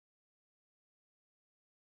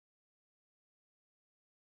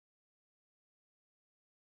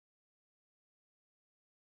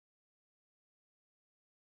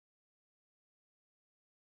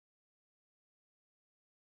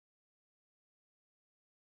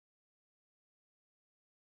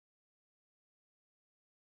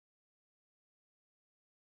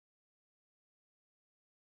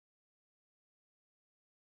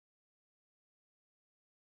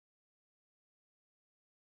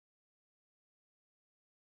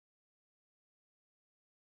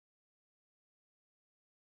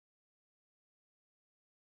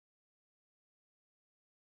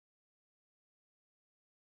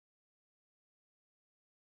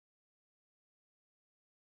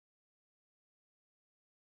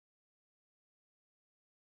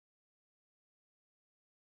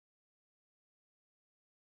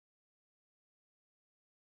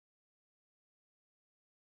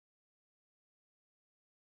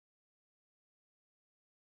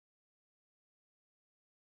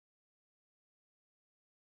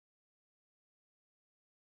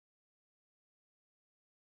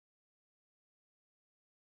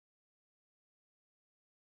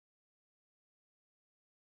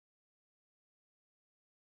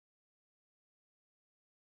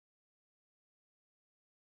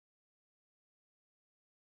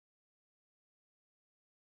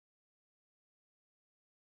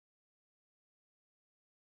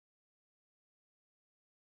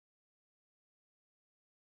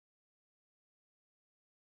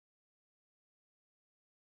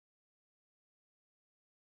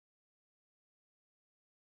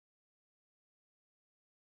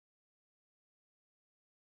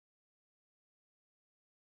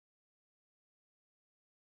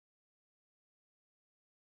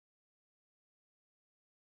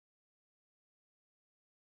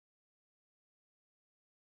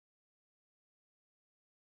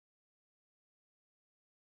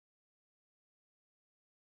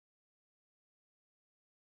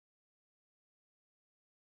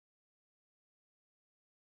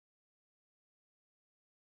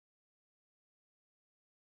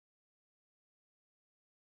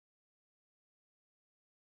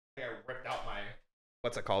I ripped out my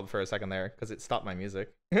what's it called for a second there because it stopped my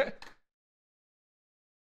music.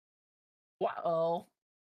 Wow.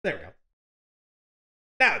 There we go.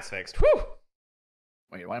 Now it's fixed. Whew.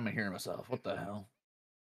 Wait, why am I hearing myself? What the hell?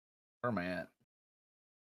 Where am I at?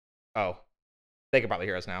 Oh, they can probably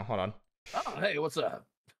hear us now. Hold on. Oh, hey, what's up?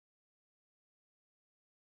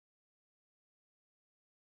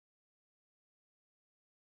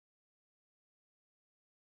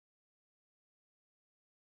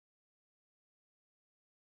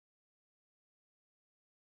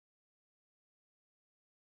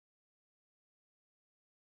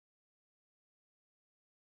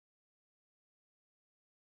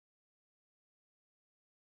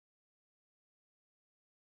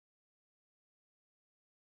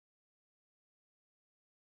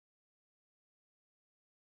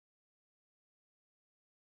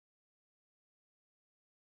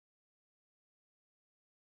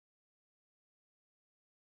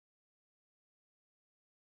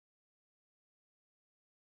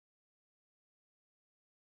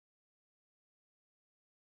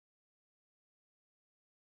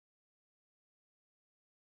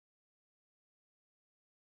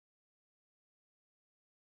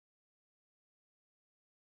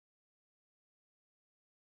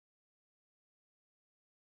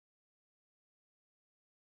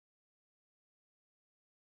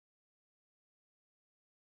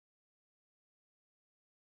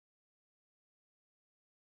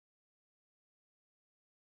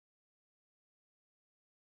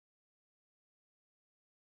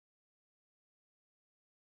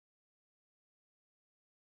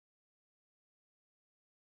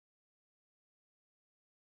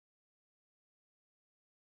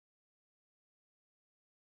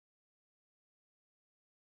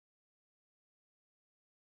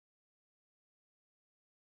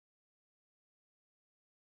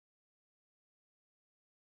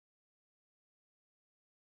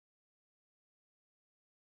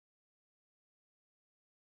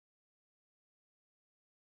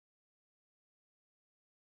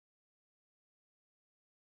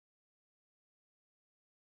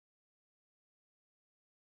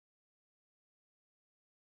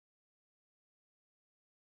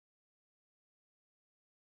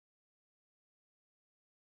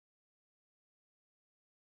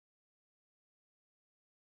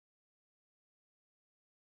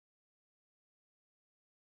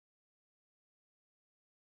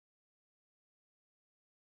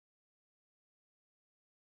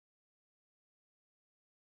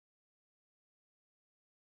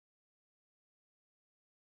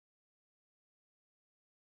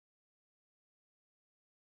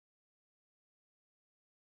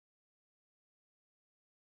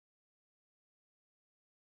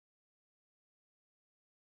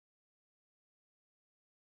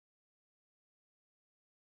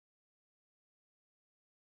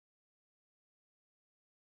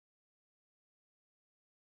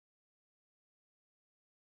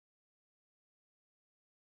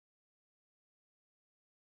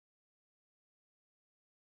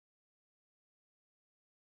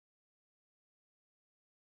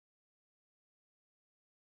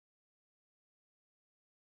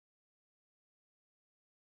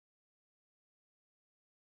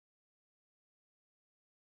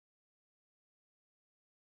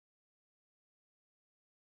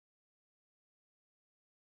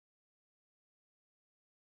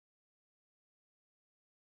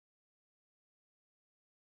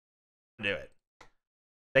 Do it.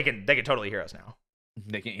 They can totally hear us now.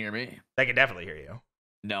 They can't hear me. They can definitely hear you.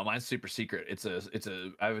 No, mine's super secret.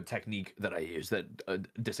 I have a technique that I use that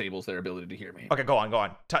disables their ability to hear me. Okay, go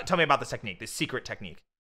on. Tell me about this technique, this secret technique.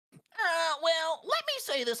 Well, let me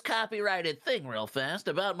say this copyrighted thing real fast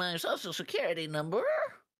about my social security number.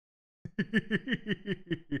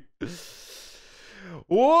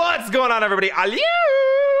 What's going on, everybody? Aliu!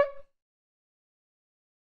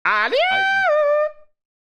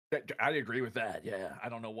 I agree with that. Yeah, I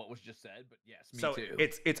don't know what was just said, but yes, me so too.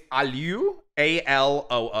 It's Aliu,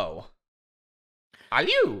 A-L-O-O.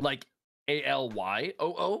 Aliu. Like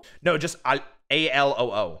A-L-Y-O-O? No, just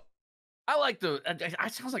A-L-O-O. I like the.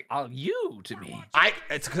 It sounds like Aliu to me.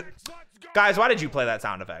 Guys, why did you play that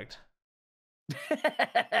sound effect?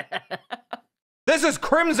 This is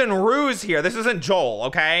Crimson Ruse here. This isn't Joel,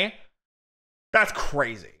 okay? That's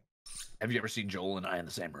crazy. Have you ever seen Joel and I in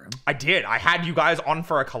the same room? I did. I had you guys on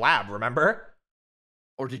for a collab, remember?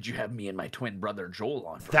 Or did you have me and my twin brother Joel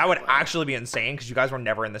on? That would actually be insane because you guys were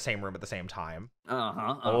never in the same room at the same time.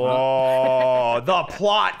 Uh-huh. Oh, the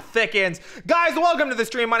plot thickens. Guys, welcome to the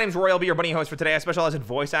stream. My name's Roy. I'll be your bunny host for today. I specialize in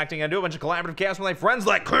voice acting. I do a bunch of collaborative chaos with my friends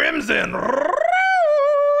like Crimson Rose.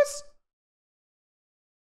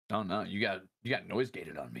 Oh no, you got noise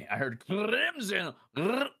gated on me. I heard crimson.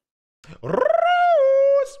 Rose.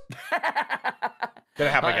 Did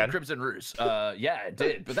it happen again? Crimson Ruse. Yeah, it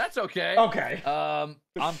did, but that's okay. Okay.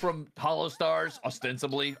 I'm from Hollow Stars,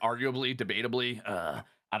 ostensibly, arguably, debatably.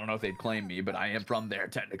 I don't know if they'd claim me, but I am from there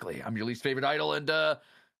technically. I'm your least favorite idol, and I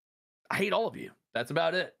hate all of you. That's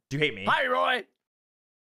about it. Do you hate me? Hi, Roy.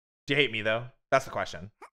 Do you hate me though? That's the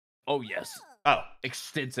question. Oh yes. Oh.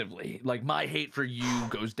 Extensively. Like, my hate for you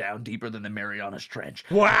goes down deeper than the Marianas Trench.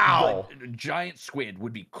 Wow. Like, a giant squid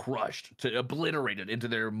would be crushed, to obliterated into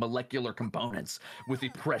their molecular components with the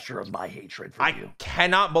pressure of my hatred for you. I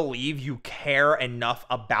cannot believe you care enough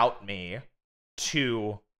about me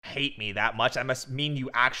to hate me that much. That must mean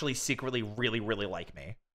you actually secretly really, really like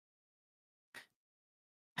me.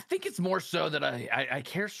 I think it's more so that I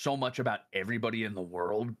care so much about everybody in the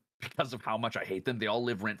world because of how much I hate them. They all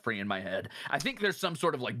live rent-free in my head. I think there's some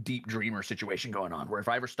sort of like deep dreamer situation going on where if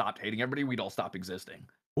I ever stopped hating everybody, we'd all stop existing.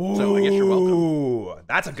 Ooh, so I guess you're welcome.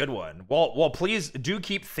 That's a good one. Well, please do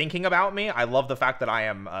keep thinking about me. I love the fact that I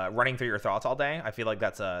am running through your thoughts all day. I feel like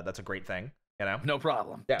that's a great thing. You know? No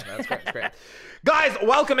problem. Yeah, that's great. That's great. Guys,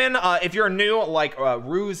 welcome in. If you're new, like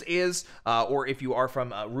Ruse is, or if you are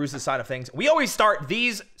from Ruse's side of things, we always start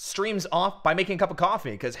these streams off by making a cup of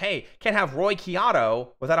coffee. Because, hey, can't have Roy Chiato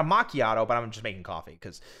without a macchiato, but I'm just making coffee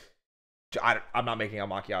because I'm not making a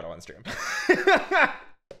macchiato on stream.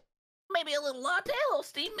 Maybe a little latte, a little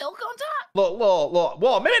steamed milk on top.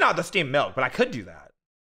 Well, maybe not the steamed milk, but I could do that.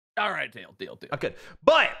 All right, deal. I could.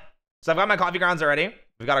 But, so I've got my coffee grounds already.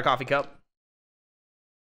 We've got our coffee cup.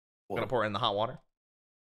 I'm gonna pour it in the hot water.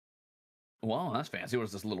 Wow, that's fancy. What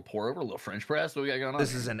is this, a little pour over, a little French press? What we got going on?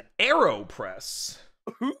 This is an AeroPress.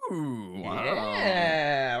 Ooh, wow.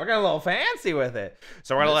 Yeah, we're getting a little fancy with it.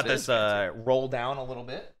 So we're gonna let this roll down a little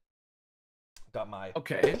bit. Got my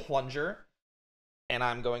plunger, and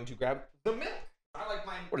I'm going to grab the milk. I like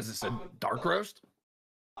my. What is this? A dark roast?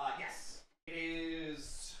 Yes, it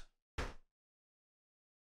is.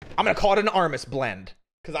 I'm gonna call it an Armis blend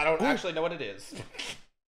because I don't actually know what it is.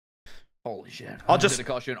 Holy shit. I'll just... Did it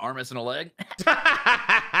cost you an armis and a leg?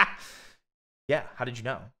 Yeah, how did you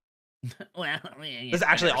know? Well, this is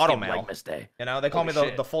actually auto mail. You know, they call me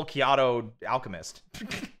the full Chiato alchemist.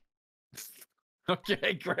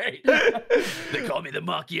 Okay, great. They call me the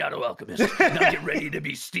macchiato alchemist. Now get ready to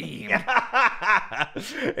be steamed.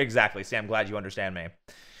 Exactly. Sam, glad you understand me.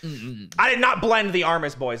 Mm-hmm. I did not blend the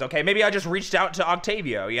Armis boys, okay? Maybe I just reached out to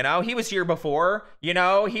Octavio, you know? He was here before, you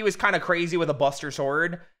know? He was kind of crazy with a Buster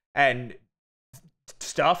Sword and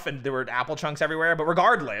stuff, and there were apple chunks everywhere, but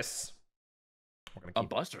regardless, we're gonna keep... A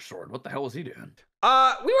Buster Sword? What the hell was he doing? We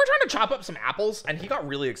were trying to chop up some apples, and he got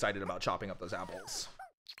really excited about chopping up those apples.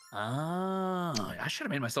 I should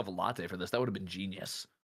have made myself a latte for this. That would have been genius.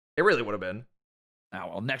 It really would have been. Oh,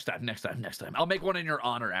 well, next time. I'll make one in your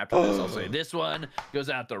honor after this. I'll say, this one goes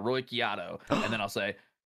out to Roy Chiato, and then I'll say...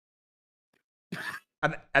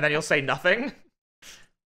 and then you'll say nothing?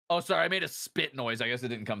 Oh, sorry, I made a spit noise. I guess it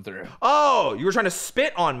didn't come through. Oh, you were trying to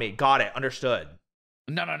spit on me. Got it. Understood.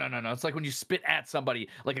 No. It's like when you spit at somebody,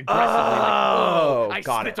 like aggressively. Oh, like,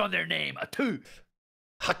 I spit on their name. A tooth.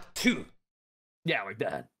 Tooth. Yeah, like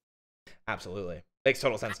that. Absolutely. Makes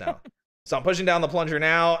total sense now. So I'm pushing down the plunger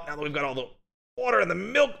now. Now that we've got all the water and the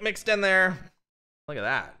milk mixed in there. Look at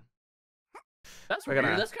that. That's weird.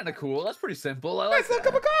 That's kind of cool. That's pretty simple. I like nice little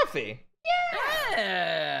cup of coffee.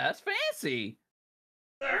 Yeah, that's fancy.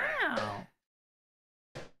 Wow.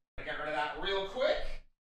 I got rid of that real quick.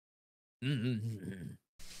 Mm-hmm.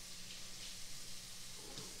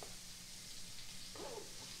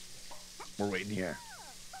 We're waiting here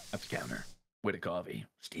at the counter. Wait a coffee.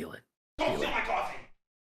 Steal it. Don't steal my coffee.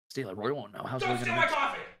 Steal it. Roy won't know. How's Don't steal my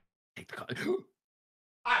coffee. Take the coffee.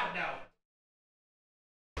 I don't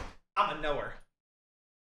know. I'm a knower.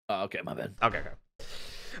 Okay, my bad. Okay.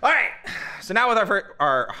 All right. So now with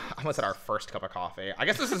I almost said our first cup of coffee. I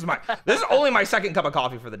guess this is only my second cup of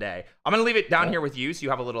coffee for the day. I'm gonna leave it down here with you, so you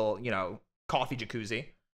have a little, coffee jacuzzi.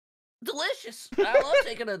 Delicious. I love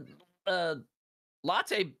taking a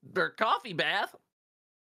latte or coffee bath.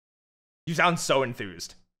 You sound so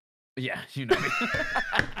enthused. Yeah, you know me.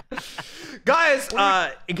 Guys,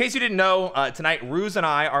 in case you didn't know, tonight Ruse and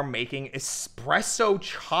I are making espresso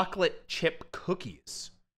chocolate chip cookies.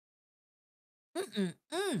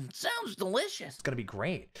 Sounds delicious. It's gonna be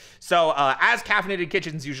great. So as Caffeinated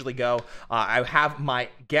Kitchens usually go, I have my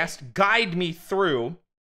guest guide me through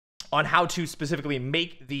on how to specifically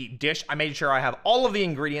make the dish. I made sure I have all of the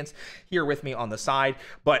ingredients here with me on the side,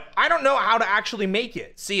 but I don't know how to actually make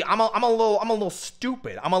it. See, I'm a little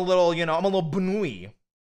stupid. I'm a little bunui.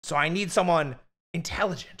 So I need someone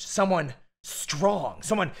intelligent, someone strong,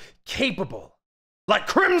 someone capable, like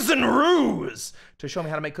Crimson Ruse, to show me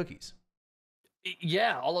how to make cookies.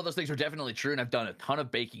 Yeah, all of those things are definitely true, and I've done a ton of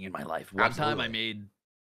baking in my life. One time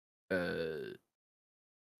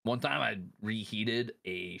I reheated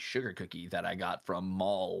a sugar cookie that I got from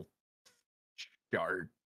Mall Yard.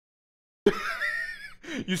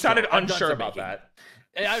 You sounded I've done unsure some about baking. that.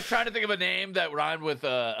 And I was trying to think of a name that rhymed with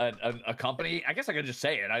a company. I guess I could just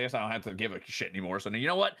say it. I guess I don't have to give a shit anymore. So you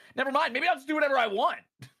know what? Never mind. Maybe I'll just do whatever I want.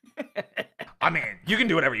 I mean, you can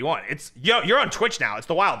do whatever you want. You're on Twitch now. It's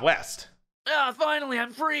the Wild West. Finally,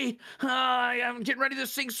 I'm free. I'm getting ready to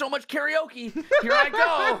sing so much karaoke. Here I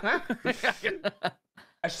go. That's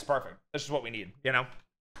just perfect. That's just what we need, you know?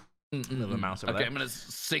 The mouse over Okay, there. I'm gonna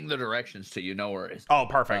sing the directions to you. No worries. Oh,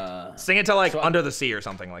 perfect. Sing it to like Under the Sea or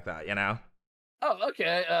something like that, you know? Oh,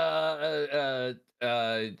 okay. How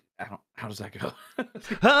does that go?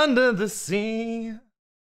 Under the sea.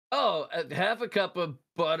 Oh, half a cup of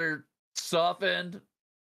butter, softened,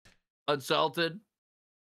 unsalted.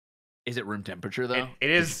 Is it room temperature though? It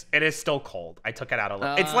is still cold. I took it out a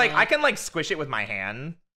little. It's like I can like squish it with my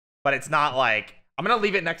hand, but it's not like I'm gonna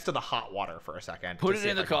leave it next to the hot water for a second. Put it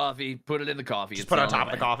in the coffee. Put it in the coffee. Just put it on top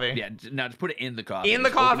of the coffee. Yeah, no, just put it in the coffee. In the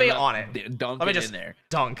coffee, on it. Dunk Let me it just in there.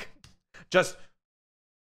 dunk. Just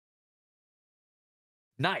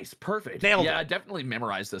nice, perfect. Nailed yeah, it. I definitely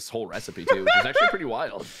memorized this whole recipe too, which is actually pretty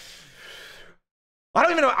wild. I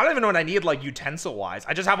don't even know what I need like utensil wise.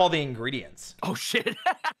 I just have all the ingredients. Oh shit.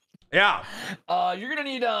 Yeah. You're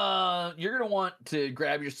gonna want to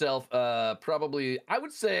grab yourself probably, I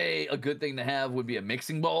would say a good thing to have would be a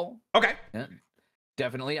mixing bowl. Okay. Yeah,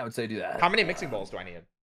 definitely, I would say do that. How many mixing bowls do I need?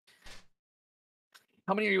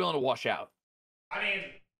 How many are you willing to wash out? I mean,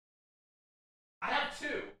 I have 2.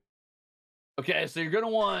 Okay, so you're gonna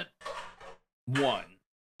want 1.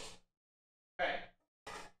 Okay.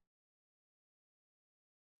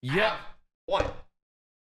 Yep. 1.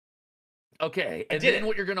 Okay, and then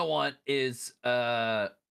what you're gonna want is like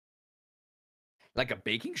a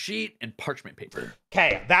baking sheet and parchment paper.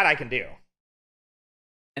 Okay, that I can do.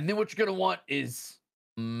 And then what you're gonna want is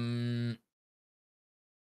a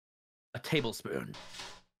tablespoon.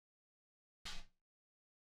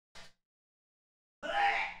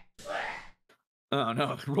 Oh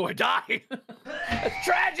no, Roy died. That's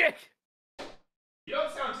tragic. You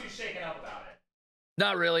don't sound too shaken up about it.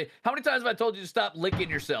 Not really. How many times have I told you to stop licking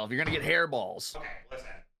yourself? You're gonna get hairballs. Okay, listen.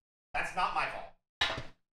 That's not my fault.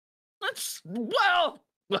 That's well.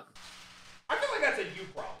 I feel like that's a you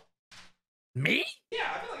problem. Me?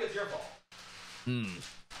 Yeah, I feel like it's your fault.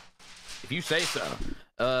 If you say so.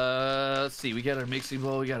 Let's see. We got our mixing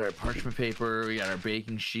bowl. We got our parchment paper. We got our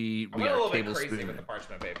baking sheet. We got our tablespoon. Crazy with the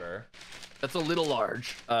parchment paper. That's a little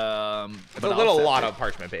large. It's a lot of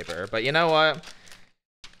parchment paper, but you know what?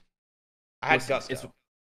 I had gusto.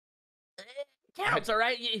 Counts, all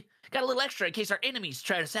right? You got a little extra in case our enemies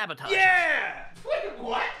try to sabotage us. Yeah! Wait,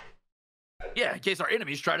 what? Yeah, in case our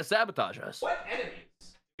enemies try to sabotage us. What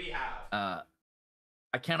enemies do we have?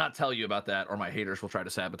 I cannot tell you about that, or my haters will try to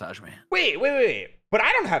sabotage me. Wait. But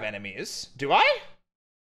I don't have enemies, do I?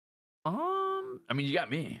 I mean, you got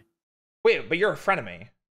me. Wait, but you're a frenemy.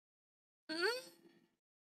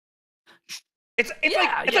 It's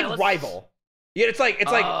like rival. Yeah, it's like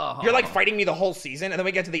you're like fighting me the whole season, and then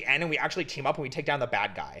we get to the end and we actually team up and we take down the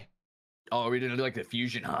bad guy. Oh, are we gonna do like the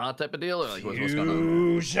fusion type of deal, or like what's going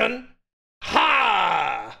on? Fusion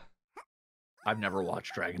ha! I've never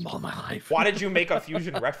watched Dragon Ball in my life. Why did you make a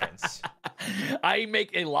fusion reference? I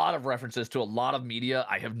make a lot of references to a lot of media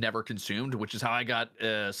I have never consumed, which is how I got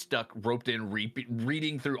stuck roped in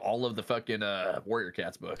reading through all of the fucking Warrior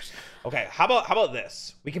Cats books. Okay, how about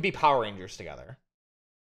this? We can be Power Rangers together.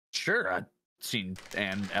 Sure, I've seen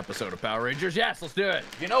an episode of Power Rangers. Yes, let's do it.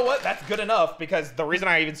 You know what? That's good enough, because the reason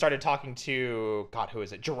I even started talking to who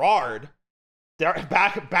is it? Gerard.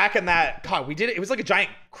 Back in that we did it. It was like a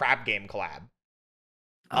giant crab game collab.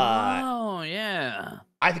 Oh yeah.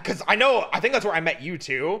 I think that's where I met you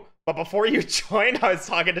too. But before you joined, I was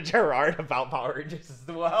talking to Gerard about Power Rangers as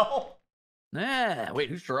well. Yeah. Wait,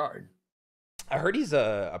 who's Gerard? I heard he's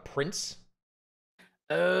a prince.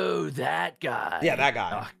 Oh, that guy. Yeah, that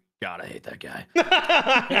guy. Oh, God, I hate that guy.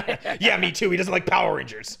 Yeah, me too. He doesn't like Power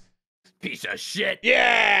Rangers. Piece of shit.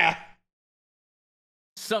 Yeah.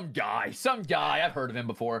 Some guy. I've heard of him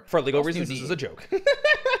before. For legal reasons, this is a joke.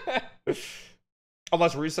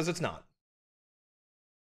 Unless Ruse says it's not.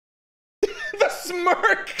 The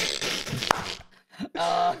smirk.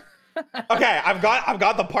 Okay, I've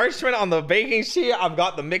got the parchment on the baking sheet. I've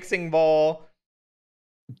got the mixing bowl.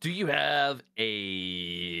 Do you have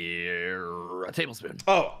a tablespoon?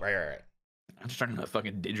 Oh, right. I'm just trying to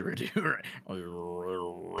fucking didgeridoo.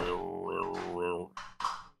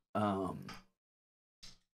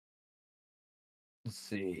 Let's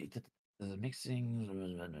see. The mixing.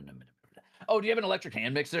 Oh, do you have an electric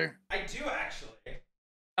hand mixer? I do actually.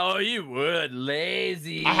 Oh, you would.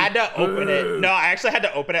 Lazy. I had to open it. No, I actually had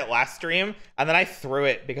to open it last stream, and then I threw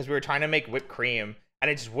it because we were trying to make whipped cream,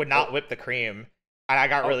 and it just would not whip the cream, and I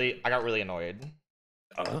got really annoyed.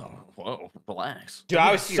 Oh, whoa, relax. Dude,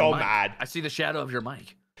 I was so mad. I see the shadow of your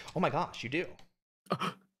mic. Oh my gosh, you do.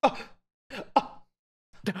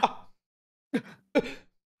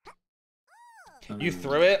 You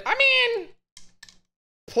threw it? I mean,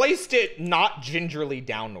 placed it not gingerly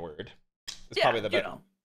downward. It's probably the best.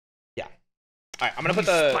 Yeah. All right, I'm gonna put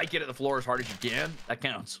the spike it at the floor as hard as you can. That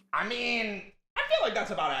counts. I mean, I feel like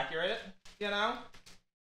that's about accurate. You know?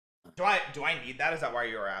 Do I need that? Is that why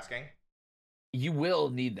you were asking? You will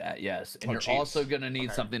need that, yes. And you're also gonna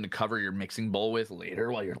need something to cover your mixing bowl with later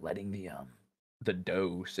while you're letting the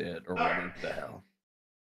dough sit or whatever the hell.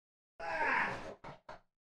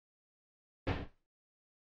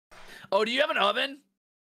 Oh, do you have an oven?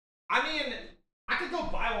 I mean, I could go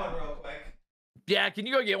buy one real quick. Yeah, can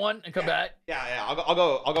you go get one and come back? Yeah.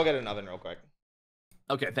 I'll go get an oven real quick.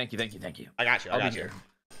 Okay, thank you. I got you. I'll be here.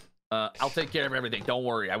 I'll take care of everything. Don't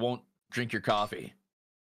worry. I won't drink your coffee.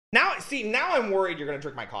 Now I'm worried you're gonna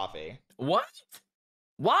drink my coffee. What?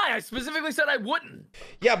 Why? I specifically said I wouldn't.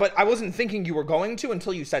 Yeah, but I wasn't thinking you were going to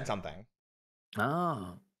until you said something. Oh.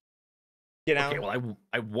 You know? Okay, well,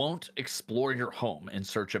 I won't explore your home in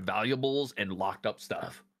search of valuables and locked up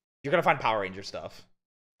stuff. You're gonna find Power Ranger stuff.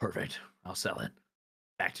 Perfect. I'll sell it.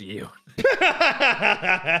 Back to you.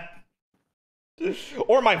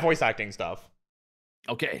 Or my voice acting stuff.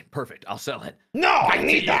 Okay, perfect. I'll sell it. No, I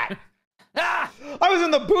need that. Ah! I was in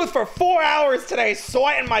the booth for 4 hours today,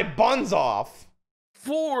 sweating my buns off.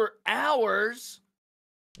 4 hours?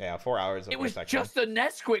 Yeah, 4 hours of it was voice acting. just a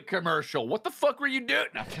Nesquik commercial. What the fuck were you doing?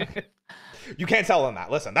 You can't tell them that.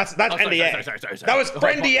 Listen, that's NDA. Sorry. That was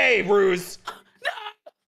friend DA, Ruse. No.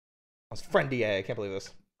 That was friend DA. I can't believe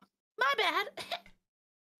this. My bad.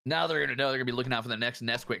 Now they're gonna know. They're gonna be looking out for the next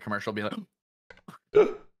Nesquik commercial. Be like,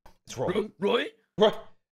 It's Roy. Roy.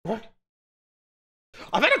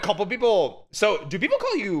 I've had a couple people. So, do people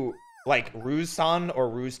call you like Ruse-san or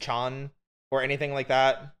Ruse-chan or anything like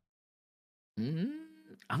that?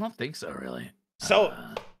 I don't think so, really. So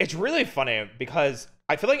it's really funny because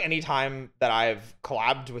I feel like anytime that I've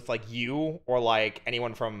collabed with like you or like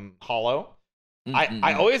anyone from Hollow,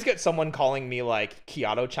 I always get someone calling me like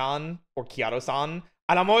Chiato-chan or Chiato-san,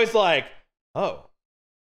 and I'm always like, oh,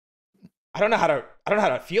 I don't know how to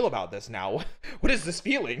feel about this now. What is this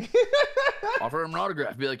feeling? Offer him an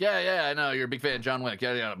autograph. Be like, yeah, I know you're a big fan of John Wick.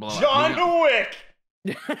 Yeah, blah, blah. John Wick.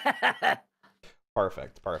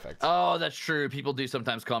 Perfect. Oh, that's true. People do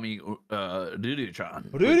sometimes call me Dudu-chan.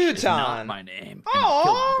 Dudu-chan. Not my name. Oh,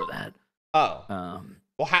 kill them for that. Oh.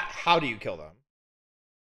 Well, how do you kill them?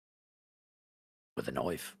 With a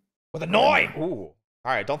knife. With a knife. Ooh. All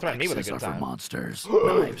right. Don't threaten me with a good are time. for monsters.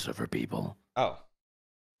 Knives are for people. Oh.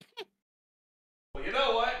 Well, you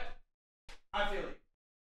know what? I feel it.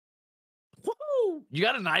 Woo! You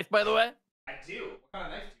got a knife, by the way? I do. What kind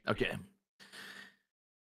of knife do you Okay.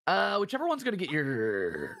 Whichever one's gonna get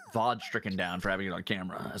your VOD stricken down for having it on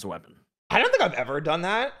camera as a weapon. I don't think I've ever done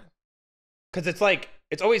that. Because it's like,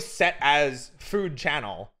 it's always set as food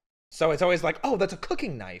channel. So it's always like, oh, that's a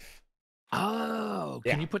cooking knife. Oh,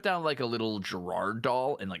 can you put down like a little Gerard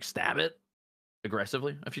doll and like stab it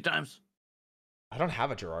aggressively a few times? I don't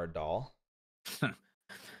have a Gerard doll.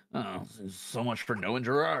 Oh, so much for knowing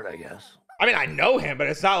Gerard, I guess. I mean, I know him, but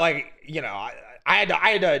it's not like, you know, I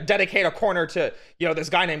had to dedicate a corner to, you know, this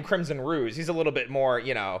guy named Crimson Ruse. He's a little bit more,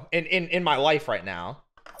 you know, in my life right now.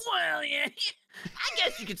 Well, yeah, I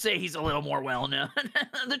guess you could say he's a little more well-known.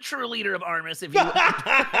 The true leader of Armis, if you will.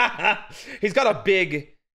 He's got a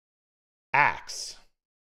big axe.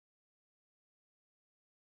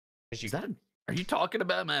 Are you talking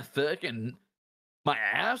about my fucking my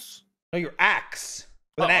ass? No, your axe.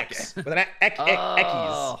 With an X. Okay. With an X.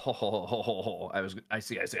 Oh, I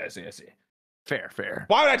see. Fair.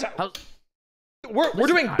 Why would I talk? We're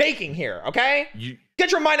doing baking here, okay?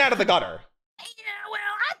 Get your mind out of the gutter. Yeah, well,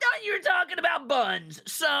 I thought you were talking about buns,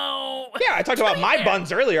 so... Yeah, I talked about my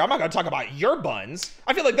buns earlier. I'm not going to talk about your buns.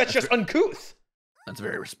 I feel like that's just uncouth. That's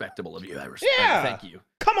very respectable of you. Yeah. Thank you.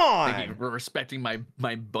 Come on. Thank you for respecting my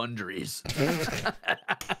bundaries.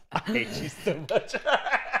 I hate you so much.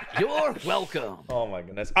 You're welcome. Oh my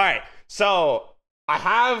goodness. All right, so I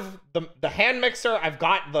have the hand mixer. I've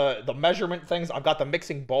got the measurement things. I've got the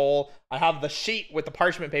mixing bowl. I have the sheet with the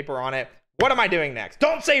parchment paper on it. What am I doing next?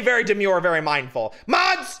 Don't say very demure, very mindful.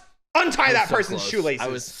 Mods, untie that person's shoelaces. I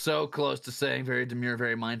was so close to saying very demure,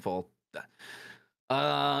 very mindful. Do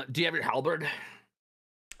you have your halberd?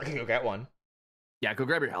 I can go get one. Yeah, go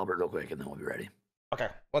grab your halberd real quick, and then we'll be ready. Okay,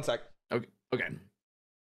 one sec. Okay. Okay.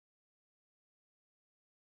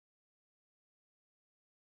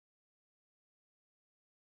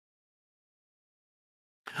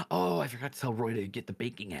 Oh, I forgot to tell Roy to get the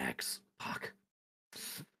baking axe. Fuck.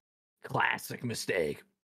 Classic mistake.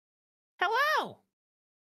 Hello.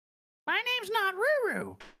 My name's not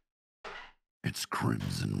Ruru. It's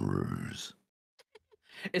Crimson Ruse.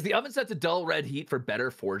 Is the oven set to dull red heat for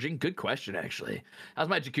better forging? Good question, actually. How's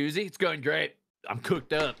my jacuzzi? It's going great. I'm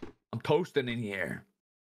cooked up. I'm toasting in here.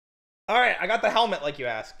 All right, I got the helmet like you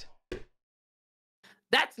asked.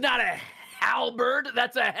 That's not a halberd.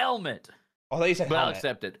 That's a helmet. Oh, I thought you said But I'll helmet.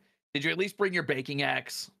 accept it. Did you at least bring your baking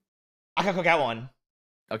axe? I can go get one.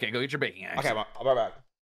 Okay, go get your baking axe. Okay, I'll be right back.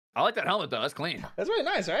 I like that helmet, though. That's clean. That's really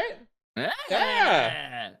nice, right?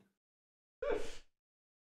 Yeah.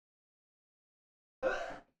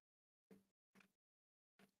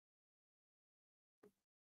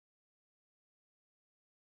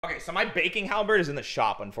 Okay, so my baking halberd is in the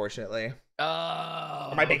shop, unfortunately.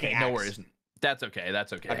 Or my baking no axe. worries. That's okay.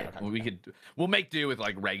 That's okay. Okay. We'll make do with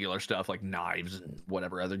like regular stuff like knives and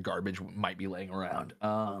whatever other garbage might be laying around.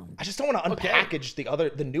 I just don't want to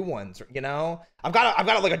unpackage the new ones, you know? I've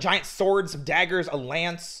got like a giant sword, some daggers, a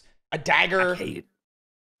lance, a dagger, I hate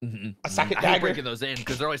a second I hate dagger. breaking those in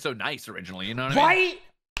because they're always so nice originally. You know what I mean? Right?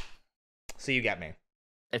 So you get me.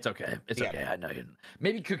 It's okay. It's Yeah. okay. I know you.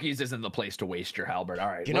 Maybe cookies isn't the place to waste your halberd. All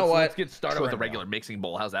right. You know what? Let's get started True with a enough. regular mixing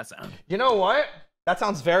bowl. How's that sound? You know what? That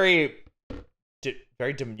sounds very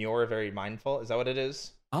demure, very mindful. Is that what it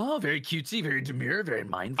is? Oh, very cutesy, very demure, very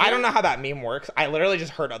mindful. I don't know how that meme works. I literally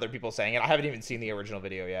just heard other people saying it. I haven't even seen the original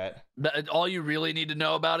video yet. All you really need to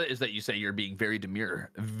know about it is that you say you're being very demure,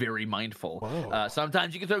 very mindful. Whoa.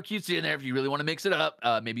 Sometimes you can throw cutesy in there if you really want to mix it up.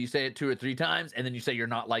 Maybe you say it 2 or 3 times, and then you say you're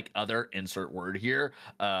not like other, insert word here.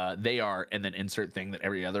 They are, and then insert thing that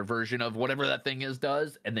every other version of whatever that thing is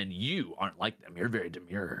does, and then you aren't like them. You're very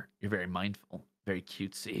demure. You're very mindful, very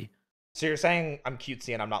cutesy. So you're saying I'm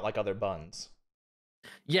cutesy and I'm not like other buns.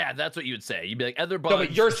 Yeah, that's what you would say. You'd be like, other buns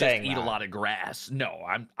but you're just saying eat that. a lot of grass. No,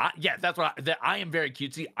 yeah, that's what I am very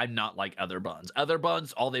cutesy. I'm not like other buns. Other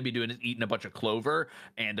buns, all they be doing is eating a bunch of clover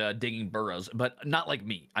and digging burrows, but not like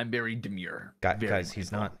me. I'm very demure. Guys,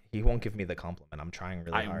 he won't give me the compliment. I'm trying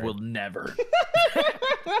really hard. I will never.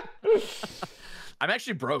 I'm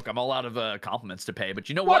actually broke. I'm all out of compliments to pay, but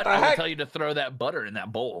you know What what? the I will heck? tell you to throw that butter in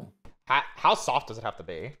that bowl. How soft does it have to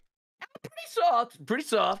be? Pretty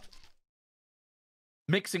soft.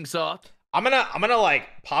 Mixing soft. I'm gonna like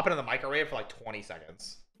pop it in the microwave for like 20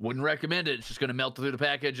 seconds. Wouldn't recommend it. It's just gonna melt through the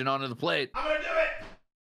package and onto the plate. I'm gonna do it.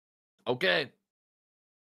 Okay.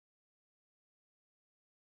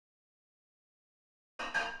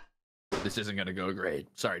 This isn't gonna go great.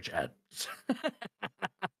 Sorry, Chad. It's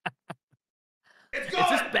Is going.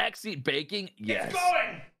 this backseat baking? Yes. It's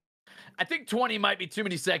going. I think 20 might be too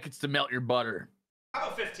many seconds to melt your butter. How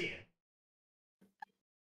about 15?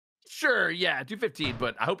 Sure, yeah, do 15,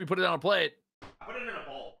 but I hope you put it on a plate. I put it in a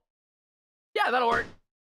bowl. Yeah, that'll work.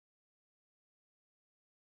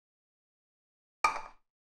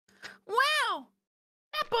 Wow.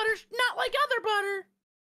 That butter's not like other butter.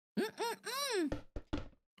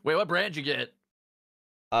 Wait, what brand you get?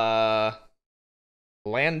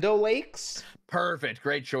 Lando Lakes? Perfect,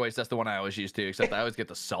 great choice. That's the one I always use too, except I always get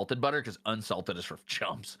the salted butter because unsalted is for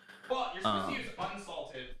chumps. Well, you're supposed to use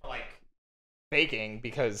unsalted for like baking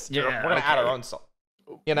because Yeah, we're gonna add our okay. own salt.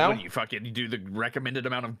 You know? What do you fucking do the recommended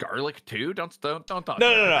amount of garlic too? Don't talk No. about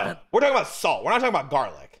that. We're talking about salt. We're not talking about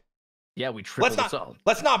garlic. Yeah, we triple the Let's salt.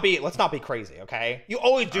 not be crazy, okay? You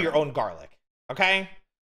always do your own garlic, okay?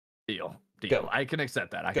 Deal. Good. I can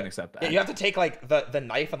accept that. I can accept that. Yeah, you have to take like the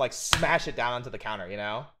knife and like smash it down onto the counter, you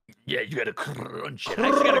know? Yeah, you gotta crunch it. I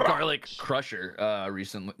actually got a garlic crusher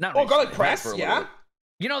recently. Not Oh, recently, garlic but press? for a little Yeah? bit.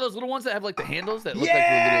 You know those little ones that have like the handles that look like the little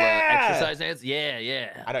Yeah! exercise hands? Yeah,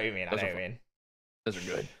 yeah. I know what you mean. Those are Those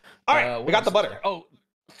are good. All right, we what got the else is butter. there? Oh,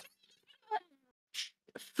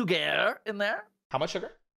 sugar in there. How much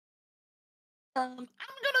sugar? I'm gonna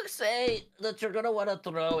say that you're gonna want to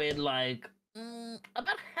throw in like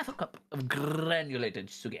about half a cup of granulated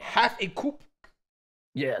sugar. Half a coop.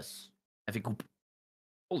 Yes. I think.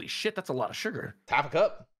 Holy shit, that's a lot of sugar. Half a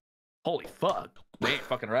cup. Holy fuck. They ain't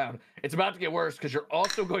fucking around. It's about to get worse because you're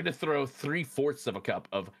also going to throw 3/4 of a cup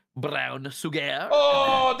of brown sugar.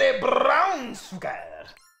 Oh, the brown sugar.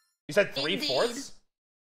 You said 3/4?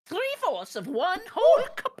 3/4 of one whole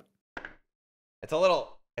cup. It's a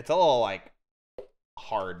little It's a little like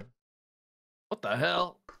hard. What the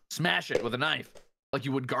hell? Smash it with a knife, like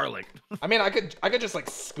you would garlic. I mean, I could just like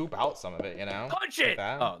scoop out some of it, you know? Punch Like it!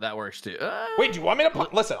 that. Oh, that works too. Wait, do you want me to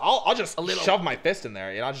listen? I'll just a little- shove my fist in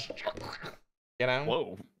there, you know? Just, you know?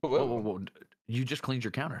 Whoa. Whoa. Whoa, whoa, whoa. You just cleaned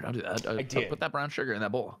your counter. Don't do that. I did. Put that brown sugar in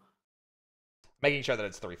that bowl. Making sure that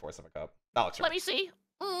it's 3/4 of a cup. That looks right. Let me see.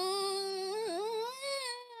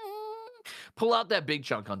 Pull out that big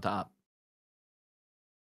chunk on top.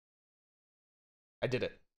 I did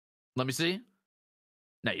it. Let me see.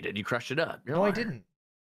 No, you didn't. You crushed it up. You're a No, I liar. didn't.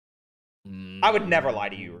 I would never lie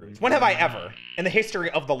to you, Ruse. When have I ever, in the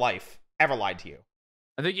history of the life, ever lied to you?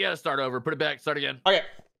 I think you gotta start over. Put it back. Start again. Okay.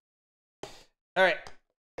 All right.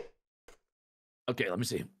 Okay, let me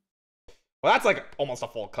see. Well, that's like almost a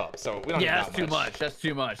full cup, so we don't need Yeah, that that's too much. That's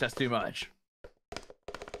too much. That's too much.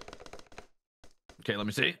 Okay, let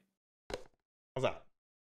me see. How's that?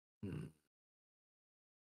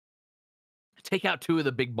 Take out 2 of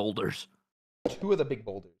the big boulders. 2 of the big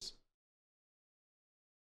boulders.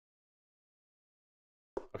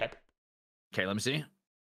 Okay. Okay, let me see.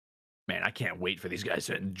 Man, I can't wait for these guys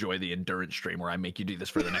to enjoy the endurance stream where I make you do this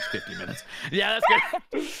for the next 50 minutes. Yeah, that's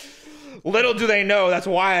good. Little do they know that's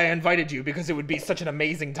why I invited you, because it would be such an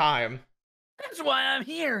amazing time. That's why I'm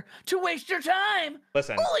here, to waste your time.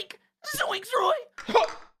 Listen. Holy zoinks, Roy.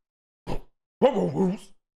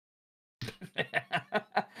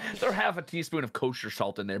 Throw half a teaspoon of kosher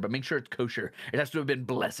salt in there, but make sure it's kosher. It has to have been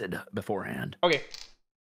blessed beforehand. Okay.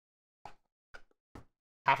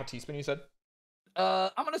 Half a teaspoon, you said?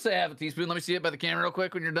 I'm gonna say half a teaspoon. Let me see it by the camera real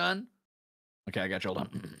quick when you're done. Okay, I got you. Hold on.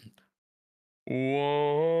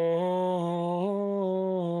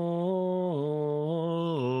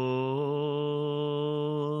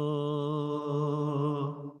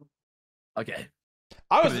 Whoa. Okay.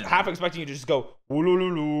 I was half expecting you to just go,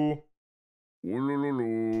 woolululu.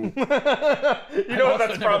 Woolululu. You know what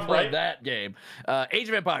that's from, played right? that game. Age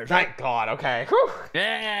of Empires. Right? Thank God, okay. Whew.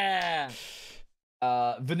 Yeah.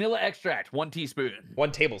 Vanilla extract, 1 teaspoon.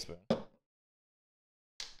 1 tablespoon.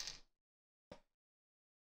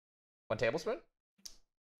 1 tablespoon?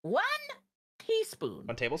 1 teaspoon.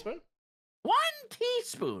 1 tablespoon? 1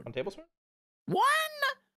 teaspoon. 1 tablespoon? 1.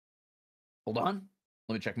 Hold on.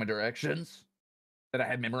 Let me check my directions that I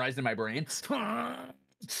had memorized in my brain.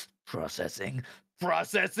 Processing. 12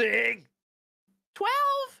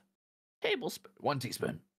 tablespoon. 1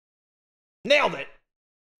 teaspoon. Nailed it.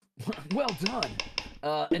 Well done.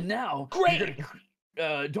 And now, Great.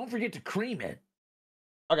 Don't forget to cream it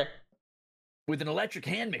Okay. with an electric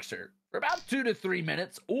hand mixer for about 2 to 3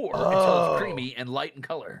 minutes, or until it's creamy and light in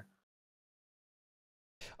color.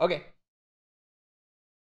 Okay.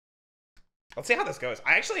 Let's see how this goes.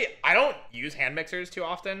 I don't use hand mixers too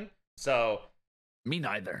often, so Me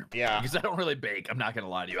neither. yeah. Because I don't really bake. I'm not gonna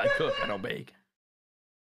lie to you. I cook. I don't bake.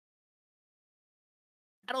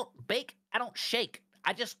 I don't bake. I don't shake.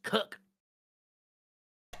 I just cook.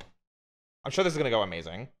 I'm sure this is gonna go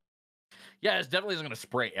amazing. Yeah, it's definitely isn't gonna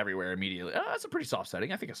spray everywhere immediately. Oh, that's a pretty soft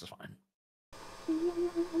setting. I think this is fine.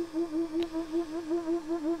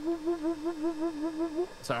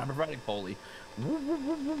 Sorry, I'm providing Foley.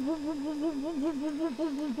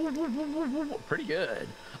 Pretty good.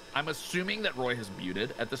 I'm assuming that Roy has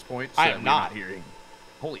muted at this point. So I am we're not. hearing.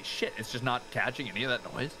 Holy shit! It's just not catching any of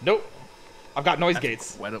that noise. Nope. I've got noise That's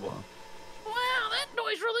gates. incredible. Wow, that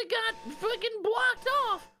noise really got fucking blocked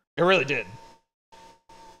off. It really did.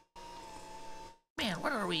 Man,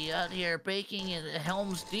 what are we out here baking at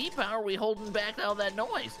Helm's Deep? How are we holding back all that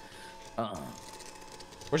noise?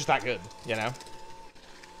 We're just that good, you know?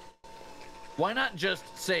 Why not just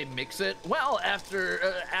say mix it? Well, after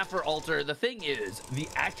alter, the thing is, the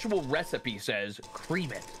actual recipe says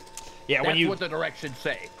cream it. Yeah, That's what the directions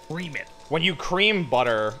say. Cream it. when you cream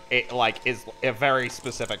butter, it like is a very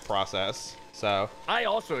specific process. So I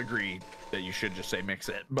also agree that you should just say mix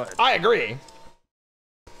it, but I agree.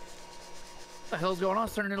 what the hell's going on?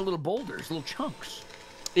 It's turning into little boulders, little chunks.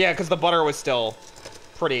 Yeah, because the butter was still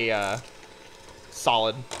pretty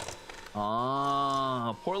solid. Pour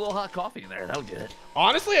a little hot coffee in there. That'll get it.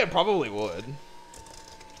 Honestly, I probably would.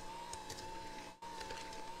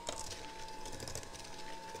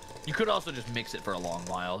 You could also just mix it for a long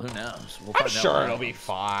while. Who knows? We'll I'm find out sure what it'll be happens.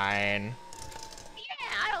 fine.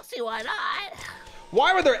 Yeah, I don't see why not.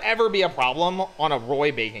 Why would there ever be a problem on a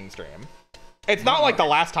Roy baking stream? It's not like the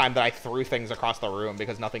last time that I threw things across the room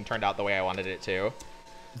because nothing turned out the way I wanted it to.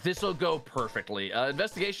 This'll go perfectly.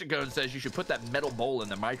 Investigation code says you should put that metal bowl in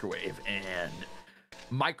the microwave and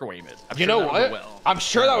microwave it. I'm You sure know that'll go what? well. I'm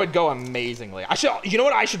sure that would go amazingly. You know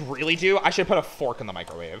what I should really do? I should put a fork in the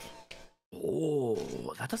microwave.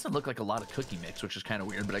 Oh, that doesn't look like a lot of cookie mix, which is kind of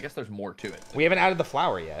weird, but I guess there's more to it. We haven't added the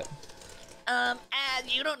flour yet.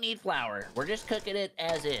 You don't need flour. We're just cooking it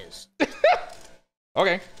as is.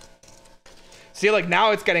 Okay. See, like,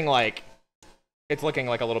 now it's getting, like, it's looking,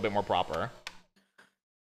 like, a little bit more proper.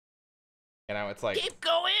 You know, it's like... Keep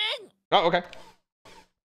going! Oh, okay.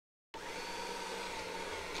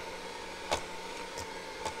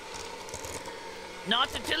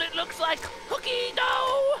 Not until it looks like cookie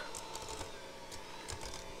dough!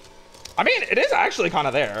 I mean, it is actually kind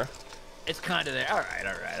of there. It's kind of there. All right.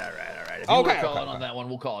 If you Okay, wanna call okay, it on okay. that one,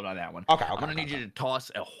 we'll call it on that one. Okay, I'm gonna okay, need you to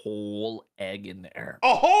toss a whole egg in there.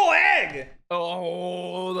 A whole egg! A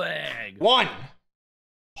whole egg. One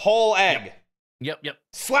whole egg. Yep.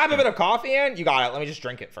 Slap a bit of coffee in. You got it. Let me just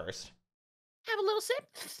drink it first. Have a little sip.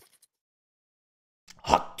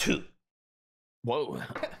 Hot two. Whoa.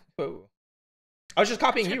 Whoa. I was just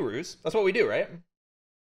copying you, Ruse. That's what we do, right?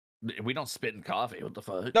 We don't spit in coffee. What the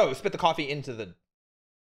fuck? No, spit the coffee into the...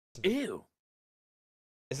 Ew.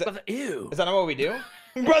 Is that, Brother, ew. is that not what we do?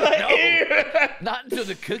 Brother, No. ew! Not into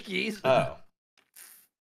the cookies. Oh.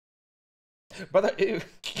 Brother, ew.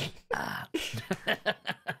 Ah.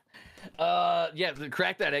 Yeah,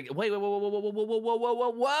 crack that egg. Wait,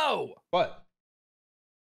 whoa. What?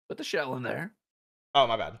 Put the shell in there. Oh,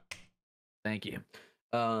 my bad. Thank you.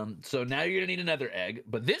 So now you're gonna need another egg,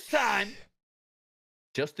 but this time,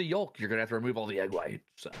 just the yolk. You're gonna have to remove all the egg white.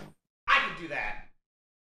 So I can do that.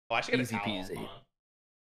 Oh, I should get Easy a towel. peasy. Hold on.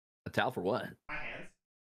 a towel for what? My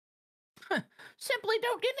hands. Simply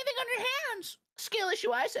don't get anything on your hands. Skill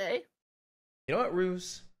issue, I say. You know what,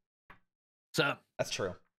 Ruse? So, That's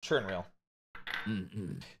true. True and real.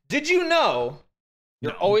 mm-mm. Did you know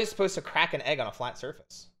you're No. always supposed to crack an egg on a flat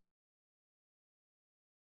surface?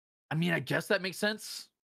 I mean, I guess that makes sense.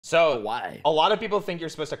 So But why? a lot of people think you're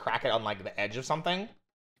supposed to crack it on like the edge of something,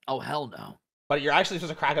 Oh, hell no. but you're actually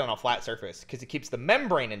supposed to crack it on a flat surface because it keeps the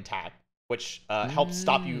membrane intact, which helps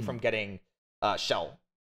stop you from getting shell.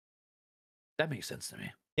 That makes sense to me.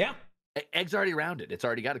 Yeah. Egg's already rounded. It's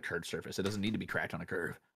already got a curved surface. It doesn't need to be cracked on a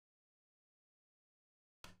curve.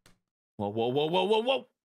 Whoa.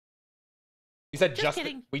 You said Just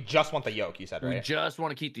kidding. we just want the yolk, you said, We right? just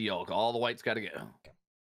want to keep the yolk. All the white's got to go.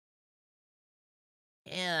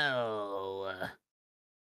 Ew.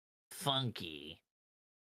 Funky.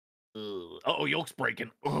 Ooh. Oh, yolk's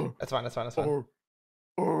breaking. Oh, That's fine. That's fine. Just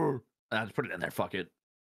put it in there. Fuck it.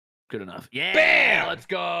 Good enough. Yeah. Bam! Let's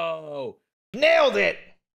go. Nailed it!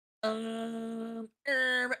 One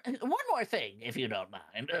more thing, if you don't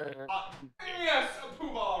mind. Yes, a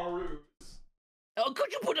poobah Ruse. Oh,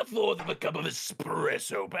 could you put a fourth of a cup of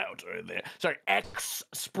espresso powder in there? Sorry,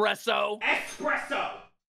 espresso. Espresso!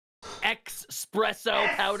 Espresso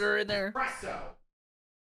powder in there. Espresso!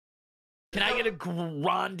 Can I get a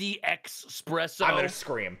grande espresso? I'm gonna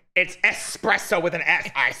scream. It's espresso with an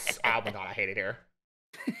S. Oh my god, I hate it here.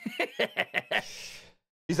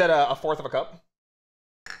 You said a fourth of a cup?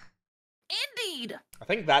 Indeed. I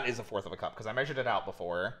think that is a fourth of a cup because I measured it out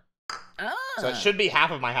before. Ah. So it should be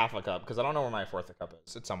half of my half of a cup because I don't know where my fourth of a cup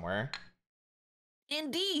is. It's somewhere.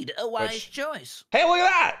 Indeed, a wise Which- choice. Hey, look at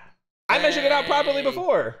that! I measured it out properly Hey.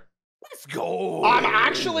 before. Let's go. I'm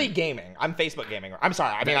actually gaming. I'm Facebook gaming. I'm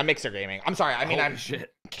sorry. I mean, I'm Mixer gaming. I'm sorry. I mean, Holy I'm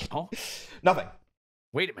shit. Oh, nothing.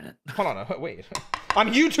 wait a minute. Hold on. Wait.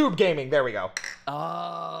 I'm YouTube gaming. There we go.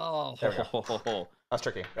 Oh. There we That's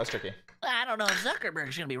tricky. I don't know if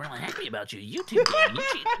Zuckerberg's gonna be really happy about you. YouTube game.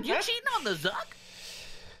 You cheating on the Zuck?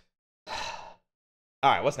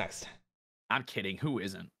 All right. What's next? I'm kidding. Who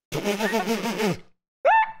isn't?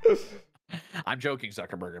 I'm joking,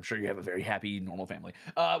 Zuckerberg. I'm sure you have a very happy, normal family.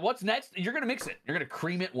 What's next? You're going to mix it. You're going to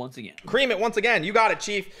cream it once again. Cream it once again. You got it,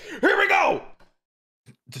 Chief. Here we go.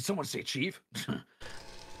 Did someone say chief?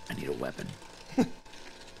 I need a weapon.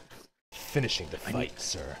 Finishing the fight,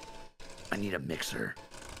 sir. I need a mixer.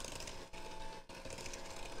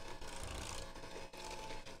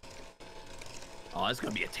 Oh, that's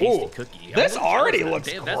gonna be a tasty Ooh, cookie. this I'm already jealous looks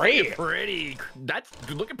of that. That's great. That's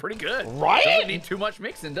looking pretty good. Right? Doesn't need too much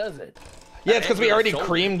mixing, does it? Yeah, it's because we already Sold it.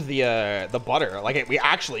 creamed the butter. Like we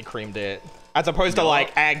actually creamed it, as opposed to No.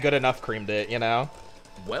 like good enough creamed it. You know.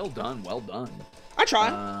 Well done. I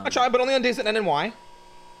try, but only on days that end in Y.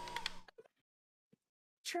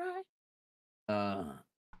 Try.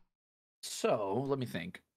 So let me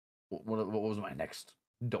think. What was my next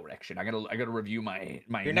direction? I gotta review my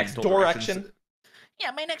Your next mental directions. direction.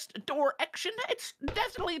 Yeah, my next door action. It's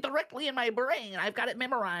definitely directly in my brain. I've got it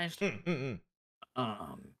memorized. You're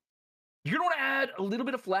gonna add a little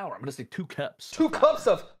bit of flour. I'm gonna say 2 cups. 2 cups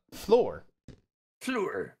of flour.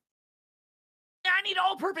 Flour. I need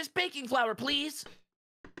all-purpose baking flour, please.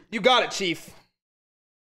 You got it, Chief.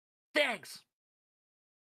 Thanks.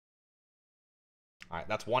 All right,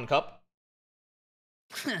 that's 1 cup.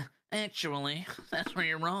 Actually, that's where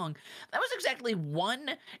you're wrong. That was exactly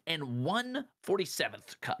 1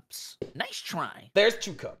 1/47 cups. Nice try. There's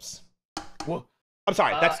 2 cups. Whoa. I'm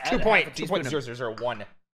sorry, that's add a half a teaspoon of- 2.0001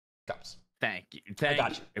 cups. Thank you. I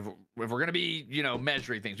got you. If we're gonna be,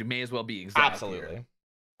 measuring things, we may as well be exact. Absolutely. Here.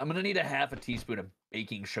 I'm gonna need a half a teaspoon of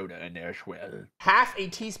baking soda in there as well. Half a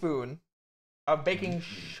teaspoon of baking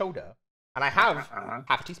soda. And I have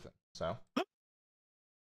half a teaspoon, so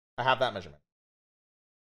I have that measurement.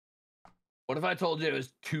 What if I told you it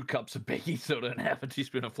was 2 cups of baking soda and half a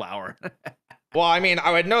teaspoon of flour? Well, I mean,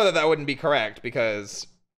 I would know that wouldn't be correct because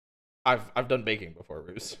I've done baking before,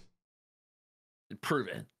 Ruse. Prove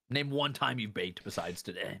it. Name one time you baked besides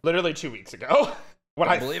today. Literally 2 weeks ago when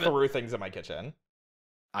I believe it. threw things in my kitchen.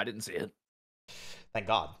 I didn't see it. Thank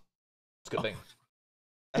God. It's a good thing.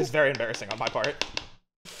 It's very embarrassing on my part.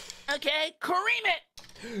 Okay, cream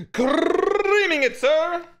it. Creaming it,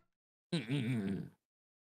 sir. Mm-mm.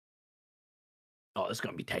 Oh, it's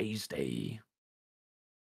gonna be tasty.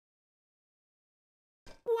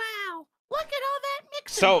 Wow, look at all that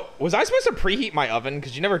mixing. So, was I supposed to preheat my oven?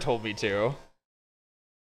 Because you never told me to.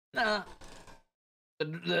 Nah.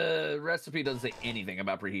 The recipe doesn't say anything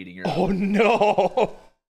about preheating your Oh, no.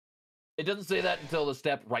 It doesn't say that until the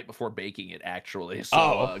step right before baking it, actually.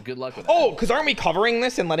 So, good luck with that. Oh, because aren't we covering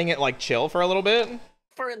this and letting it, like, chill for a little bit?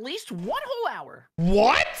 For at least 1 whole hour.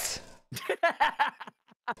 What?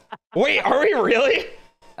 Wait, are we really?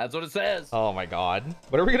 That's what it says. Oh, my God.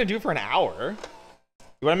 What are we going to do for an hour?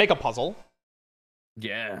 You want to make a puzzle?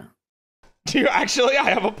 Yeah. Do you actually? I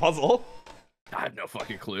have a puzzle. I have no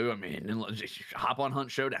fucking clue. I mean, just hop on Hunt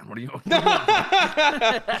Showdown. What do you?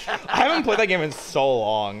 I haven't played that game in so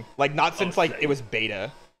long. Like, not since, like, it was beta.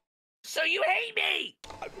 So you hate me?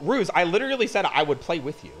 Ruse, I literally said I would play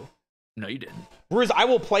with you. No, you didn't. Ruse, I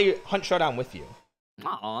will play Hunt Showdown with you.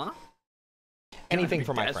 Aw. Anything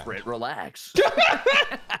for my desperate. friend. Relax.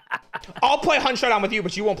 I'll play Hunt Showdown with you,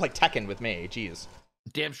 but you won't play Tekken with me. Jeez.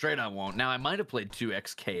 Damn straight I won't. Now, I might have played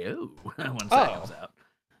 2XKO when that comes out.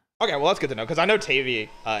 Okay, well, that's good to know, because I know Tavy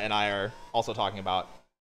and I are also talking about,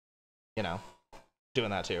 doing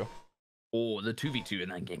that too. Oh, the 2v2 in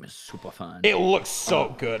that game is super fun. It looks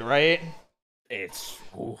so good, right? It's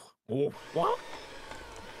what?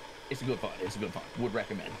 It's a good fun. It's a good fun. Would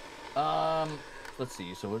recommend. Let's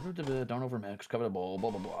see. So don't overmix. Cover the bowl.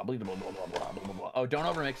 Blah blah blah. Blah blah blah blah blah blah blah. Oh, don't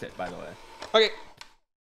overmix it. By the way. Okay.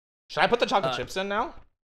 Should I put the chocolate chips in now?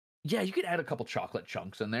 Yeah, you could add a couple chocolate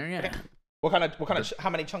chunks in there. Yeah. Okay. How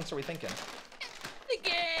many chunks are we thinking?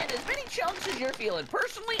 Again, as many chunks as you're feeling.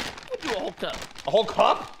 Personally, I would do a whole cup. A whole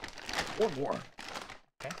cup? Or more.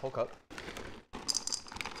 Okay, whole cup.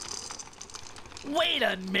 Wait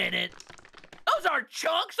a minute. Those aren't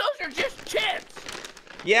chunks. Those are just chips.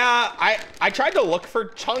 Yeah, I tried to look for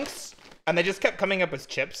chunks, and they just kept coming up as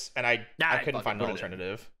chips, and I couldn't find an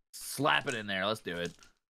alternative. Slap it in there. Let's do it.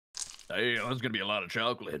 Hey, there's gonna be a lot of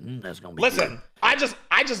chocolate. That's gonna be. Listen, good.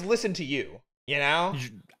 I just listen to you.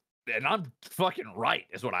 And I'm fucking right,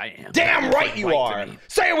 is what I am. Damn right you are.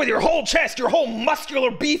 Say it with your whole chest, your whole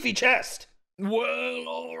muscular, beefy chest. Well,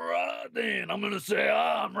 all right then. I'm gonna say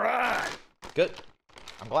I'm right. Good.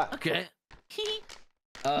 I'm glad. Okay.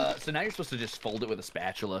 So now you're supposed to just fold it with a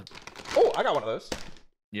spatula. Oh, I got one of those.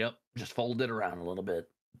 Yep. Just fold it around a little bit.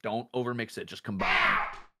 Don't overmix it. Just combine.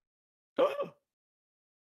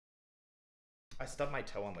 I stubbed my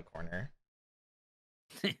toe on the corner.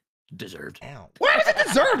 Deserved. Ow. Why was it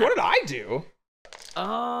deserved? What did I do? Do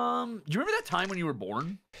you remember that time when you were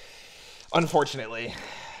born? Unfortunately.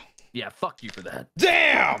 Yeah, fuck you for that.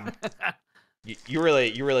 Damn! you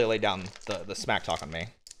really laid down the smack talk on me.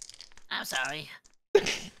 I'm sorry.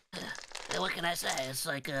 What can I say? It's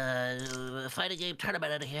like a fighting game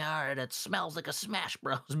tournament in here, and it smells like a Smash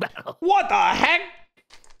Bros. Battle. What the heck?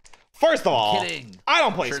 First of all, Kidding. I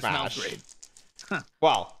don't play Sure Smash. smells great.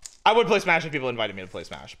 Well, I would play Smash if people invited me to play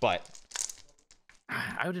Smash, but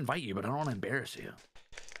I would invite you, but I don't want to embarrass you.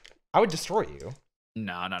 I would destroy you.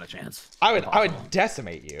 No, not a chance. I would Impossible.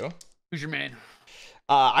 decimate you. Who's your man?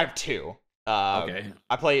 I have two. Okay.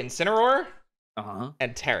 I play Incineroar Uh-huh.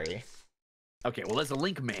 and Terry. Okay, well, as a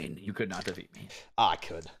Link main, you could not defeat me. I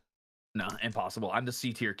could. No, impossible. I'm the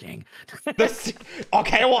C tier king.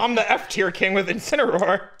 Okay, well, I'm the F tier king with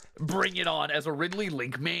Incineroar. Bring it on. As a Ridley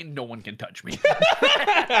Link main, no one can touch me.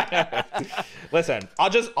 Listen,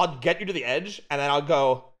 I'll get you to the edge, and then I'll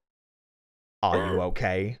go, are you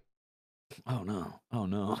okay? Oh, no. Oh,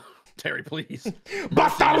 no. Terry, please.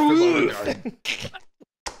 Basta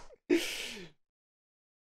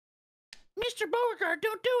Mr. Mr. Beauregard,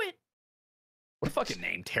 don't do it. What a fucking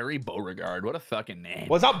name, Terry Beauregard. What a fucking name.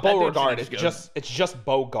 Well, it's not That dude Beauregard. should It's just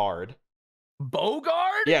Beauregard.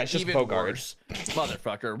 Beauregard? Yeah, it's just Even Beauregard. worse.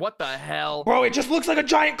 Motherfucker, what the hell? Bro, it just looks like a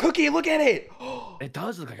giant cookie. Look at it. It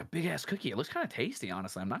does look like a big ass cookie. It looks kind of tasty,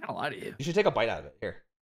 honestly. I'm not gonna lie to you. You should take a bite out of it. Here.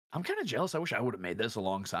 I'm kind of jealous. I wish I would have made this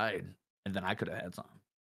alongside, and then I could have had some.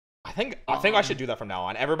 I think I should do that from now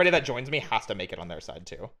on. Everybody that joins me has to make it on their side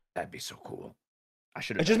too. That'd be so cool. I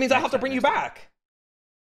should. It just means I have to bring you back.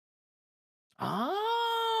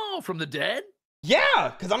 Oh, from the dead?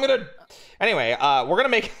 Yeah, because I'm gonna. Anyway, we're gonna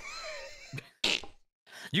make.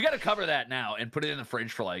 You got to cover that now and put it in the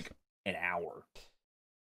fridge for like an hour.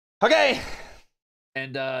 Okay.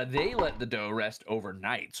 And they let the dough rest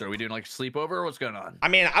overnight. So are we doing like a sleepover or what's going on? I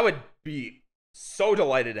mean, I would be so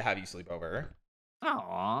delighted to have you sleep over.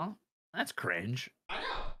 Aw, that's cringe. I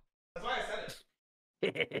know. That's why I said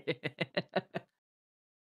it.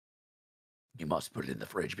 You must put it in the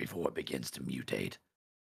fridge before it begins to mutate.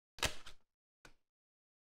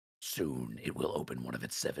 Soon it will open one of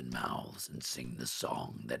its 7 mouths and sing the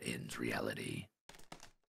song that ends reality.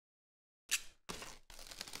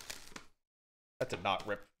 That did not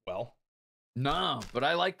rip well. No, but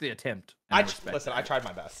I like the attempt. Listen, I tried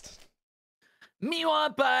my best. Me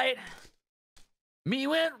want bite. Me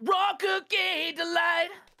went raw cookie delight.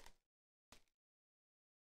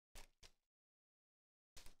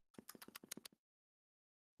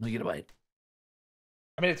 Let me get a bite.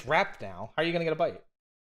 I mean, it's wrapped now. How are you gonna get a bite?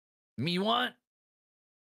 Me want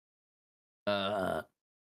saran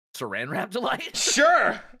wrap delight.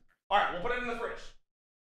 Sure. All right, we'll put it in the fridge.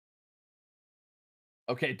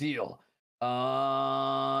 Okay, deal.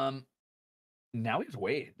 Now we have to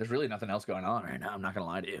wait. There's really nothing else going on right now. I'm not gonna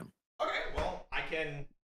lie to you. Okay, well, I can,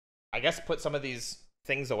 I guess, put some of these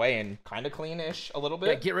things away and kind of cleanish a little bit.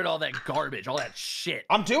 Yeah, get rid of all that garbage, all that shit.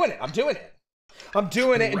 I'm doing it. I'm doing it. I'm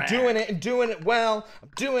doing it and doing it and doing it well. I'm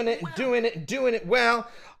doing it and doing it and doing it well.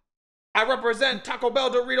 I represent Taco Bell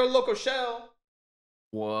Dorito Loco Shell.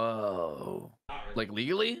 Whoa. Like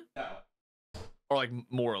legally? No. Or like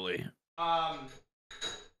morally?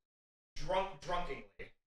 Drunkenly.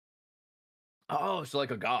 Oh, so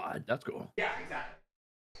like a god. That's cool. Yeah, exactly.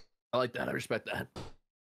 I like that. I respect that.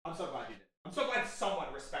 I'm so glad you did. I'm so glad someone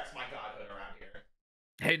respects my godhood around here.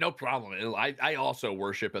 Hey, no problem. I also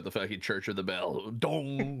worship at the fucking Church of the Bell.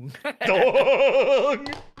 Dong. Dong.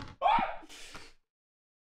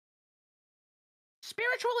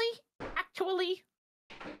 Spiritually, actually,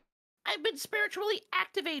 I've been spiritually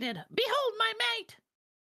activated. Behold my might.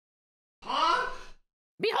 Huh?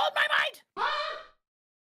 Behold my might. Huh?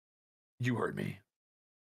 You heard me.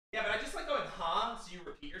 Yeah, but I just like going, huh? So you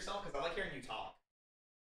repeat yourself because I like hearing you talk.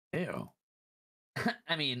 Ew.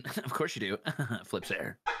 I mean, of course you do. Flips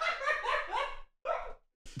air.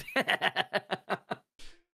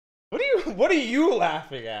 What are you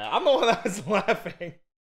laughing at? I'm the one that was laughing.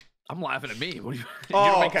 I'm laughing at me. What are you?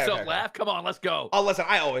 Oh, You make okay, yourself okay. laugh? Come on, let's go. Oh, listen,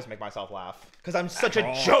 I always make myself laugh because I'm such a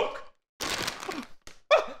Oh. joke.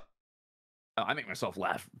 I make myself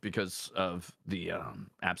laugh because of the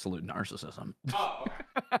absolute narcissism. Oh, okay.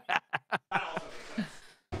 That also makes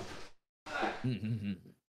sense.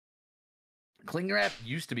 Cling wrap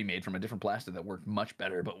used to be made from a different plastic that worked much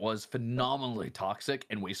better, but was phenomenally toxic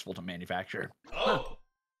and wasteful to manufacture. Oh.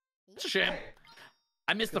 It's a shame.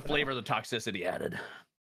 I miss the flavor the toxicity added. That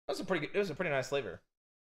was a pretty good. It was a pretty nice flavor.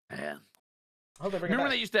 Yeah. I hope they bring it Remember when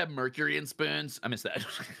back. they used to have mercury in spoons? I miss that.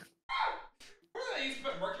 Remember they used to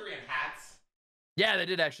put mercury in hats? Yeah, they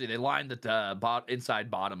did actually. They lined the inside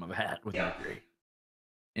bottom of a hat with Yeah. mercury.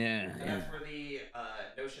 Yeah, And yeah. that's where the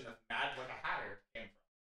notion of mad like a hatter came from.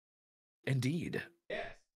 Indeed. Yes.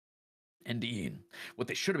 Indeed. What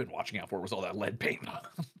they should have been watching out for was all that lead paint.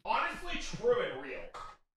 Honestly, true and real.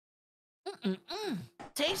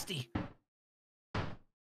 Tasty.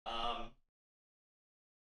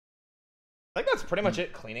 I think that's pretty much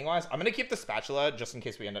it cleaning wise. I'm gonna keep the spatula just in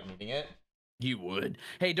case we end up needing it. You would.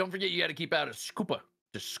 Hey, don't forget you got to keep out a scooper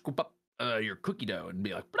to scoop up your cookie dough and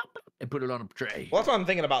be like, blop, blop, and put it on a tray. Well, that's what I'm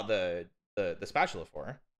thinking about the spatula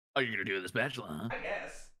for. Oh, you're gonna do it with a spatula, huh? I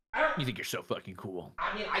guess. I don't. You think you're so fucking cool?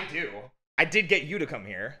 I mean, I do. I did get you to come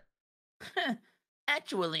here.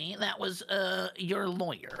 Actually, that was your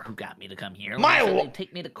lawyer who got me to come here. My He said law- they'd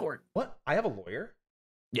take me to court. What? I have a lawyer?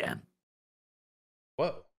 Yeah.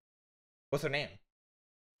 Whoa. What's her name?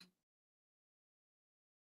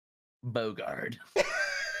 Bogard.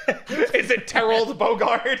 Is it Terrell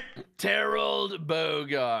Bogard? Terrell My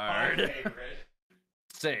Bogard. favorite.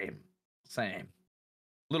 Same.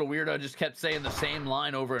 Little weirdo just kept saying the same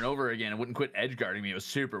line over and over again and wouldn't quit edge guarding me. It was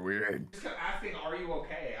super weird. Just kept asking, "Are you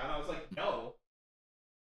okay?" And I was like, "No."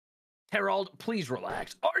 Harold, please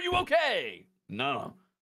relax. Are you okay? No.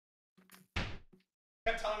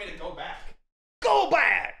 Kept telling me to go back. Go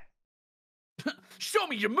back! Show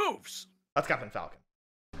me your moves. That's Captain Falcon.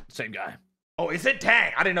 Same guy. Oh, is it?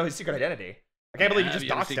 Dang, I didn't know his secret identity. I can't believe you just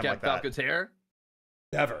doxed him like that. Falcon's hair?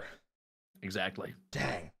 Never. Exactly.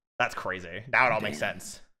 Dang, that's crazy. Now it all makes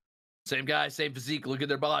sense. Same guy, same physique. Look at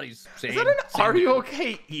their bodies. Same, Is that an same Are You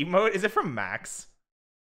Okay emote? Is it from Max?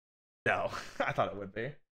 No, I thought it would be.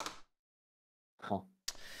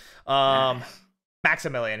 Huh.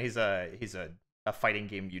 Maximilian. He's a fighting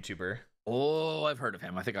game YouTuber. Oh, I've heard of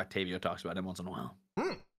him. I think Octavio talks about him once in a while.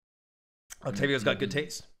 Octavio's got good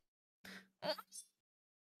taste.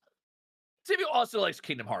 Octavio also likes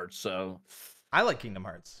Kingdom Hearts, so. I like Kingdom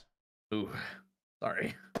Hearts. Ooh,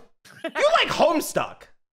 sorry. You like Homestuck?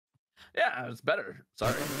 Yeah, it's better.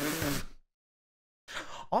 Sorry.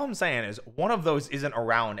 All I'm saying is one of those isn't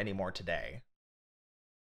around anymore today.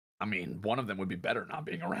 I mean, one of them would be better not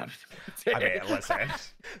being around I anymore. mean, listen,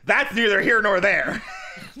 that's neither here nor there.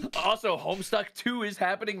 Also, Homestuck 2 is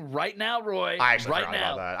happening right now, Roy. I actually right forgot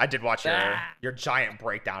now. about that. I did watch your giant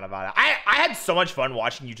breakdown about it. I had so much fun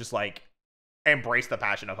watching you just like embrace the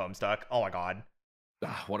passion of Homestuck. Oh my god.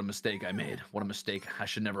 What a mistake I made. What a mistake. I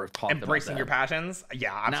should never have talked Embracing about your that. passions?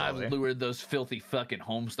 Yeah, absolutely. Now I've lured those filthy fucking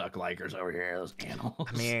Homestuck likers over here, those animals.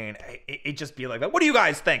 I mean, it just be like that. What do you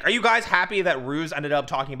guys think? Are you guys happy that Ruse ended up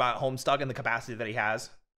talking about Homestuck in the capacity that he has?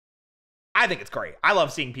 I think it's great. I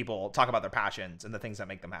love seeing people talk about their passions and the things that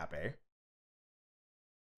make them happy.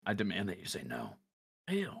 I demand that you say no.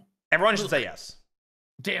 Ew. Everyone should say yes.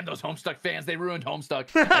 Damn those Homestuck fans. They ruined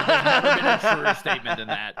Homestuck. There's never been a truer statement than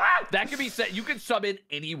that. That could be said. You can sub in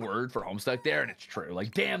any word for Homestuck there, and it's true.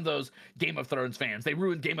 Like, damn those Game of Thrones fans. They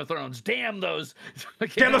ruined Game of Thrones. Damn those...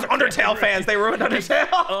 Damn those Undertale fans. They ruined Undertale.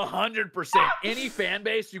 100%. Any fan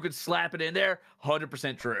base, you could slap it in there.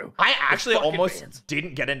 100% true. I actually almost fans.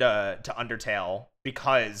 didn't get into Undertale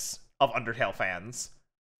because of Undertale fans.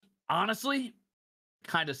 Honestly,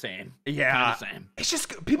 kind of same. Yeah. Kind of same. It's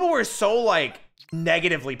just, people were so, like,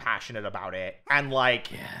 negatively passionate about it and, like,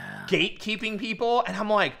 gatekeeping people. And I'm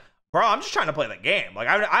like, bro, I'm just trying to play the game. Like,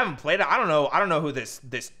 I haven't played it. I don't know who this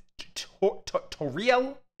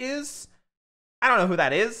Toriel is. I don't know who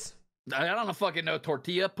that is. I don't fucking know.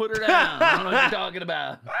 Tortilla, put her down. I don't know what you're talking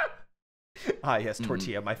about. Ah, yes,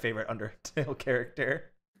 Tortilla, my favorite Undertale character.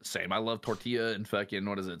 Same. I love Tortilla and fucking,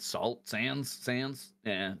 what is it? Salt? Sans?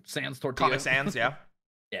 Yeah. Sans Tortilla. Comic Sans, yeah.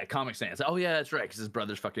 Yeah, Comic Sans. Oh, yeah, that's right. Because his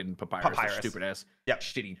brother's fucking Papyrus. Stupid ass. Yep.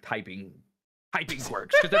 Shitty typing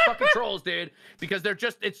quirks. Because they're fucking trolls, dude. Because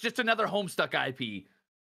it's just another Homestuck IP.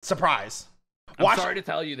 Surprise. I'm sorry to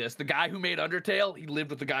tell you this. The guy who made Undertale, he lived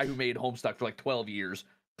with the guy who made Homestuck for like 12 years.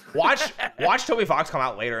 Watch Toby Fox come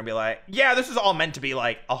out later and be like, yeah, this is all meant to be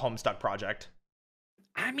like a Homestuck project.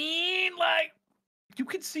 I mean, like, you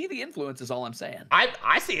can see the influence is all I'm saying.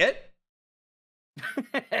 I see it.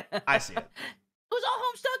 I see it. It was all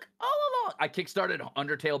Homestuck all along. I kickstarted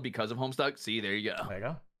Undertale because of Homestuck. See, there you go. There you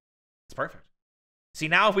go. It's perfect. See,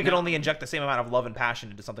 now if we could only inject the same amount of love and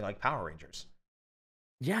passion into something like Power Rangers.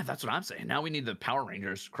 Yeah, that's what I'm saying. Now we need the Power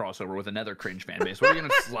Rangers crossover with another cringe fan base. What are we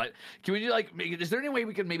gonna slide? Can we do like? Is there any way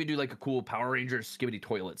we can maybe do like a cool Power Rangers Skibbity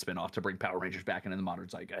Toilet spinoff to bring Power Rangers back into the modern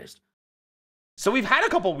zeitgeist? So we've had a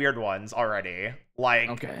couple weird ones already, like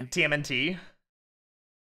TMNT.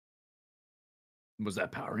 Was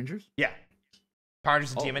that Power Rangers? Yeah, Power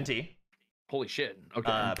Rangers and TMNT. Holy shit!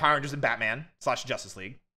 Okay. Power Rangers and Batman / Justice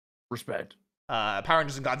League. Respect. Power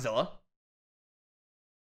Rangers and Godzilla.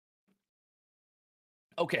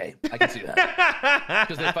 Okay, I can see that.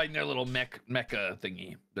 Because they're fighting their little mecha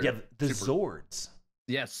thingy. Yeah, the Zords.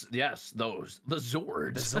 Yes, those. The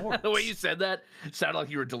Zords. The Zords. The way you said that sounded like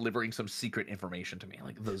you were delivering some secret information to me.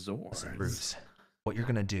 Like, the Zords. Listen, Bruce, what you're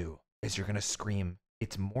going to do is you're going to scream,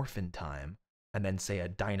 "It's morphin' time," and then say a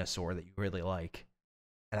dinosaur that you really like.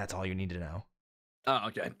 And that's all you need to know. Oh,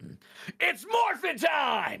 okay. It's morphin'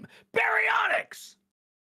 time! Baryonyx!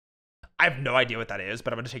 I have no idea what that is,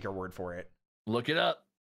 but I'm going to take your word for it. Look it up.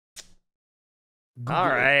 Google. All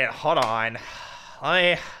right, hold on.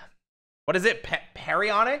 What is it?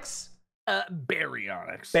 Baryonyx?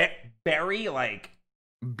 Baryonyx. Barry, like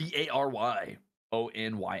Baryonyx.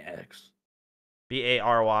 Baryonyx.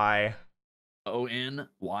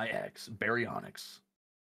 Baryonyx.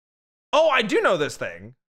 Oh, I do know this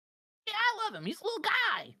thing. Yeah, I love him. He's a little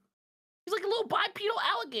guy. He's like a little bipedal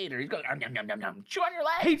alligator. He's going yum yum yum yum. Chew on your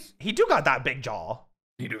legs. He do got that big jaw.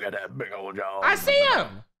 He do got that big old jaw. I see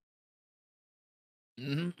him.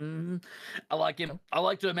 I like him. I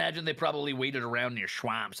like to imagine they probably waited around near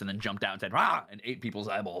swamps and then jumped out and said, "Rah!" and ate people's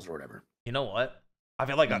eyeballs or whatever. You know what? I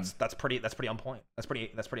feel like that's pretty on point. That's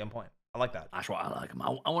pretty on point. I like that. That's why I like them.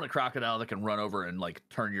 I want a crocodile that can run over and like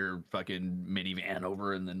turn your fucking minivan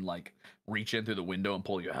over and then like reach in through the window and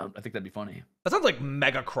pull you out. I think that'd be funny. That sounds like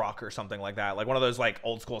Mega Croc or something like that. Like one of those like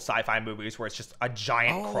old school sci-fi movies where it's just a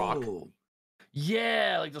giant croc.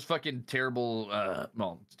 Yeah, like those fucking terrible.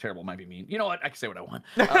 Well, terrible might be mean. You know what? I can say what I want.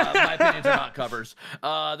 My opinions are not covers.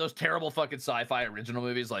 Those terrible fucking sci-fi original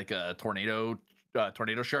movies like Tornado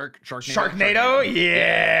Sharknado?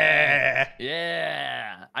 Yeah.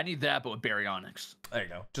 Yeah. I need that, but with baryonyx. There you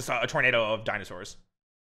go. Just a tornado of dinosaurs.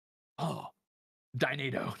 Oh,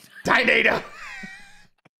 Dinado. Dinado.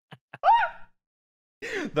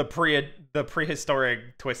 the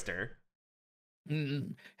prehistoric twister.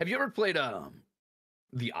 Have you ever played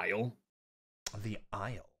The Isle? The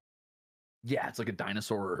Isle. Yeah, it's like a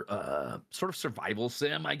dinosaur sort of survival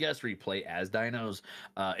sim, I guess, where you play as dinos.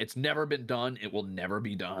 It's never been done. It will never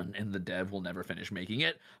be done, and the dev will never finish making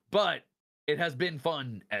it. But it has been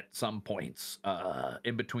fun at some points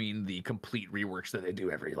in between the complete reworks that they do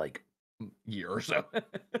every like year or so.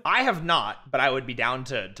 I have not, but I would be down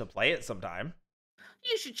to play it sometime.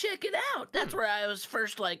 You should check it out. That's where I was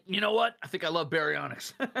first like, You know what? I think I love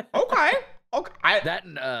baryonyx. Okay. Okay. That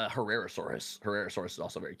and Herrerasaurus. Herrerasaurus is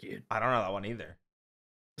also very cute. I don't know that one either.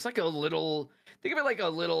 It's like a little. Think of it like a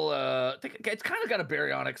little. It's kind of got a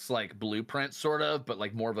baryonyx like blueprint, sort of, but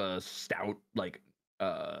like more of a stout like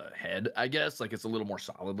head, I guess. Like it's a little more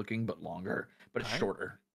solid looking, but longer, but it's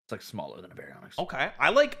shorter. It's like smaller than a baryonyx. Okay. I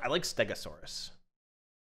like Stegosaurus.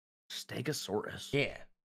 Stegosaurus. Yeah.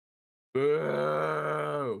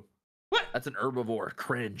 Whoa. What? That's an herbivore.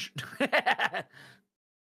 Cringe.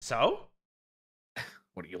 So?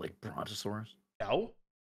 What do you like, Brontosaurus? No.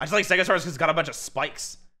 I just like Stegosaurus because it's got a bunch of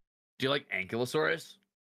spikes. Do you like Ankylosaurus?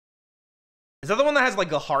 Is that the one that has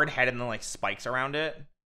like a hard head and then like spikes around it?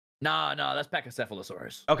 No, that's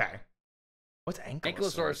Pachycephalosaurus. Okay. What's Ankylosaurus?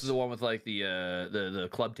 Ankylosaurus is the one with like the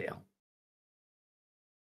club tail.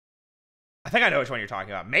 I think I know which one you're talking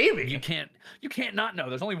about. Maybe. You can't not know.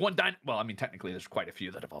 There's only one well, I mean, technically there's quite a few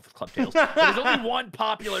that evolved with club tails. But there's only one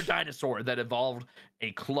popular dinosaur that evolved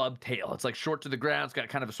a club tail. It's like short to the ground. It's got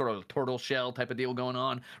kind of a sort of tortoise shell type of deal going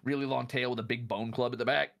on. Really long tail with a big bone club at the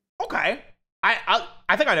back. Okay. I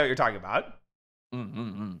think I know what you're talking about.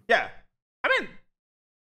 Yeah. I mean,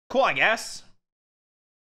 cool, I guess.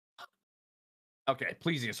 Okay,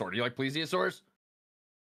 plesiosaur. Do you like plesiosaurs?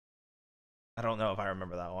 I don't know if I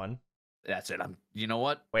remember that one. That's it. You know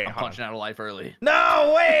what? Wait, I'm punching out of life early.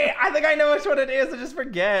 No, wait. I think I know which one it is. I just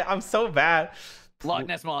forget. I'm so bad. Loch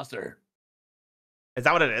Ness Monster. Is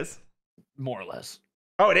that what it is? More or less.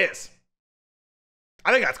 Oh, it is.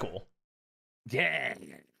 I think that's cool. Yeah.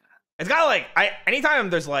 It's got like,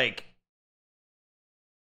 anytime there's like,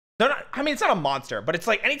 I mean, it's not a monster, but it's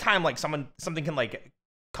like anytime like something can like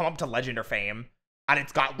come up to legend or fame and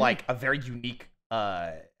it's got like a very unique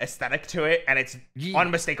aesthetic to it and it's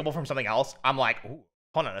unmistakable from something else, I'm like, ooh,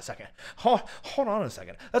 hold on a second. Hold on a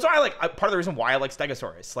second. That's why I like, part of the reason why I like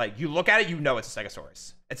Stegosaurus. Like, you look at it, you know it's a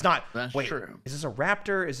Stegosaurus. It's not, That's wait, true. Is this a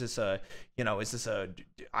raptor? Is this a,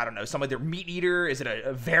 I don't know, some other meat eater? Is it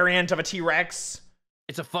a variant of a T-Rex?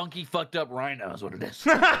 It's a funky, fucked up rhino is what it is.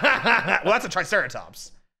 Well, that's a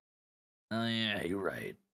Triceratops. Oh, yeah, you're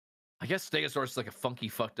right. I guess Stegosaurus is like a funky,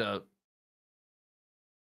 fucked up.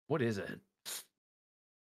 What is it?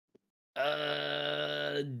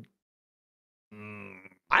 I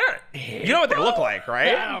don't. You know what they look like,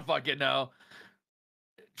 right? I don't fucking know.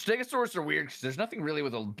 Stegosaurus are weird because there's nothing really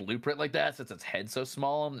with a blueprint like that since its head's so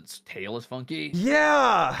small and its tail is funky.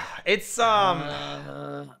 Yeah, it's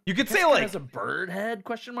you could say like it's a bird head ?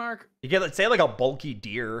 You could say like a bulky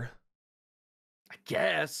deer. I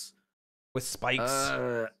guess with spikes.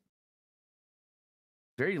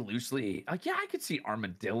 Very loosely. Yeah, I could see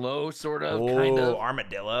armadillo, sort of, Oh, kind of.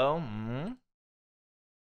 armadillo. Mm-hmm.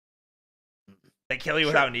 They kill you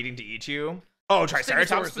without needing to eat you. Oh,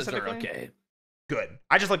 Triceratops specifically? Okay. Good.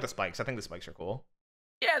 I just like the spikes. I think the spikes are cool.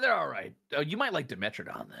 Yeah, they're all right. You might like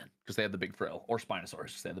Dimetrodon then, because they have the big frill, or Spinosaurus,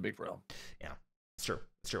 because they have the big frill. Yeah, it's true.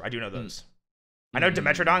 It's true. I do know those. I know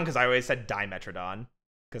Dimetrodon because I always said Dimetrodon.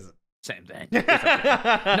 Because same thing.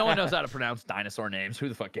 No one knows how to pronounce dinosaur names. Who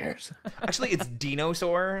the fuck cares? Actually, it's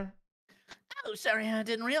Dinosaur. Oh, sorry, I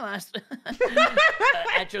didn't realize.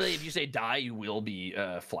 Actually, if you say die, you will be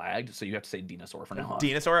flagged, so you have to say dinosaur from now on.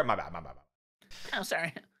 Dinosaur? My bad. Oh,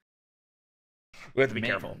 sorry. We have to be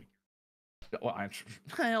careful. Well,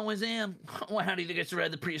 I always am. Well, how do you think I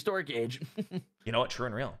survived the prehistoric age? You know what? True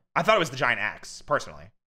and real. I thought it was the giant axe, personally.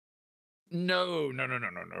 No.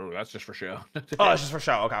 That's just for show. Oh, it's just for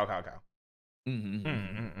show. Okay.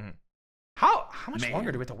 Mm-hmm. How much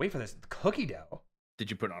longer do we have to wait for this cookie dough? Did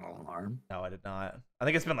you put on an alarm? No, I did not. I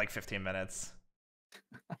think it's been like 15 minutes.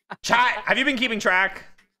 Chat, have you been keeping track?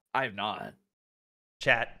 I have not.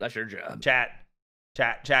 Chat. That's your job. Chat.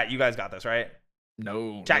 You guys got this, right?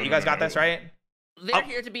 No. Chat, no, you guys no, got this, right? They're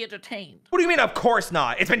here to be entertained. What do you mean, of course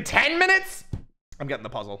not? It's been 10 minutes? I'm getting the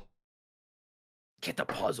puzzle. Get the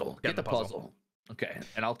puzzle. Get the puzzle. Okay,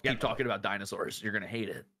 and I'll keep talking about dinosaurs. You're going to hate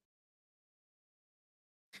it.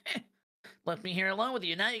 Left me here alone with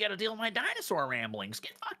you. Now you got to deal with my dinosaur ramblings.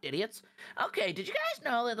 Get fucked, idiots. Okay, did you guys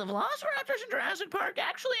know that the velociraptors in Jurassic Park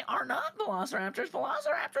actually are not velociraptors?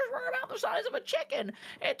 Velociraptors were about the size of a chicken.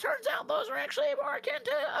 It turns out those are actually more akin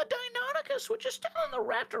to a Deinonychus, which is still in the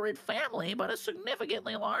raptorid family, but is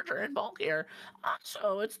significantly larger and bulkier.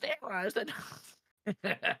 Also, it's theorized that...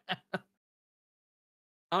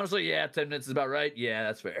 Honestly, yeah, 10 minutes is about right. Yeah,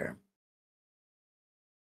 that's fair.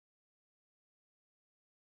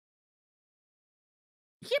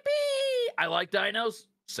 Yippee! I like dinos.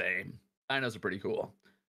 Same. Dinos are pretty cool.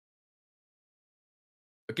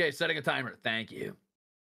 Okay, setting a timer. Thank you.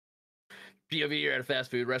 POV, you're at a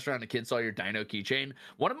fast food restaurant and a kid saw your dino keychain.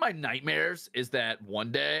 One of my nightmares is that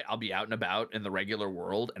one day I'll be out and about in the regular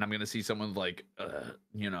world and I'm going to see someone like,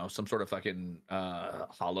 you know, some sort of fucking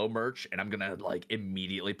hollow merch, and I'm going to like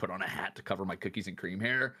immediately put on a hat to cover my cookies and cream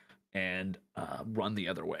hair and run the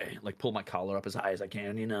other way, like pull my collar up as high as I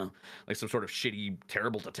can, you know, like some sort of shitty,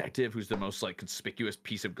 terrible detective who's the most like conspicuous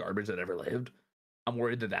piece of garbage that ever lived. I'm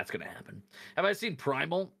worried that that's going to happen. Have I seen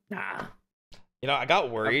Primal? Nah. You know, I got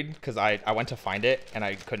worried because I went to find it and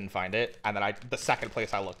I couldn't find it, and then the second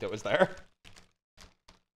place I looked, it was there.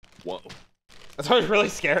 Whoa. That's always really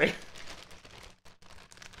scary.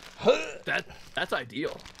 That's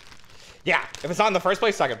ideal. Yeah, if it's not in the first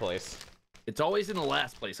place, second place. It's always in the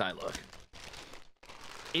last place I look.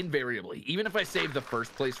 Invariably. Even if I save the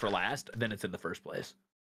first place for last, then it's in the first place.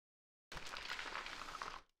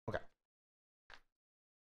 Okay.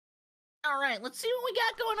 All right, let's see what we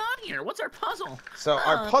got going on here. What's our puzzle? So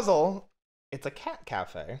our puzzle, it's a cat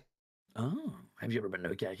cafe. Oh, have you ever been to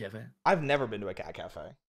a cat cafe? I've never been to a cat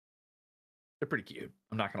cafe. They're pretty cute.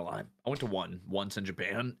 I'm not gonna lie. I went to one once in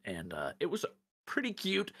Japan, and it was pretty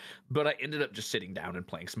cute, but I ended up just sitting down and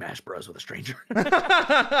playing Smash Bros with a stranger.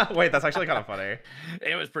 Wait, that's actually kind of funny.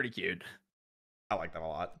 It was pretty cute. I like that a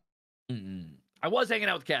lot. I was hanging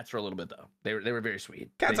out with cats for a little bit though. They were very sweet.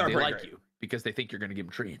 Cats are they pretty like great. You because they think you're gonna give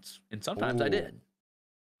them treats, and sometimes I did.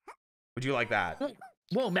 Would you like that?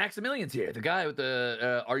 Whoa, Maximilian's here. The guy with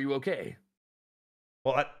the "Are you okay?"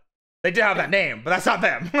 Well, they did have that name, but that's not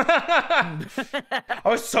them. I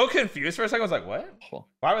was so confused for a second. I was like, what?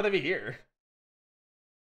 Why would they be here?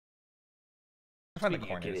 Find the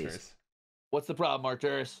corners first. What's the problem,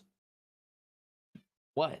 Arcturus?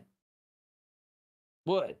 What?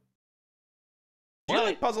 Do you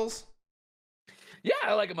like puzzles? Yeah,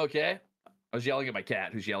 I like them okay. I was yelling at my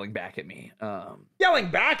cat, who's yelling back at me.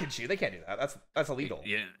 Yelling back at you? They can't do that. That's illegal.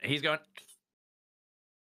 Yeah, he's going.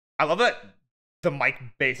 I love that the mic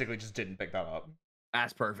basically just didn't pick that up.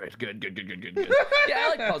 That's perfect. Good. Yeah, I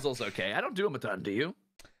like puzzles okay. I don't do them a ton. Do you?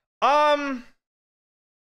 Not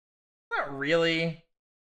really.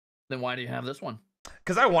 Then why do you have this one?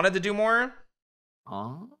 Because I wanted to do more.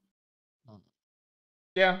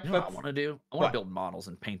 Yeah. You know what I want to do? I want to build models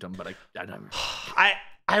and paint them, but I don't.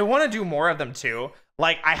 I want to do more of them too.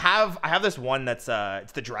 Like I have this one that's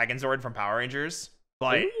it's the Dragon Zord from Power Rangers.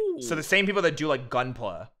 Like so the same people that do like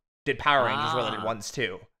Gunpla did Power Rangers related ones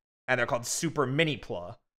too, and they're called Super Mini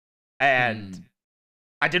Pla. And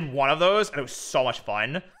I did one of those, and it was so much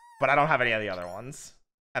fun. But I don't have any of the other ones,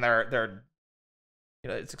 and they're you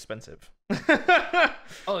know, it's expensive.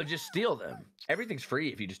 Oh, just steal them. Everything's free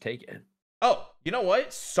if you just take it. Oh, you know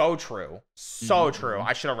what? So true. So true.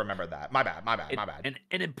 I should have remembered that. My bad.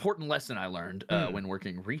 An important lesson I learned when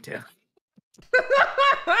working retail.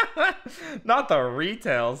 Not the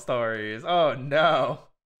retail stories. Oh, no.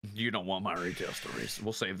 You don't want my retail stories.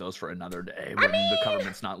 We'll save those for another day when the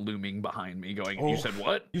government's not looming behind me going, you said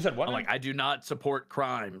what? You said what? I'm like, I do not support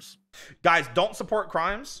crimes. Guys, don't support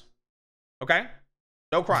crimes. Okay?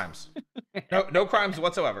 No crimes. No crimes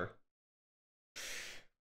whatsoever.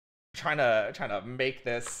 Trying to make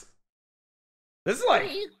this. This is like.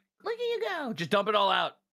 Look at you go. Just dump it all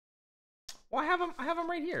out. Well, I have them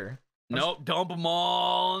right here. Nope, dump them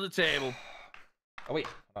all on the table. Oh wait,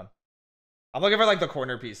 hold on. I'm looking for like the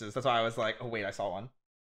corner pieces. That's why I was like, oh wait, I saw one.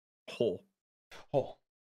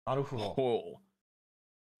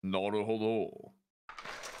 Naruhodo.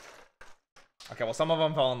 Okay, well some of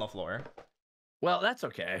them fell on the floor. Well, that's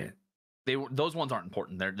okay. Those ones aren't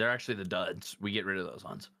important. They're actually the duds. We get rid of those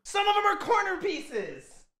ones. Some of them are corner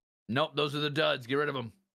pieces. Nope, those are the duds. Get rid of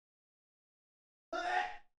them.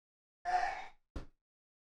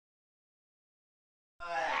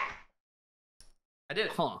 I did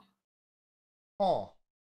it. Huh. Oh.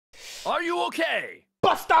 Are you okay?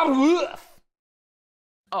 Bust out a roof!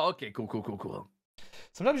 Oh, okay. Cool.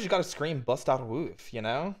 Sometimes you just gotta scream, bust out a roof, you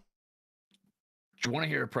know? Do you want to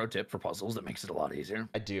hear a pro tip for puzzles that makes it a lot easier?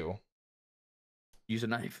 I do. Use a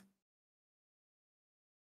knife.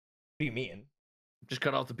 What do you mean? Just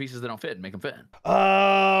cut off the pieces that don't fit and make them fit.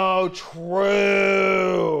 Oh,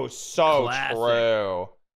 true. So Classic. true.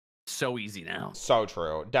 So easy now. So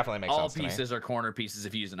true. Definitely makes All sense to me. pieces are corner pieces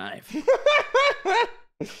if you use a knife.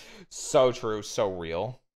 So true. So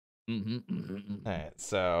real. All right,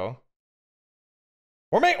 so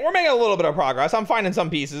we're making a little bit of progress. I'm finding some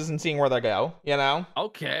pieces and seeing where they go. You know.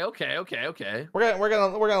 Okay. We're gonna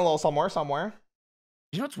a little somewhere.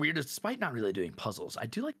 You know what's weird is despite not really doing puzzles, I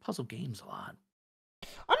do like puzzle games a lot.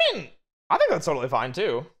 I mean, I think that's totally fine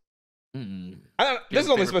too. This is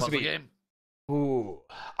only supposed to be. Game? Ooh,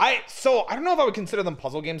 I don't know if I would consider them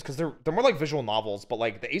puzzle games because they're more like visual novels, but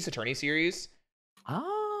like the Ace Attorney series.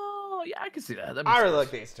 Oh yeah, I can see that. I really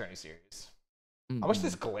like the Ace Attorney series. I wish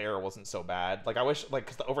this glare wasn't so bad. Like I wish, like,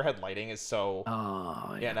 because the overhead lighting is so.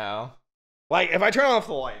 Oh yeah. You know, like if I turn off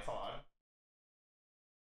the lights on.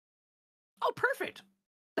 Oh, perfect.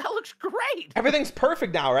 That looks great. Everything's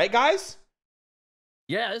perfect now, right, guys?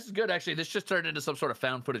 Yeah, this is good actually. This just turned into some sort of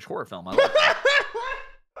found footage horror film. I like that.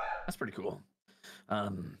 That's pretty cool. A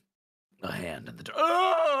hand in the door.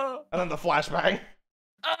 Oh! And then the flashbang.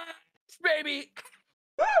 Baby.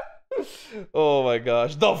 Oh my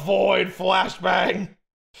gosh, the void flashbang.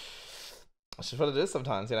 That's just what it is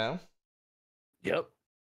sometimes, you know. Yep.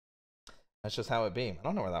 That's just how it be. I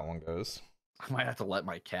don't know where that one goes. I might have to let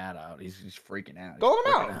my cat out. He's freaking out. Go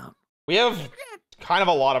let him out. We have kind of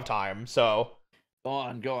a lot of time, so. Go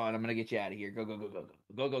on. I'm gonna get you out of here. Go.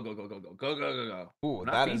 Ooh,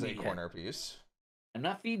 that is a corner piece. I'm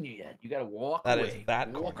not feeding you yet. You gotta walk away. away. That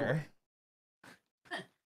is that corner.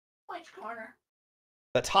 Which corner?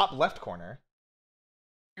 The top left corner.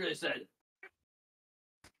 You really said.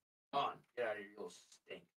 Come on, get out of here, you little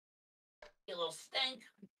stink. You little stink.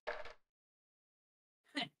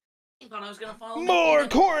 You thought I was gonna follow More me?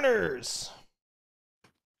 corners.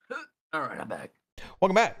 All right, I'm back.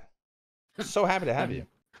 Welcome back. So happy to have you.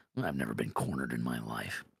 I've never been cornered in my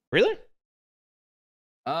life. Really?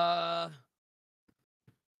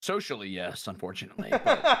 Socially, yes, unfortunately.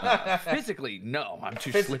 But, physically, no. I'm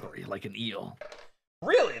too slippery, like an eel.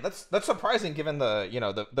 Really? That's surprising given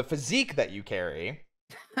the the physique that you carry.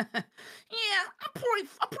 Yeah,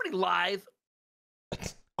 I'm pretty lithe.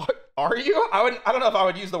 Are you? I don't know if I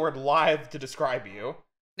would use the word lithe to describe you.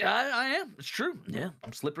 Yeah, I am. It's true. Yeah,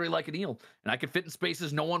 I'm slippery like an eel, and I can fit in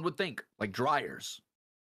spaces no one would think, like dryers.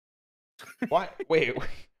 Why? Wait,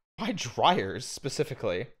 why dryers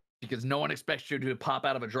specifically? Because no one expects you to pop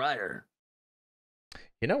out of a dryer.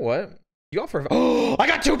 You know what? You offer. Oh, I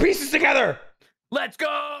got two pieces together. Let's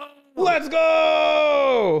go. Let's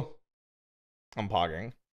go. I'm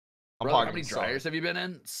pogging. Bro, how many dryers have you been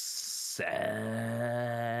in? 6.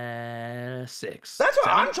 That's what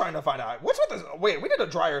I'm trying to find out. What's with this? Wait, we did a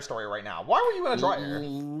dryer story right now. Why were you in a dryer?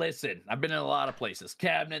 Listen, I've been in a lot of places.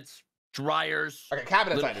 Cabinets, dryers. Okay,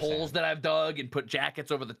 cabinets. Little holes that I've dug and put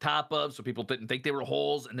jackets over the top of, so people didn't think they were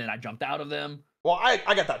holes, and then I jumped out of them. Well,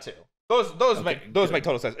 I get that too. Those make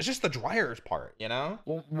total sense. It's just the dryers part, you know.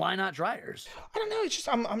 Well, why not dryers? I don't know. It's just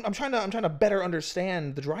I'm trying to better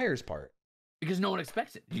understand the dryers part. Because no one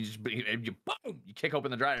expects it. You boom, you kick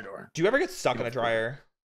open the dryer door. Do you ever get stuck in a dryer?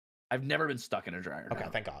 I've never been stuck in a dryer. Okay,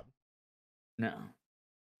 no. thank God. No.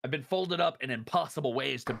 I've been folded up in impossible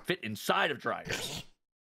ways to fit inside of dryers.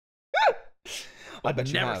 I bet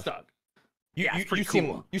you never have. stuck. You pretty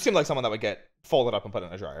cool. You seem like someone that would get folded up and put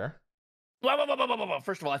in a dryer. Whoa.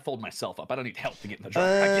 First of all, I fold myself up. I don't need help to get in the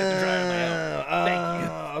dryer. I get in the dryer on my own.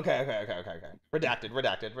 Thank you. Okay.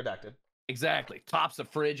 Redacted. Exactly. Tops of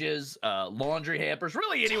fridges, laundry hampers,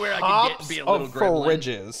 really anywhere I can get to be a little gremlin.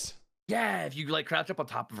 Fridges. Yeah, if you like crouch up on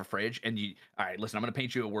top of a fridge and you, all right, listen, I'm gonna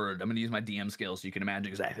paint you a word. I'm gonna use my DM skills so you can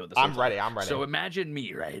imagine exactly what this is. I'm ready. So imagine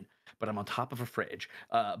me, right? But I'm on top of a fridge.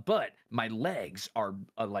 But my legs are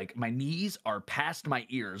like my knees are past my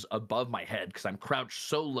ears above my head because I'm crouched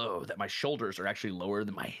so low that my shoulders are actually lower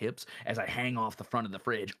than my hips as I hang off the front of the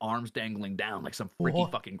fridge, arms dangling down like some freaky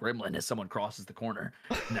fucking gremlin as someone crosses the corner,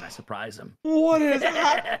 and then I surprise him. What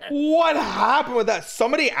happened with that?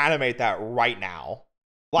 Somebody animate that right now.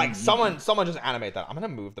 Like someone just animate that. I'm gonna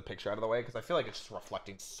move the picture out of the way because I feel like it's just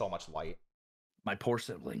reflecting so much light. My poor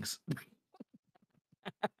siblings.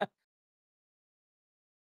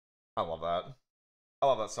 I love that. I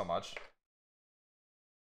love that so much.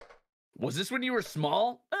 Was this when you were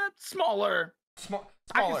small? Smaller.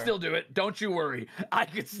 I taller. can still do it. Don't you worry. I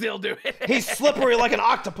can still do it. He's slippery like an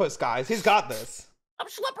octopus, guys. He's got this. I'm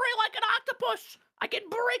slippery like an octopus. I can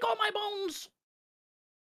break all my bones.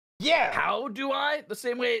 Yeah. How do I? The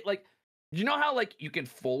same way, like, you know how like you can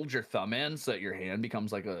fold your thumb in so that your hand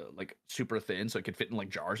becomes like super thin, so it can fit in like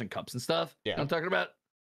jars and cups and stuff. Yeah. You know what I'm talking about?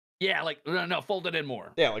 Yeah, like no, fold it in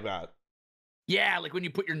more. Yeah, like that. Yeah, like when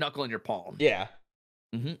you put your knuckle in your palm. Yeah.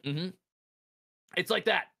 It's like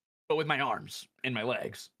that, but with my arms and my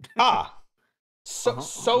legs. Ah. So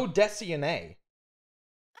Desione.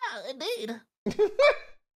 Indeed.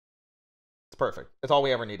 It's perfect. It's all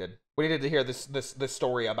we ever needed. We needed to hear this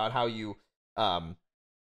story about how you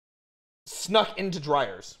snuck into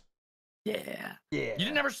dryers. Yeah. Yeah. You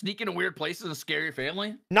didn't ever sneak into weird places and scare your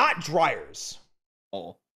family? Not dryers.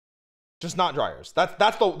 Oh. Just not dryers.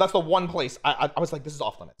 That's the one place I was like, this is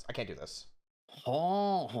off limits. I can't do this.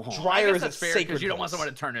 Oh. Dryer I guess is a that's fair sacred because you don't want place.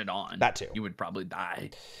 someone to turn it on. That too. You would probably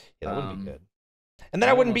die. Yeah, that wouldn't be good. And then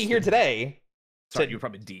I wouldn't be here today. Sorry, you would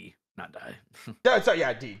probably D, not die. Yeah, sorry,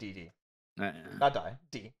 yeah, D. Uh, Not die.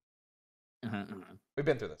 D. uh-huh. We've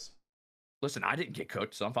been through this. Listen, I didn't get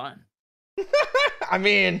cooked, so I'm fine. I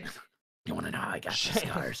mean, You want to know how I got these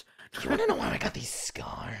scars? you want to know why I got these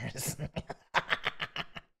scars?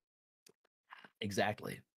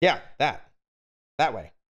 Exactly. Yeah, that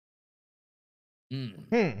way. Mm.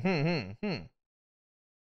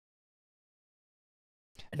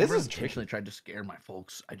 I This never is intentionally tried to scare my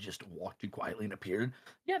folks. I just walked too quietly and appeared.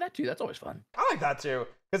 Yeah, that too. That's always fun. I like that too.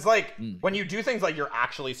 Because, like, Mm. when you do things like you're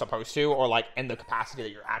actually supposed to, or like in the capacity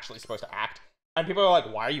that you're actually supposed to act, and people are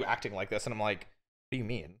like, why are you acting like this? And I'm like, what do you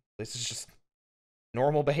mean? This is just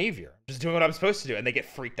normal behavior. I'm just doing what I'm supposed to do. And they get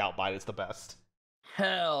freaked out by it. It's the best.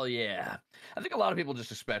 Hell yeah. I think a lot of people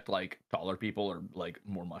just expect like taller people or like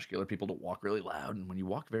more muscular people to walk really loud. And when you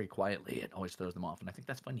walk very quietly, it always throws them off. And I think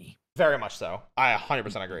that's funny. Very much so. I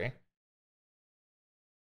 100% agree.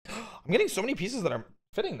 I'm getting so many pieces that are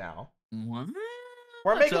fitting now. What?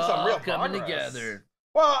 We're making It's some real all coming progress. together.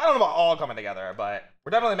 Well, I don't know about all coming together, but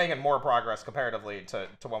we're definitely making more progress comparatively to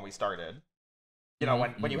when we started. You know,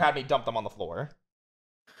 when you had me dump them on the floor.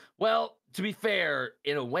 Well, to be fair,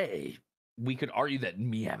 in a way, we could argue that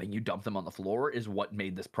me having you dump them on the floor is what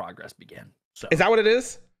made this progress begin. So Is that what it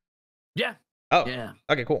is? yeah. Oh, Yeah.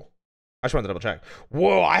 okay, cool. I just wanted to double check.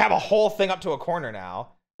 Whoa, I have a whole thing up to a corner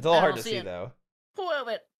now. It's a little I hard don't to see see it. though. Prove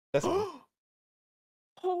it. This one.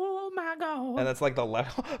 Oh my god. And that's like the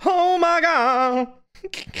left. Oh my god.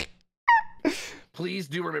 Please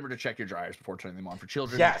do remember to check your dryers before turning them on for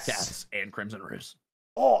children, Yes. cats, and Crimson Roos.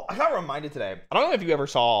 Oh, I got reminded today. I don't know if you ever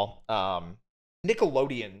saw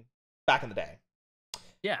Nickelodeon back in the day.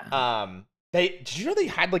 Yeah. Did you know they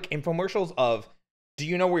had like infomercials of, do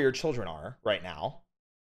you know where your children are right now?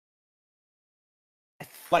 I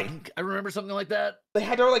think I remember something like that. They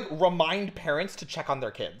had to like remind parents to check on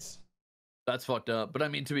their kids. That's fucked up. But I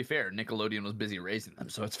mean, to be fair, Nickelodeon was busy raising them,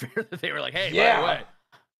 so it's fair that they were like, "Hey, Yeah. by the way."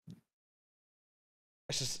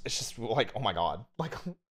 It's just like, oh my god, like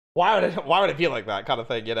why would it be like that kind of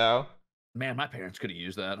thing, you know? Man, my parents could have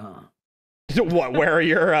used that, huh? What? Where are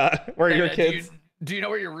your Hey, kids? Do you know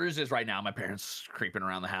where your ruse is right now? My parents creeping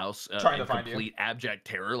around the house, Trying to in find you. complete abject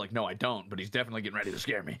terror. Like, no, I don't. But he's definitely getting ready to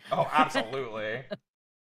scare me. Oh, absolutely.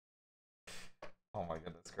 Oh my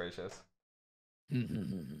goodness gracious.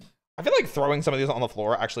 I feel like throwing some of these on the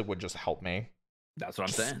floor actually would just help me. That's what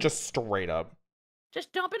I'm saying. Just straight up.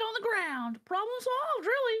 Just dump it on the ground. Problem solved,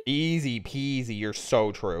 really. Easy peasy. You're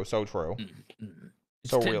so true. So true.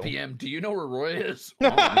 It's So 10 real. p.m. Do you know where Roy is? Oh,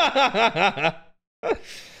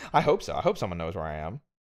 I hope so. I hope someone knows where I am.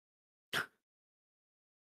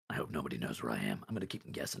 I hope nobody knows where I am. I'm gonna keep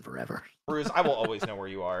them guessing forever. Bruce, I will always know where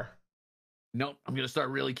you are. Nope, I'm gonna start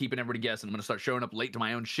really keeping everybody guessing. I'm gonna start showing up late to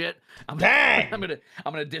my own shit. Dang! I'm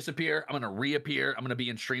gonna disappear. I'm gonna reappear. I'm gonna be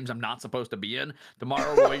in streams I'm not supposed to be in.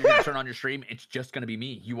 Tomorrow, Roy, you're gonna turn on your stream. It's just gonna be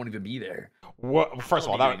me. You won't even be there. What? First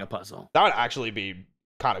of all, doing a puzzle. that would actually be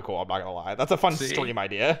kind of cool. I'm not gonna lie. That's a fun See? stream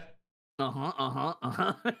idea.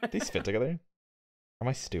 Uh-huh. These fit together? Am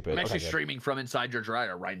I stupid? I'm actually Okay, good. streaming from inside your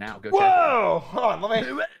dryer right now. Go Whoa! Hold on, let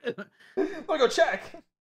check. me go check.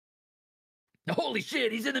 Holy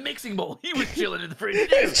shit, he's in the mixing bowl. He was chilling in the fridge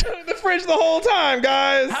He's too. in the fridge the whole time,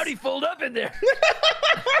 guys. How'd he fold up in there?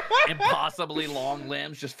 Impossibly long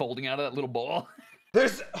limbs just folding out of that little bowl.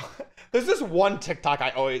 There's this one TikTok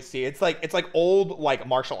I always see. It's like old like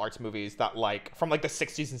martial arts movies that like from like the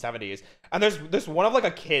 60s and 70s. And there's this one of like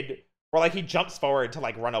a kid where like he jumps forward to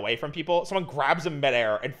like run away from people. Someone grabs him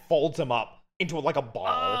midair and folds him up into like a ball.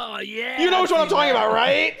 Oh yeah. You know what I'm talking about,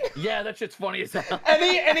 right? Yeah, that shit's funny as hell.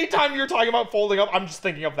 Anytime you're talking about folding up, I'm just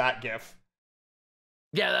thinking of that gif.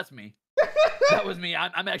 Yeah, that's me. That was me.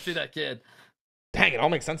 I'm actually that kid. Dang, it all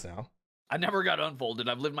makes sense now. I never got unfolded.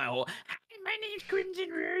 I've lived my whole. Hi, my name's Crimson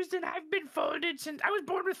Rose, and I've been folded since I was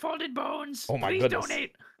born with folded bones. Oh my Please goodness.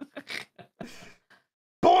 donate.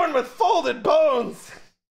 Born with folded bones.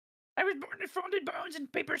 I was born with folded bones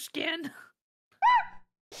and paper skin.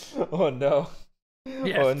 Oh no.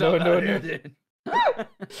 Yeah, Oh no, no, no. Dude.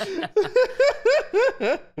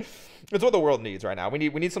 It's what the world needs right now. We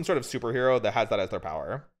need some sort of superhero that has that as their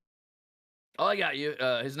power. Oh, I got you.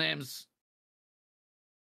 His name's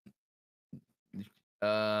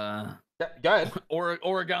Yeah, go ahead.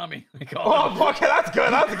 Origami. They call him. Oh, okay, that's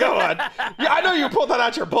good. That's a good one. Yeah, I know you pulled that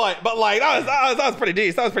out your butt, but like that was pretty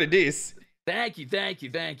decent. That was pretty decent. Thank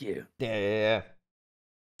you. Yeah.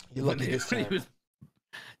 You lucky When this he time. was-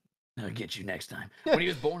 I'll get you next time. When he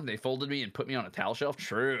was born, they folded me and put me on a towel shelf.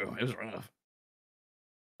 True, it was rough.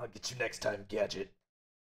 I'll get you next time, Gadget.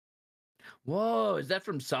 Whoa, is that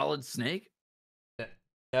from Solid Snake?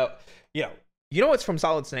 No, you know what's from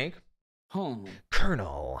Solid Snake? Oh,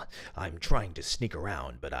 Colonel, I'm trying to sneak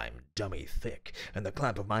around, but I'm dummy thick, and the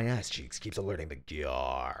clamp of my ass cheeks keeps alerting the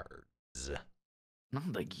guards.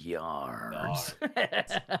 not the guards.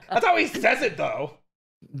 That's how he says it, though.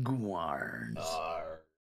 Guards. Guards.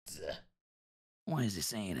 Why is he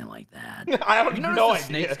saying it like that? I have You notice no the idea.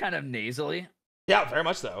 snake's kind of nasally. Yeah, very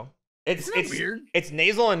much so. Isn't that weird? It's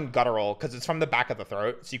nasal and guttural because it's from the back of the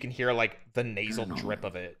throat, so you can hear like the nasal Colonel. drip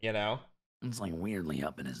of it. You know? It's like weirdly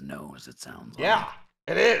up in his nose. It sounds. Yeah,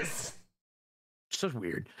 it is. It's just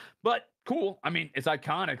weird, but cool. I mean, it's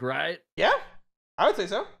iconic, right? Yeah, I would say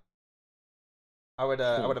so. I would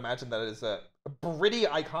Cool. imagine that it is pretty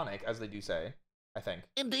iconic, as they do say. I think.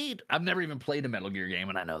 Indeed. I've never even played a Metal Gear game,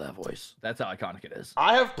 and I know that voice. That's how iconic it is.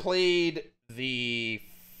 I have played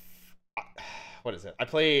what is it? I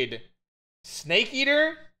played Snake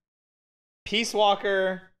Eater, Peace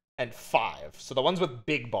Walker, and 5. So the ones with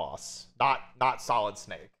Big Boss, not Solid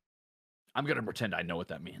Snake. I'm gonna pretend I know what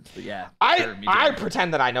that means, but yeah. I sure, me too.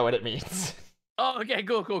 pretend that I know what it means. Oh, okay,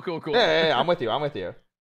 cool. Yeah, I'm with you.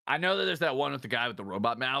 I know that there's that one with the guy with the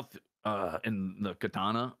robot mouth, in the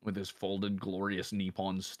katana with his folded glorious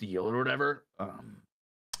Nippon steel or whatever.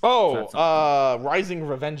 Rising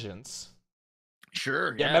Revengeance.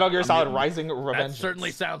 Sure. Yeah, Metal Gear I'm Solid getting- Rising That Revengeance.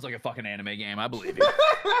 certainly sounds like a fucking anime game. I believe you.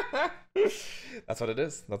 That's what it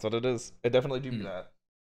is. It definitely do Mm. that.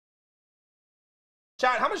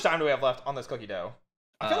 Chat, how much time do we have left on this cookie dough?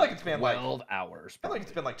 I feel like it's been 12 hours. I feel like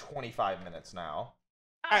it's been like 25 minutes now.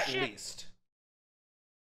 Oh, At shit. least.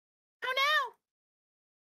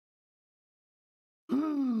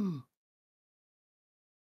 Oh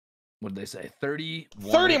What did they say? 30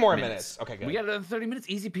 more minutes. Okay, good. We got another 30 minutes.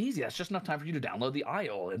 Easy peasy. That's just enough time for you to download the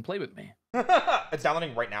IO and play with me. It's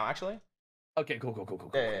downloading right now, actually. Okay, cool.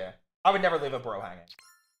 Yeah. I would never leave a bro hanging.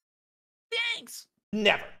 Thanks.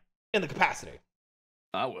 Never. In the capacity.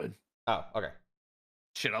 I would. Oh, okay.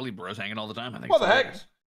 Shit, I leave bros hanging all the time. I think. What it's the heck? hilarious.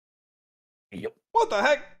 Yep. What the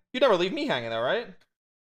heck? You never leave me hanging, though, right?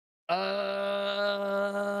 You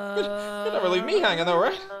never leave me hanging, though,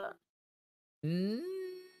 right? No.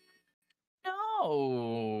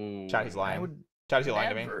 Chat, he's lying. I would Chat, is he lying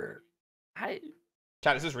to me? never.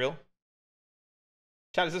 Chat, is this real?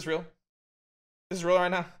 Chat, is this real? This is real right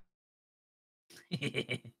now?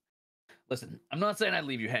 Listen, I'm not saying I'd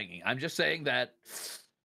leave you hanging. I'm just saying that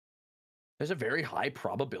there's a very high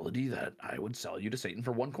probability that I would sell you to Satan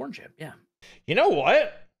for one corn chip. Yeah. You know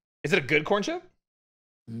what? Is it a good corn chip?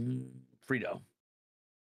 Frito.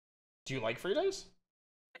 Do you like Fritos?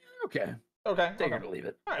 Okay. Okay. Take okay. it or leave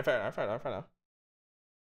it. All right, fair enough. I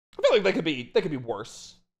feel like they could be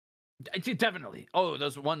worse. Definitely. Oh,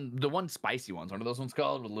 the one spicy ones. What are those ones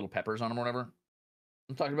called with little peppers on them or whatever?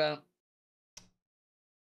 I'm talking about.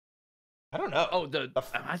 I don't know. Oh,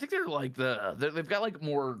 I think they're like they've got like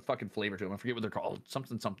more fucking flavor to them. I forget what they're called.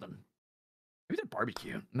 Something. Maybe they're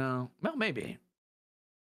barbecue. No, well, maybe.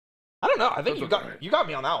 I don't know. I think Those you look got alright. you got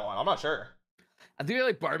me on that one. I'm not sure. I think they're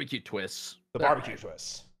like barbecue twists. The They're barbecue alright.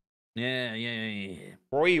 twists. Yeah.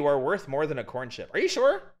 Roy, you are worth more than a corn chip. Are you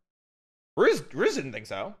sure? Riz didn't think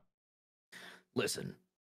so. Listen,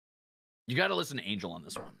 you got to listen to Angel on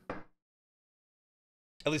this one.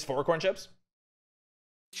 At least 4 corn chips.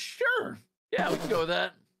 Sure. Yeah, we can go with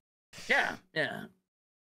that. Yeah.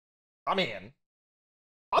 I'm in.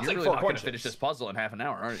 I'll You're take really 4 not corn gonna finish chips. this puzzle in half an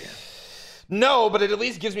hour, aren't you? No, but it at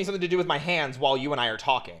least gives me something to do with my hands while you and I are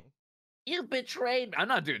talking. You betrayed me. I'm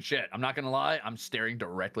not doing shit. I'm not gonna lie. I'm staring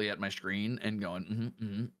directly at my screen and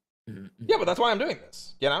going, Yeah, but that's why I'm doing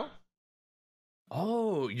this. You know?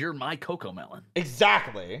 Oh, you're my Coco Melon.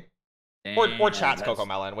 Exactly. Or Damn, chat's that's- Coco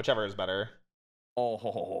Melon, whichever is better.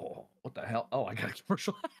 Oh, what the hell? Oh, I got a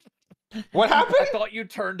commercial. What I happened? thought you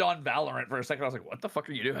turned on Valorant for a second. I was like, what the fuck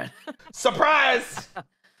are you doing? Surprise!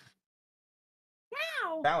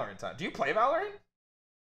 Wow. Valorant time. Do you play Valorant?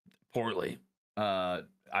 Poorly.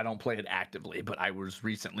 I don't play it actively, but I was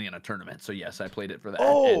recently in a tournament, so yes, I played it for that,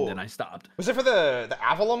 Oh. and then I stopped. Was it for the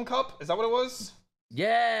Avalon Cup? Is that what it was?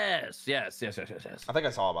 Yes. I think I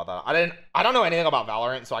saw about that. I don't know anything about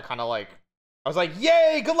Valorant, so I kind of like, I was like,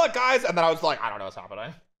 yay, good luck, guys. And then I was like, I don't know what's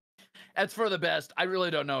happening. That's for the best. I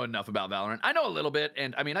really don't know enough about Valorant. I know a little bit,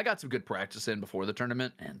 and I mean, I got some good practice in before the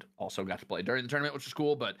tournament, and also got to play during the tournament, which was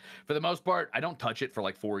cool. But for the most part, I don't touch it for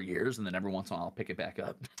like 4 years, and then every once in a while, I'll pick it back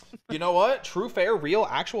up. You know what? True, fair, real,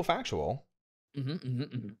 actual, factual.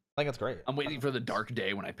 I I think that's great. I'm waiting for the dark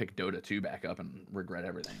day when I pick Dota 2 back up and regret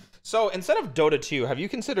everything. So instead of Dota 2, have you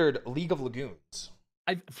considered League of Lagoons?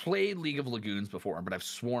 I've played League of Lagoons before, but I've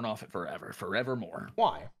sworn off it forevermore.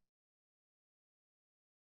 Why?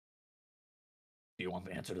 Do you want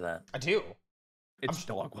the answer to that? I do. It's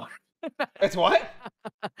dog water. It's what?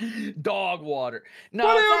 Dog water. No,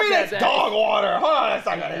 What do it's you not mean that it's bad. dog water? Hold on a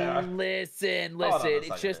second here. Listen. Hold on a It's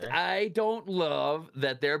second just here. I don't love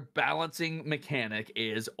that their balancing mechanic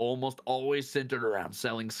is almost always centered around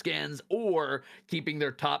selling skins or keeping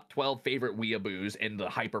their top 12 favorite weeaboos in the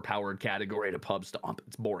hyper-powered category to pub stomp.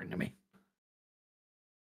 It's boring to me.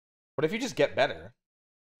 What if you just get better?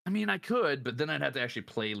 I mean, I could, but then I'd have to actually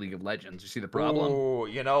play League of Legends. You see the problem? Ooh,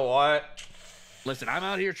 you know what? Listen, I'm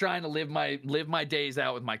out here trying to live my days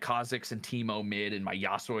out with my Kha'Zix and Teemo mid and my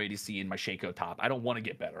Yasuo ADC and my Shaco top. I don't want to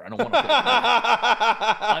get better. I don't want to play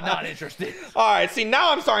better. I'm not interested. All right, see,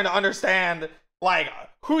 now I'm starting to understand, like,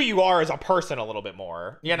 who you are as a person a little bit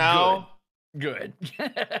more, you know? Good.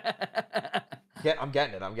 I'm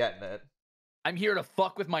getting it. I'm here to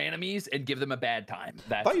fuck with my enemies and give them a bad time.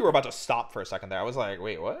 I thought you were about to stop for a second there. I was like,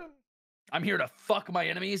 wait, what? I'm here to fuck my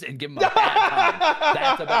enemies and give them a bad time.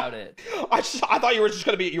 That's about it. I thought you were just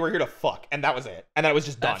you were here to fuck, and that was it. And that was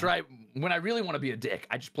just done. That's right. When I really want to be a dick,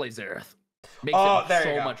 I just play Xerath. Makes it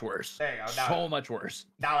so much worse. There you go. So much worse.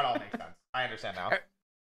 Now it all makes sense. I understand now.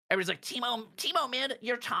 Everybody's like, Teemo mid,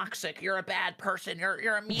 you're toxic. You're a bad person.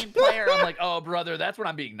 You're a mean player. I'm like, oh, brother, that's when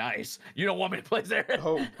I'm being nice. You don't want me to play Xerath?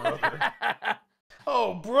 Oh, brother.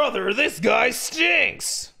 Oh, brother, this guy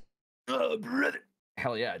stinks. Oh, brother.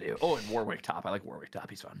 Hell yeah, I do. Oh, and Warwick top. I like Warwick top.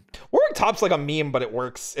 He's fun. Warwick top's like a meme, but it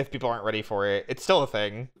works if people aren't ready for it. It's still a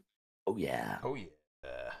thing. Oh, yeah. Oh, yeah.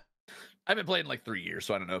 I haven't played in like 3 years,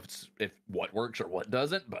 so I don't know if what works or what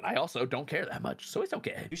doesn't, but I also don't care that much, so it's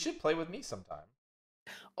okay. You should play with me sometime.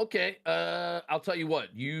 Okay, I'll tell you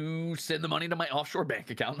what. You send the money to my offshore bank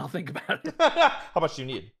account, and I'll think about it. How much do you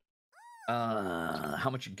need? How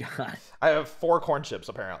much you got? I have 4 corn chips,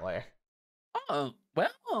 apparently. Oh,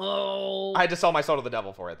 well. I had to sell my soul to the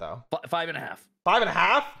devil for it, though. 5.5.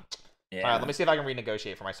 5.5? Yeah. All right, let me see if I can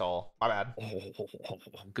renegotiate for my soul. My bad.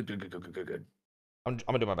 Good. I'm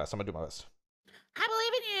gonna do my best. I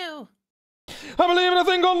believe in you. I believe in a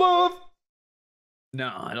thing called love.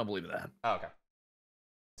 No, I don't believe that. Oh, okay.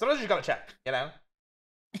 Sometimes you just gotta check, you know?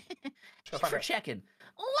 Thanks for checking.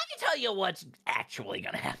 Let me tell you what's actually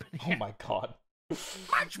gonna happen Oh here. my god.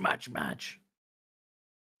 Much.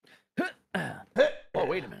 Oh,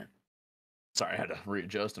 wait a minute. Sorry, I had to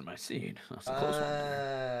readjust in my seat. That's a close one.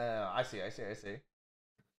 I see.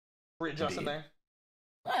 Readjust in there.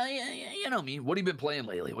 Well, you know me. What have you been playing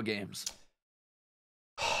lately? What games?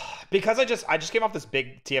 Because I just came off this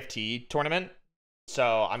big TFT tournament,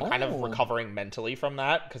 so I'm kind of recovering mentally from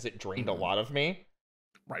that because it drained a lot of me.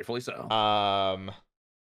 Rightfully so. I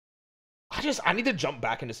need to jump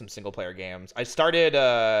back into some single player games. I started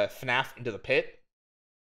FNAF Into the Pit.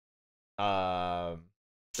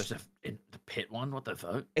 There's the pit one. What the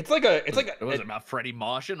fuck? It's like a Was it about Freddie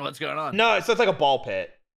Motion? What's going on? No, so it's like a ball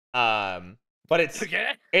pit. But it's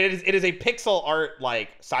Okay. it is a pixel art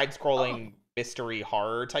like side scrolling mystery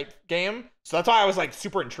horror type game. So that's why I was like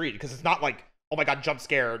super intrigued because it's not like, oh my god, jump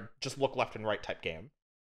scare, just look left and right type game.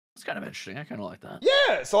 It's kind of interesting. I kind of like that.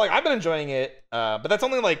 Yeah, so like I've been enjoying it. But that's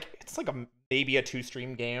only like it's like maybe a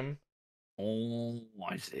 2-stream game. Oh,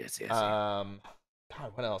 I see.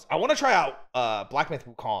 God, what else? I want to try out Black Myth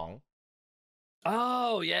Wukong.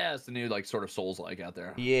 Oh yeah, it's the new like sort of Souls like out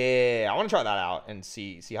there. Yeah, I want to try that out and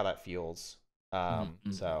see how that feels.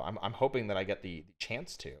 Mm-hmm. So I'm hoping that I get the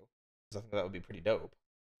chance to, because I think that would be pretty dope.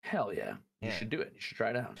 Hell yeah. You Yeah. should do it. You should try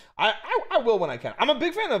it out. I will when I can. I'm a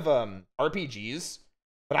big fan of RPGs,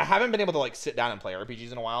 but I haven't been able to like sit down and play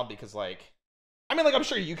RPGs in a while because like, I mean, like I'm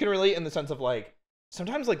sure you can relate in the sense of like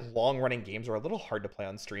sometimes like long running games are a little hard to play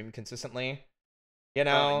on stream consistently. You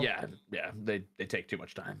know? Yeah. They take too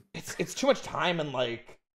much time. It's too much time and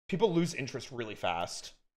like people lose interest really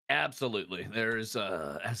fast. Absolutely. There's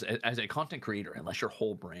as a content creator, unless your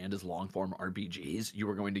whole brand is long form RPGs, you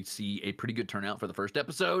are going to see a pretty good turnout for the first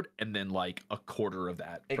episode, and then like a quarter of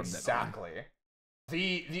that from then on. Exactly.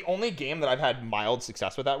 The only game that I've had mild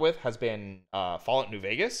success with that with has been Fallout New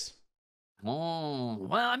Vegas. Oh,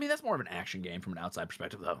 well, I mean that's more of an action game from an outside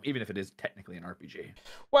perspective, though, even if it is technically an RPG.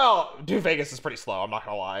 Well, New Vegas is pretty slow. I'm not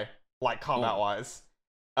gonna lie, like combat wise.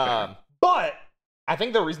 But I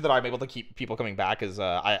think the reason that I'm able to keep people coming back is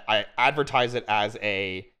I advertise it as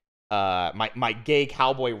a my gay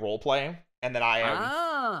cowboy roleplay, and then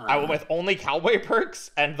I went with only cowboy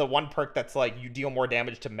perks, and the one perk that's like you deal more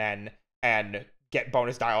damage to men and get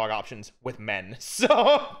bonus dialogue options with men.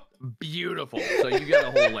 So beautiful. So you got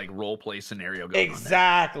a whole like role play scenario going on.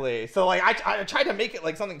 Exactly. So like I tried to make it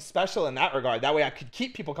like something special in that regard. That way I could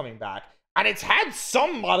keep people coming back. And it's had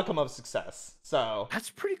some modicum of success. So that's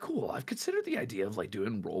pretty cool. I've considered the idea of like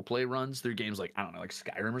doing role play runs through games like, I don't know, like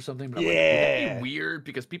Skyrim or something. But I'm like, would that be weird?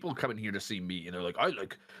 Because people come in here to see me and they're like, I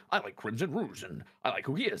like Crimson Rouge and I like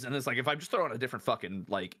who he is. And it's like if I'm just throwing a different fucking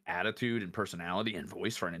like attitude and personality and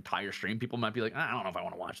voice for an entire stream, people might be like, I don't know if I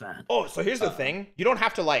want to watch that. Oh, so here's the thing. You don't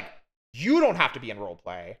have to be in role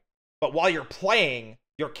play, but while you're playing,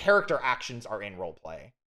 your character actions are in role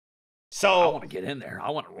play. So I want to get in there.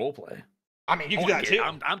 I want to role play. I mean, you can do that too.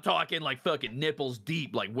 I'm talking like fucking nipples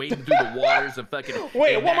deep, like wading through the waters of fucking.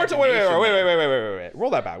 Wait, one more time. Wait. Roll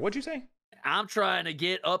that back. What'd you say? I'm trying to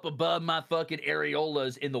get up above my fucking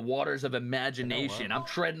areolas in the waters of imagination. Oh, wow. I'm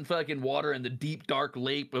treading fucking water in the deep, dark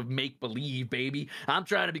lake of make-believe, baby. I'm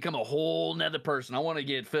trying to become a whole nother person. I want to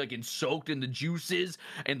get fucking soaked in the juices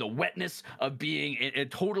and the wetness of being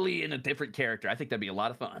totally in a different character. I think that'd be a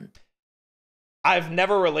lot of fun. I've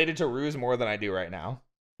never related to Ruse more than I do right now.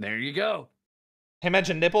 There you go. He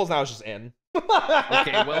mentioned nipples, now it's just in. Okay,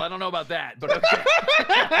 well, I don't know about that, but okay.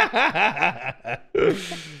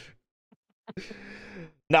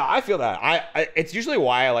 No, I feel that. I it's usually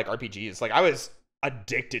why I like RPGs. Like I was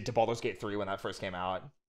addicted to Baldur's Gate 3 when that first came out.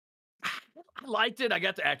 I liked it. I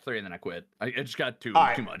got to Act 3 and then I quit. It just got too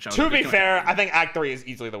much. To be fair, I think Act 3 is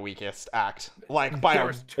easily the weakest act, like by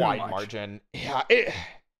a wide margin. Yeah,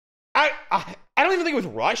 I don't even think it was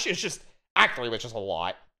rushed. It's just Act 3 was just a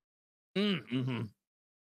lot. Mm-hmm.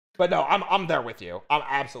 But no, I'm there with you. I'm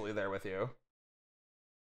absolutely there with you.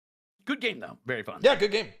 Good game though, very fun. Yeah,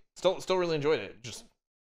 good game. Still really enjoyed it. Just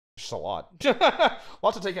a lot.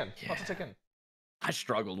 Lots to take in. Yeah. Lots to take in. I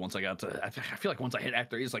struggled once I got to. I feel like once I hit Act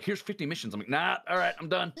 3, it's like here's 50 missions. I'm like, nah, all right, I'm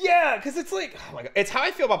done. Yeah, because it's like, oh my God. It's how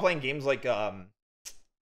I feel about playing games like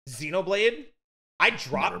Xenoblade. I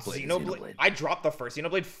dropped Xenoblade. I dropped the first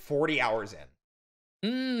Xenoblade 40 hours in.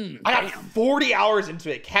 I got 40 hours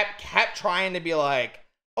into it. Kept trying to be like,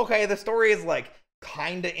 okay, the story is like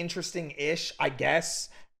kind of interesting-ish, I guess.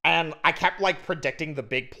 And I kept like predicting the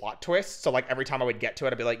big plot twist. So like every time I would get to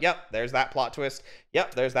it, I'd be like, yep, there's that plot twist.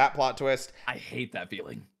 Yep, there's that plot twist. I hate that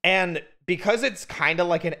feeling. And because it's kind of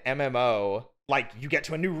like an MMO, like you get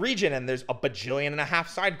to a new region and there's a bajillion and a half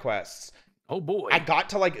side quests. Oh boy. I got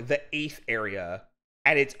to like the 8th area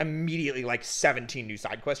and it's immediately like 17 new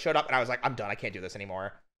side quests showed up. And I was like, I'm done. I can't do this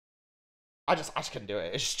anymore. I just couldn't do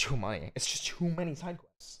it. It's just too many. It's just too many side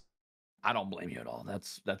quests. I don't blame you at all.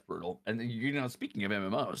 That's brutal. And you know, speaking of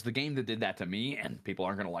MMOs, the game that did that to me, and people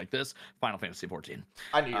aren't gonna like this, Final Fantasy 14.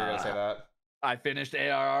 I knew you were gonna say that. I finished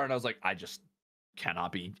ARR and I was like, I just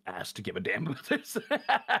cannot be asked to give a damn about this.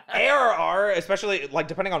 ARR, especially like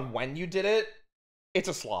depending on when you did it, it's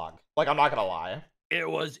a slog. Like I'm not gonna lie. It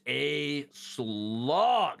was a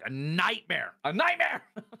slog, a nightmare.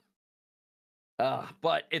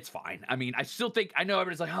 But it's fine. I mean, I still think, I know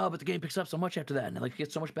everybody's like, oh, but the game picks up so much after that, and it like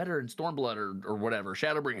gets so much better in Stormblood or whatever,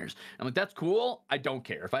 Shadowbringers. I'm like, that's cool. I don't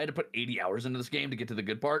care. If I had to put 80 hours into this game to get to the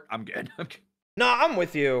good part, I'm good. No, I'm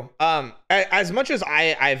with you. As much as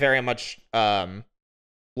I very much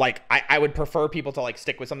like I would prefer people to like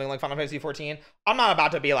stick with something like Final Fantasy 14. I'm not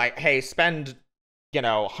about to be like, hey, spend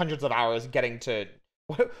hundreds of hours getting to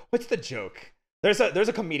what's the joke? There's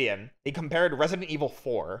a comedian. He compared Resident Evil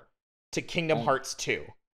 4 to Kingdom Hearts 2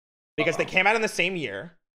 because they came out in the same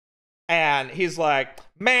year. And he's like,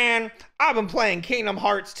 man, I've been playing Kingdom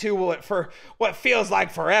Hearts 2 for what feels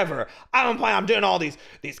like forever. I'm doing all these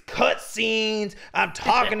cut scenes. I'm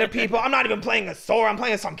talking to people. I'm not even playing a Sora. I'm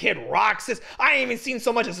playing some kid Roxas. I ain't even seen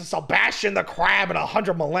so much as a Sebastian the Crab in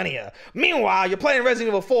 100 millennia. Meanwhile, you're playing Resident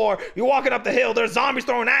Evil 4. You're walking up the hill. There's zombies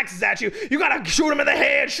throwing axes at you. You gotta shoot them in the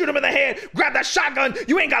head. Grab that shotgun.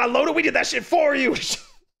 You ain't gotta load it. We did that shit for you.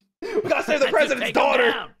 We gotta save the president's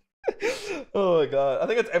daughter. Oh my God. I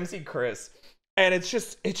think it's MC Chris. And it's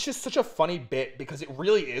just such a funny bit because it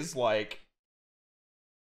really is like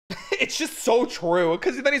it's just so true.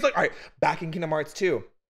 Because then he's like, all right, back in Kingdom Hearts 2.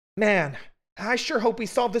 Man, I sure hope we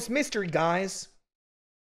solve this mystery, guys.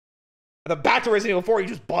 And then back to Resident Evil 4, you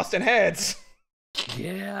just busting heads.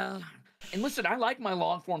 Yeah. And listen, I like my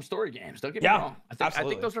long-form story games. Don't get me wrong. I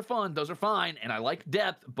think those are fun. Those are fine. And I like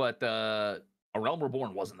depth, but A Realm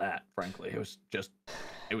Reborn wasn't that, frankly. It was just,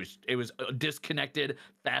 it was disconnected,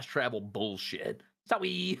 fast travel bullshit.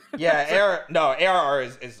 Sorry. Yeah, ARR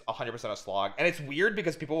is 100% a slog. And it's weird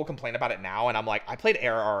because people will complain about it now, and I'm like, I played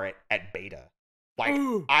ARR at beta. Like,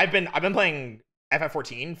 I've been playing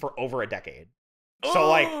FF14 for over a decade. So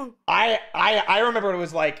like I remember what it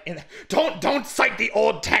was like don't cite the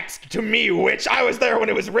old text to me, witch. I was there when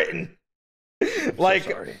it was written. like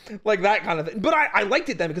that kind of thing. But I liked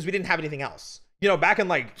it then because we didn't have anything else. You know, back in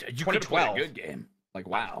like 2012. A good game. Like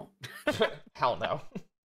wow. Hell no.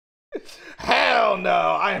 Hell no.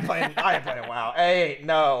 I am playing WoW. Ain't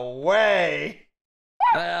no way.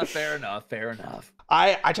 Fair enough.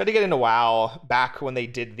 I tried to get into WoW back when they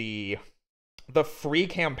did the free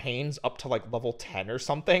campaigns up to like level 10 or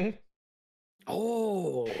something.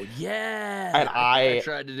 Oh, yeah. And I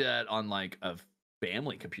tried to do that on like a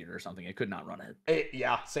family computer or something. I could not run it.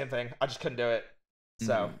 Yeah, same thing. I just couldn't do it.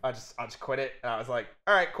 So I just quit it. And I was like,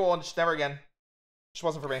 all right, cool. And just never again. Just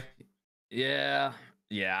wasn't for me. Yeah.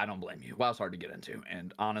 I don't blame you. WoW's hard to get into.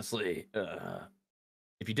 And honestly,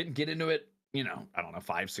 if you didn't get into it, you know, I don't know,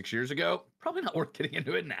 5-6 years ago, probably not worth getting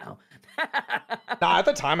into it now. Nah, at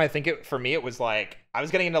the time, I think for me, it was like, I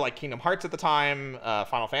was getting into like Kingdom Hearts at the time,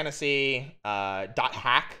 Final Fantasy, Dot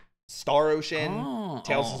Hack, Star Ocean,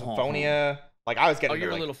 Tales of Symphonia. Like I was getting. Oh,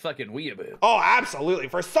 you're like, a little fucking weeaboo. Oh, absolutely.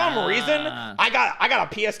 For some reason, I got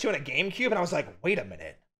a PS2 and a GameCube, and I was like, wait a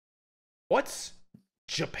minute, what's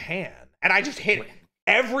Japan? And I just hit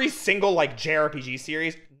every single like JRPG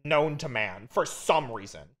series known to man for some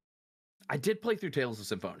reason. I did play through Tales of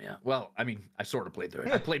Symphonia. Well, I mean, I sort of played through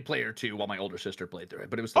it. I played Player 2 while my older sister played through it,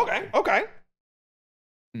 but it was still okay.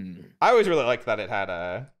 I always really liked that it had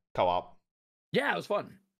a co-op. Yeah, it was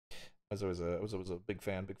fun. I was a big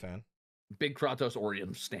fan. Big Kratos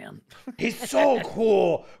Orion stan. He's so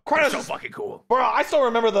cool. Kratos is so fucking cool. Bro, I still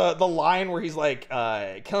remember the line where he's like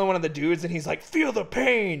killing one of the dudes and he's like, feel the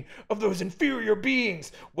pain of those inferior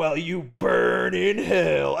beings while you burn in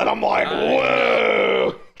hell. And I'm like,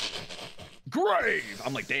 whoa. Grave.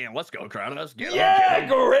 I'm like, damn, let's go, Kratos.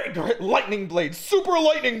 Great. Lightning blade. Super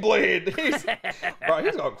lightning blade. He's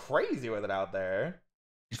going crazy with it out there.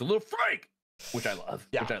 He's a little freak. Which I love.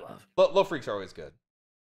 Yeah. Which I love. Little freaks are always good.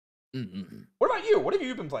 Mm-mm. What about you? What have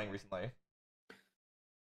you been playing recently?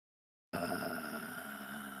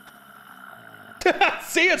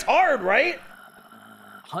 See, it's hard, right?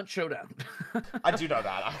 Hunt Showdown. I do know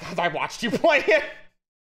that. I watched you play it.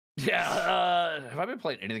 Yeah. Have I been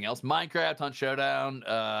playing anything else? Minecraft, Hunt Showdown.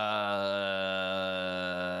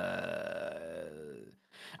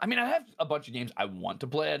 I mean, I have a bunch of games I want to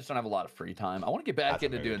play. I just don't have a lot of free time. I want to get back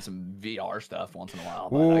into doing some VR stuff once in a while.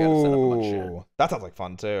 But I gotta set up a bunch of shit. That sounds like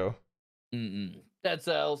fun too. Dead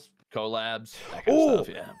Cells, collabs, that kind of stuff.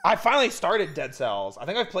 Yeah. I finally started Dead Cells. I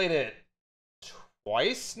think I've played it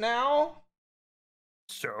twice now.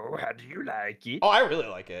 So, how do you like it? Oh, I really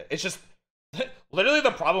like it. It's just literally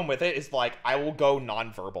the problem with it is like I will go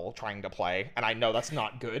nonverbal trying to play, and I know that's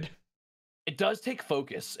not good. It does take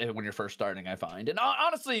focus when you're first starting, I find. And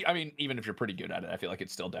honestly, I mean, even if you're pretty good at it, I feel like it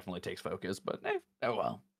still definitely takes focus. But oh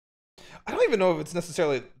well. I don't even know if it's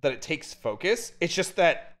necessarily that it takes focus. It's just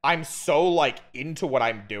that I'm so like into what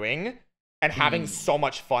I'm doing and having so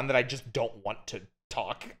much fun that I just don't want to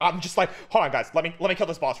talk. I'm just like, hold on, guys, let me kill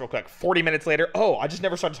this boss real quick. 40 minutes later, oh, I just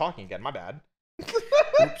never started talking again. My bad.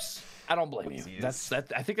 Oops. I don't blame you. I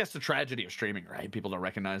think that's the tragedy of streaming, right? People don't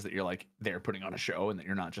recognize that you're like they're putting on a show and that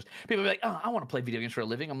you're not just people be like, oh, I want to play video games for a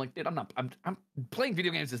living. I'm like, dude, I'm not. I'm playing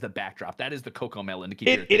video games is the backdrop. That is the Cocomelon to keep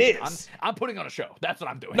it is. I'm putting on a show. That's what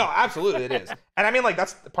I'm doing. No, absolutely it is. And I mean, like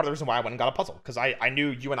that's part of the reason why I went and got a puzzle, because I knew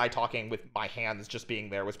you and I talking with my hands just being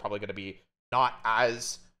there was probably going to be not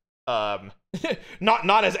as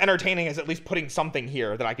not as entertaining as at least putting something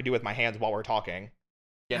here that I could do with my hands while we're talking.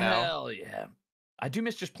 You know? Hell yeah. I do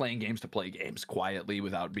miss just playing games to play games quietly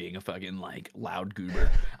without being a fucking like loud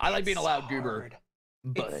goober. I like being a loud goober,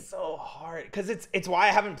 but it's so hard because it's why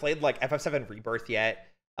I haven't played like FF7 Rebirth yet.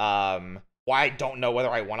 Why I don't know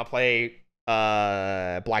whether I want to play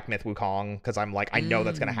Black Myth Wukong, because I'm like I know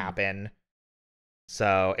that's gonna happen.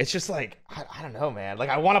 So it's just like I don't know, man.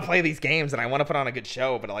 Like I want to play these games and I want to put on a good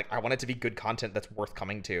show, but like I want it to be good content that's worth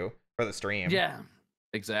coming to for the stream. Yeah,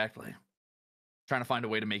 exactly. Trying to find a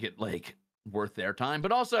way to make it like worth their time,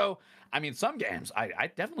 but also, I mean, some games I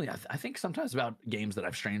definitely I think sometimes about games that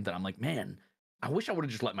I've streamed that I'm like, man, I wish I would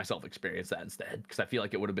have just let myself experience that instead, because I feel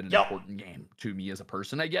like it would have been an Yep. important game to me as a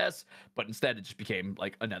person, I guess. But instead, it just became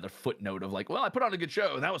like another footnote of like, well, I put on a good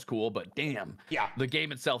show and that was cool, but damn, Yeah. the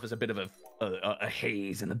game itself is a bit of a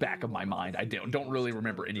haze in the back of my mind. I don't really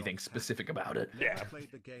remember anything specific about it. Yeah.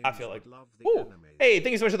 I feel like. Ooh. Hey,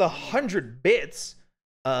 thank you so much for the 100 bits.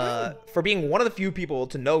 For being one of the few people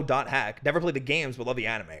to know .hack, never played the games but love the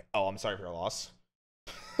anime. Oh, I'm sorry for your loss.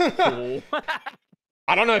 Cool.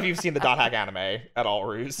 I don't know if you've seen the .hack anime at all,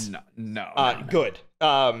 Ruse. No. Good.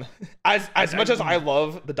 As much as I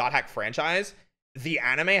love the .hack franchise, the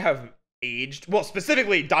anime have aged. Well,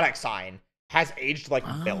 specifically .hack Sign has aged like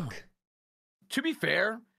milk. To be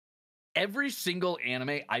fair, every single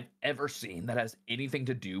anime I've ever seen that has anything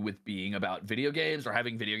to do with being about video games or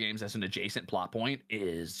having video games as an adjacent plot point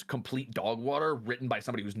is complete dog water, written by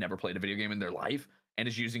somebody who's never played a video game in their life and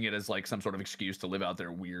is using it as like some sort of excuse to live out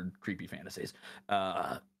their weird, creepy fantasies.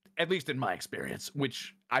 At least in my experience,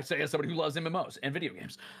 which I say as somebody who loves MMOs and video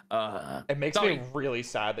games. It makes me really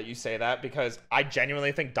sad that you say that, because I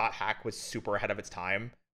genuinely think .hack was super ahead of its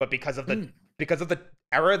time, but because of the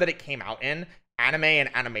era that it came out in, anime and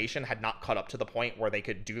animation had not caught up to the point where they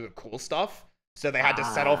could do the cool stuff. So they had to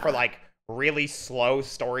settle for like really slow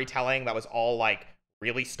storytelling that was all like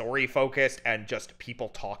really story focused and just people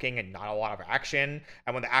talking and not a lot of action.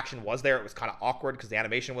 And when the action was there, it was kind of awkward because the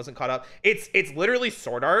animation wasn't caught up. It's literally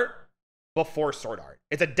Sword Art before Sword Art.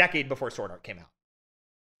 It's a decade before Sword Art came out.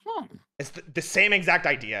 It's the same exact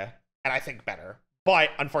idea, and I think better. But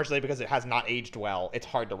unfortunately, because it has not aged well, it's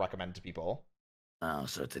hard to recommend to people. Oh,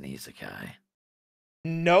 so it's an isekai.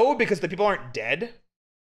 No, because the people aren't dead.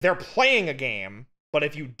 They're playing a game, but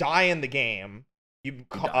if you die in the game, you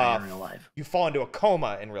die in real life. You fall into a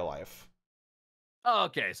coma in real life.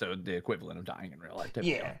 Okay, so the equivalent of dying in real life.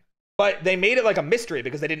 Typically. Yeah. But they made it like a mystery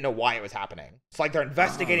because they didn't know why it was happening. It's like they're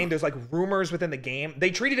investigating. There's like rumors within the game.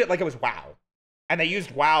 They treated it like it was WoW. And they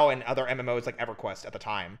used WoW and other MMOs like EverQuest at the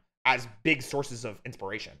time as big sources of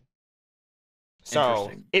inspiration. So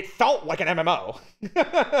it felt like an MMO.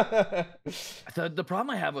 The problem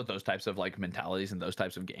I have with those types of like mentalities and those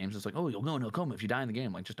types of games is like, oh, you'll go into a coma if you die in the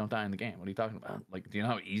game. Like, just don't die in the game. What are you talking about? Like, do you know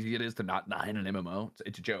how easy it is to not die in an MMO?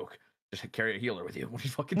 It's a joke. Just carry a healer with you. What are you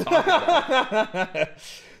fucking talking about?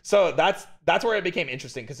 So that's where it became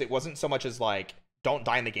interesting, because it wasn't so much as like don't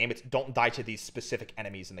die in the game. It's don't die to these specific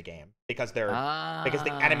enemies in the game, because because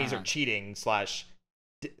the enemies are cheating /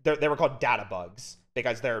 they were called data bugs,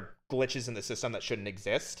 because they're glitches in the system that shouldn't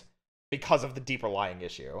exist because of the deeper lying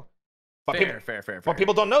issue. But fair. But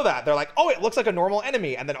people don't know that. They're like, oh, it looks like a normal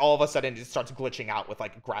enemy, and then all of a sudden it starts glitching out with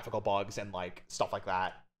like graphical bugs and like stuff like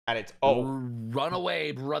that. And it's run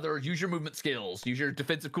away, brother. Use your movement skills. Use your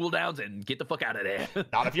defensive cooldowns and get the fuck out of there.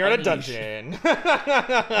 Not if you're in a dungeon.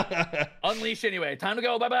 Unleash anyway. Time to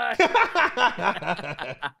go. Bye-bye.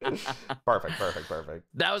 Perfect.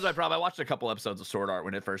 That was my problem. I watched a couple episodes of Sword Art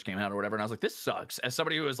when it first came out or whatever, and I was like, this sucks. As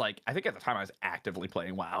somebody who was like, I think at the time I was actively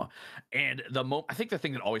playing WoW, and I think the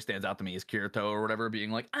thing that always stands out to me is Chiato or whatever being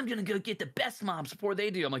like, I'm gonna go get the best mobs before they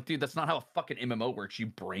do. I'm like, dude, that's not how a fucking MMO works, you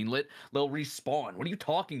brainlet. They'll respawn. What are you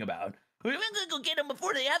talking about? We're gonna go get them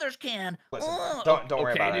before the others can. Listen, don't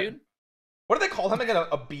worry about dude. it. What do they call him again?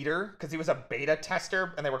 A beater? Because he was a beta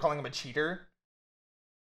tester and they were calling him a cheater?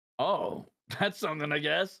 Oh, that's something, I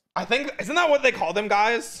guess. I think, isn't that what they called him,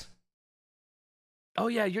 guys? Oh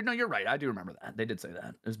yeah, you're right. I do remember that. They did say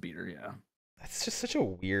that. It was beater, yeah. That's just such a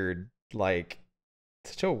weird,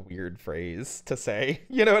 phrase to say.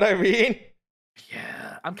 You know what I mean?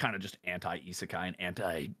 Yeah, I'm kind of just anti-isekai and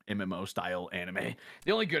anti-MMO style anime.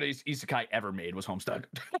 The only good isekai ever made was Homestuck.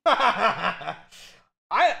 I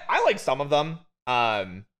like some of them,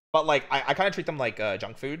 but like I kind of treat them like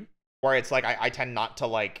junk food, where it's like I tend not to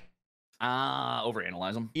like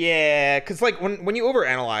overanalyze them. Yeah, because like when you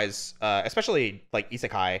overanalyze, especially like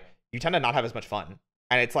isekai, you tend to not have as much fun,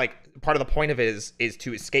 and it's like part of the point of it is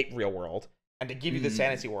to escape real world and to give you this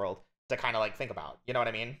fantasy world to kind of like think about. You know what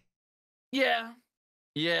I mean? Yeah.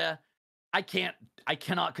 I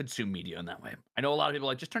cannot consume media in that way. I know a lot of people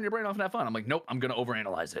are like, just turn your brain off and have fun. I'm like, nope, I'm gonna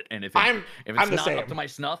overanalyze it. And if it's not up to my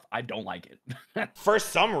snuff, I don't like it. For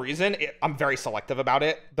some reason, I'm very selective about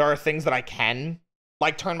it. There are things that I can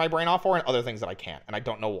like turn my brain off for, and other things that I can't, and I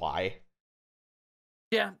don't know why.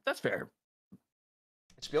 Yeah, that's fair.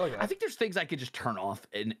 It should be like that. I think there's things I could just turn off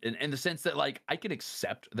in the sense that like I can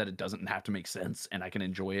accept that it doesn't have to make sense and I can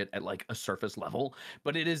enjoy it at like a surface level,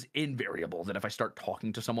 but it is invariable that if I start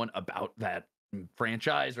talking to someone about that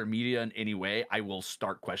franchise or media in any way, I will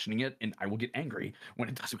start questioning it and I will get angry when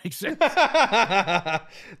it doesn't make sense. That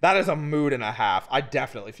is a mood and a half. I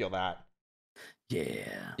definitely feel that.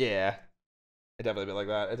 Yeah. Yeah. It definitely be like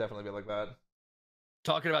that.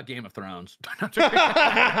 Talking about Game of Thrones.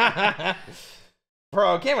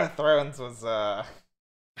 Bro, Game of Thrones was that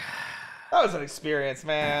was an experience,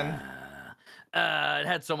 man. It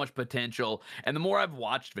had so much potential, and the more I've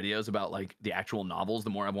watched videos about like the actual novels, the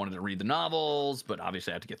more I've wanted to read the novels. But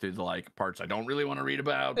obviously, I have to get through the like parts I don't really want to read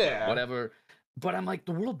about. Yeah. Whatever. But I'm like,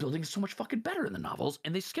 the world building is so much fucking better in the novels,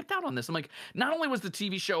 and they skipped out on this. I'm like, not only was the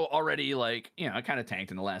TV show already like, you know, it kind of tanked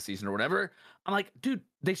in the last season or whatever. I'm like, dude,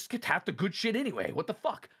 they skipped half the good shit anyway. What the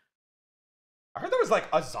fuck? I heard there was like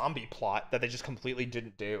a zombie plot that they just completely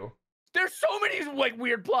didn't do. There's so many like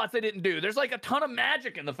weird plots they didn't do. There's like a ton of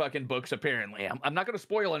magic in the fucking books, apparently. I'm not gonna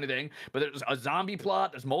spoil anything, but there's a zombie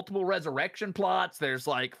plot, there's multiple resurrection plots, there's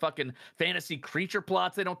like fucking fantasy creature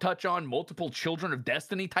plots they don't touch on, multiple children of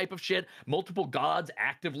destiny type of shit, multiple gods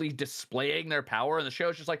actively displaying their power, and the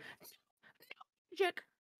show's just like, no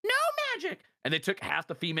magic. And they took half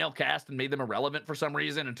the female cast and made them irrelevant for some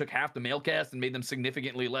reason, and took half the male cast and made them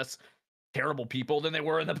significantly less terrible people than they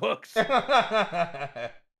were in the books.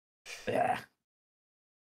 Yeah.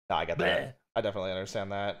 No, I get that. I definitely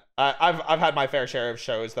understand that. I've had my fair share of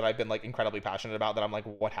shows that I've been like incredibly passionate about that I'm like,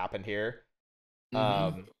 what happened here?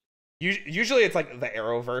 Usually it's like the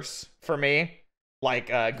Arrowverse for me,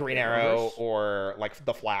 like Green Arrow or like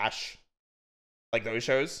The Flash, like those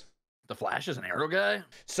shows. The Flash is an Arrow guy?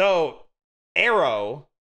 So Arrow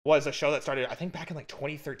was a show that started, I think, back in like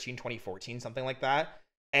 2013, 2014, something like that.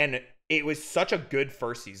 And it was such a good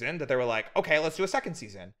first season that they were like, okay, let's do a second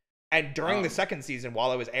season. And during the second season,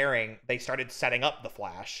 while it was airing, they started setting up The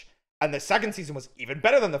Flash. And the second season was even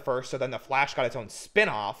better than the first, so then The Flash got its own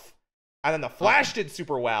spin-off. And then The Flash did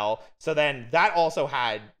super well, so then that also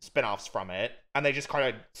had spin-offs from it. And they just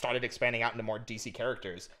kind of started expanding out into more DC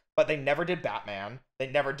characters. But they never did Batman. They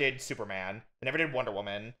never did Superman. They never did Wonder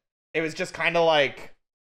Woman. It was just kind of like...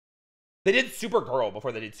 They did Supergirl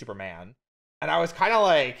before they did Superman. And I was kind of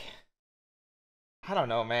like... I don't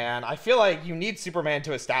know, man. I feel like you need Superman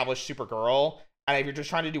to establish Supergirl, and if you're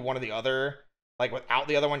just trying to do one or the other, like without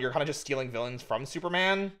the other one, you're kind of just stealing villains from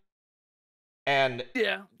Superman. And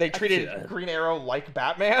yeah, they treated Green Arrow like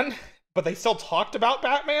Batman, but they still talked about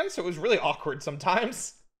Batman, so it was really awkward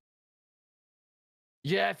sometimes.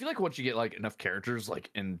 Yeah, I feel like once you get like enough characters like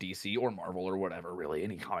in DC or Marvel or whatever, really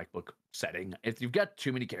any comic book setting, if you've got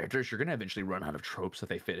too many characters, you're gonna eventually run out of tropes that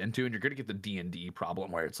they fit into, and you're gonna get the D&D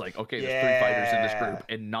problem where it's like, okay, there's 3 fighters in this group,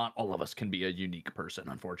 and not all of us can be a unique person,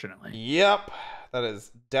 unfortunately. Yep, that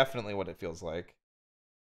is definitely what it feels like.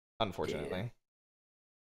 Unfortunately. Yeah.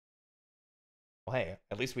 Well, hey,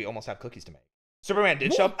 at least we almost have cookies to make. Superman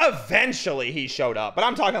did show up. Eventually, he showed up, but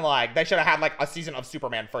I'm talking like they should have had like a season of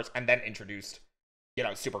Superman first and then introduced, you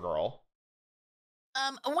know, Supergirl.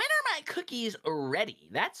 When are my cookies ready?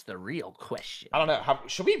 That's the real question. I don't know.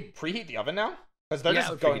 Should we preheat the oven now? Because they're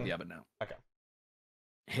just going. Preheat the oven now. Okay.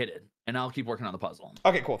 Hit it, and I'll keep working on the puzzle.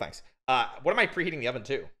 Okay, cool. Thanks. What am I preheating the oven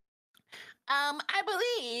to? I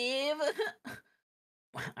believe.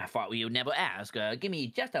 I thought you'd never ask. Give me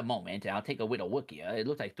just a moment. I'll take a little look here. It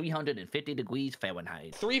looks like 350 degrees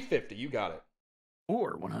Fahrenheit. 350. You got it.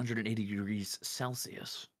 Or 180 degrees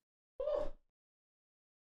Celsius.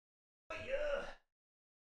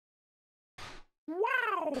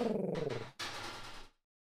 Wow!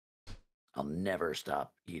 I'll never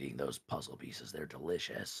stop eating those puzzle pieces. They're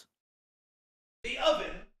delicious. The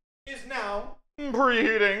oven is now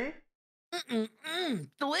preheating.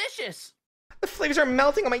 Delicious! The flavors are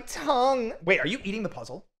melting on my tongue. Wait, are you eating the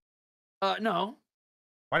puzzle? No.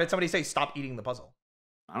 Why did somebody say stop eating the puzzle?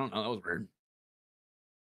 I don't know. That was weird.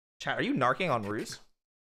 Chat, are you narking on Ruse?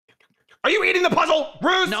 Are you eating the puzzle,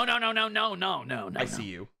 Ruse? No. I see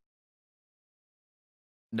you.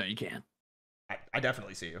 No, you can't. I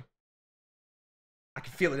definitely see you. I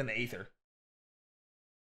can feel it in the ether.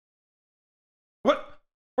 What?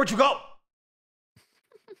 Where'd you go?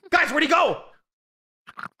 Guys, where'd he go?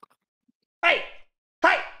 Hey!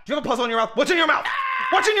 Hey! Do you have a puzzle in your mouth? What's in your mouth?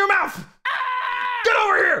 What's in your mouth? Get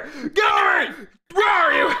over here! Get over here! Where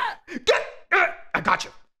are you? Get! I got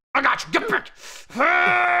you. I got you. Get back!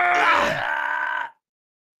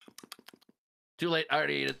 Too late. I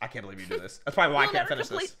already ate it. I can't believe you do this. That's probably why I can't finish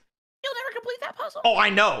this. You'll never complete that puzzle. Oh, I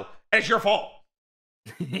know. And it's your fault.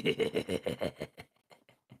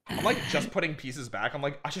 I'm like just putting pieces back. I'm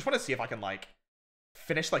like, I just want to see if I can like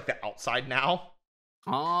finish like the outside now.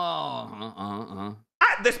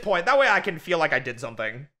 At this point, that way I can feel like I did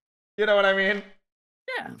something. You know what I mean?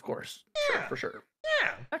 Yeah, of course. Yeah. Sure, for sure.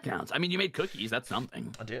 Yeah. That counts. I mean, you made cookies. That's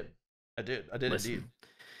something. I did Listen, indeed.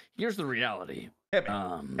 Here's the reality. Hit me.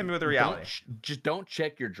 Hit me with the reality. Just don't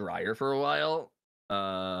check your dryer for a while.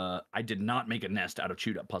 I did not make a nest out of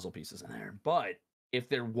chewed up puzzle pieces in there, but if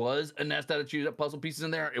there was a nest out of chewed up puzzle pieces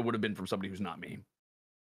in there, it would have been from somebody who's not me.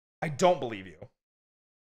 I don't believe you.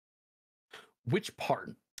 Which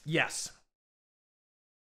part? Yes.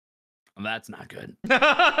 That's not good.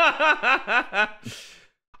 I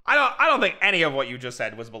don't think any of what you just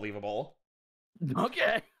said was believable.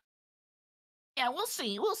 Okay. Yeah, we'll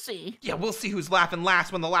see. We'll see. Yeah, we'll see who's laughing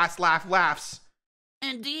last when the last laugh laughs.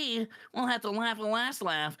 Indeed, we'll have to laugh the last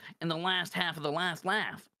laugh in the last half of the last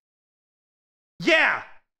laugh. Yeah.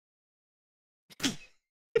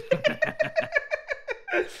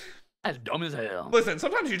 That's dumb as hell. Listen,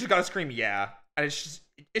 sometimes you just gotta scream yeah, and it's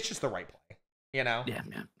just the right play, you know? Yeah.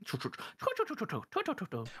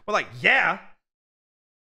 We're like, yeah.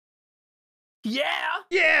 Yeah.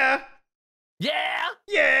 Yeah. Yeah.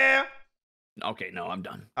 Yeah. Okay, no, I'm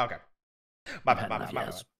done. Okay. My I've had enough bad.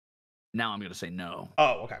 yes. Now I'm gonna say no.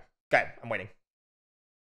 Oh, okay. Good. I'm waiting.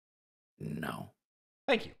 No.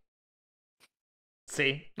 Thank you.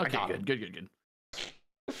 See? Okay, good.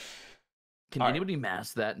 Can anybody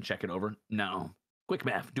mask that and check it over? No. Quick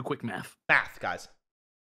math. Do quick math. Math, guys.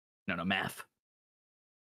 No, math.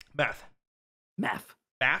 Math. Math.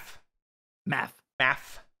 Math. Math.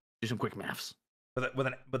 Math. Do some quick maths. With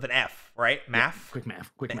an F, right? Math. Yeah, quick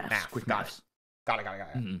math. Quick maths. Math. Quick Got maths. it. Got it.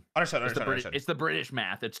 Mm-hmm. Understood. It's the British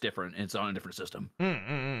math. It's different. It's on a different system.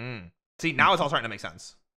 See, now it's all starting to make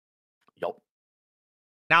sense. Yup.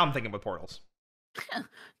 Now I'm thinking with portals.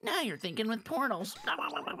 Now you're thinking with portals.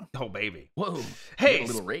 Oh, baby. Whoa. Hey, a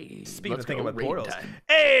little raid. Speaking Let's of thinking go. with Raid portals. time.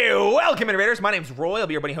 Hey, welcome, innovators. My name's Roy. I'll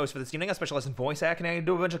be your buddy host for this evening. I specialize in voice acting. I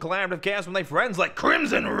do a bunch of collaborative casts with my friends like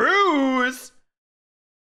Crimson Ruse.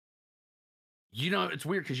 You know, it's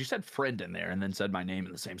weird because you said friend in there and then said my name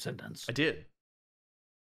in the same sentence. I did.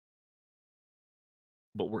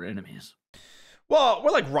 But we're enemies. Well,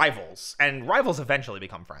 we're like rivals, and rivals eventually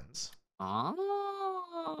become friends.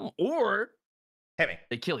 Oh. Or Hit me.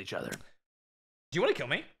 they kill each other. Do you want to kill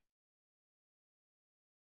me?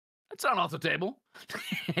 That's not off the table.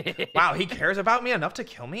 Wow, he cares about me enough to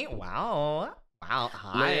kill me? Wow.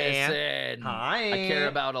 Hi. Listen. Hi. I care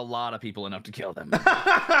about a lot of people enough to kill them.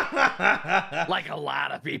 Like a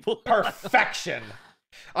lot of people. Perfection.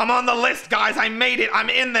 I'm on the list, guys. I made it. I'm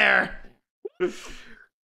in there. I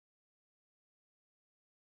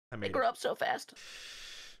They made grow it. up so fast.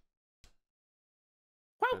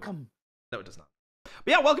 Welcome. No, it does not.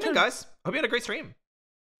 But yeah, welcome in, guys. Hope you had a great stream.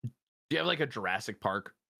 Do you have like a Jurassic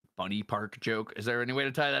Park bunny park joke? Is there any way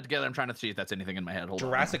to tie that together? I'm trying to see if that's anything in my head. Hold on.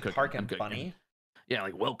 Jurassic I'm Park cooking. and Bunny. Yeah,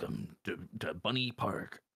 like welcome to Bunny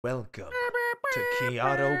Park. Welcome to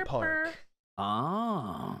Chiato Park.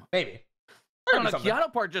 Ah. Maybe. I don't know. Something.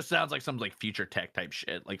 Chiato Park just sounds like some like future tech type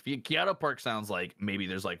shit. Like Chiato Park sounds like maybe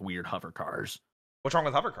there's like weird hover cars. What's wrong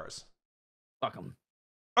with hover cars? Fuck them.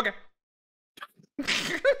 Okay.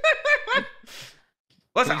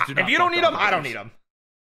 Listen, Please do if not you don't fuck need the them, I don't hover need them.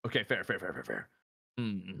 Okay, fair.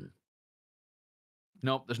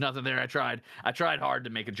 Nope, there's nothing there. I tried hard to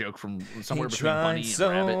make a joke from somewhere between bunny and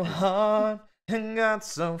rabbit. Hard and got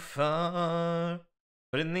so far,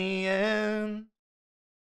 but in the end,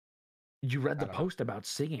 You read the I don't know. post about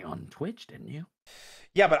singing on Twitch, didn't you?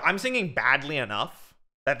 yeah, but I'm singing badly enough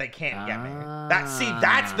that they can't get me.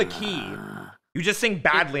 That's the key. You just sing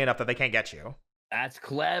badly enough that they can't get you. That's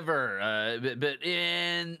clever. But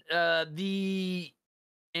in the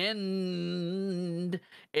end,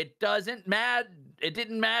 it doesn't matter. It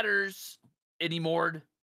didn't matters anymore.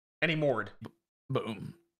 Anymore.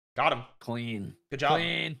 Boom. Got him. Clean. Good job.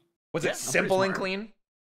 Clean. Was Yeah, it I'm pretty simple and smart. clean?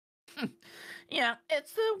 Yeah,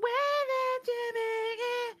 it's the way that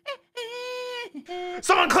you make it.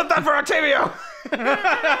 Someone clip that for Octavio!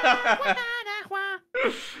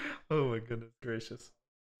 Oh my goodness gracious.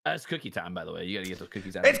 It's cookie time, by the way. You gotta get those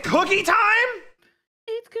cookies out. It's cookie time?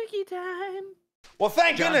 It's cookie time. Well,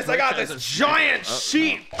 thank John goodness I got Drake this has a- giant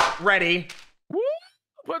sheet ready. Woo!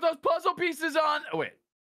 Put those puzzle pieces on. Oh, wait.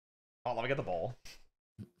 Oh, let me get the bowl.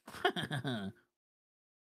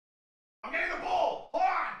 I'm getting the bowl! Hold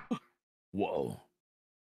on! Whoa.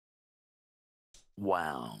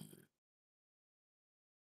 Wow.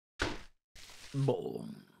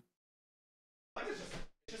 Boom. Like it's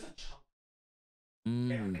just a chunk.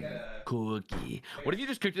 Mmm. Cookie. What if you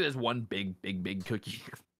just cooked it as one big cookie?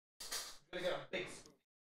 I'm gonna get a big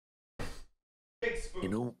spoon. Big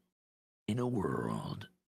spoon. In a world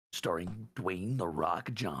starring Dwayne The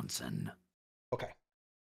Rock Johnson. Okay.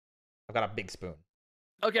 I've got a big spoon.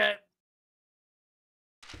 Okay.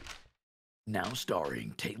 Now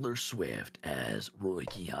starring Taylor Swift as Roy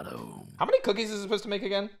Chiato. How many cookies is it supposed to make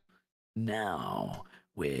again? Now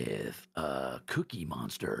with Cookie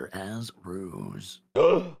Monster as Ruse.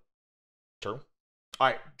 True. All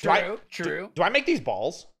right. True. Do I make these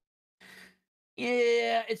balls?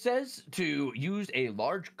 Yeah, it says to use a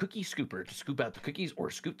large cookie scooper to scoop out the cookies or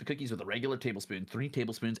scoop the cookies with a regular tablespoon, 3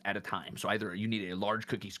 tablespoons at a time. So either you need a large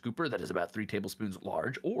cookie scooper that is about 3 tablespoons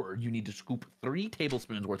large, or you need to scoop 3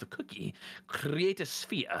 tablespoons worth of cookie, create a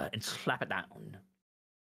sphere, and slap it down.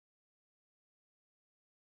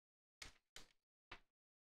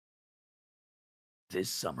 This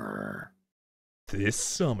summer,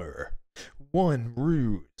 one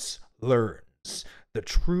ruse learns the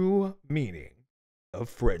true meaning of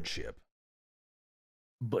friendship.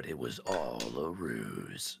 but it was all a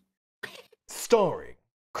ruse. Starring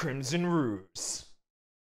Crimson Ruse.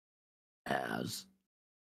 As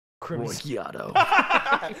Crimson. Roy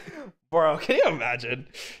Chiato. Bro, can you imagine?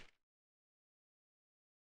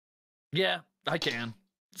 Yeah, I can.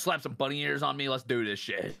 Slap some bunny ears on me. Let's do this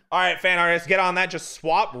shit. All right, fan artists, get on that. Just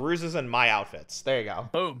swap Ruses and my outfits. There you go.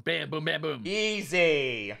 Boom, bam, boom, bam, boom.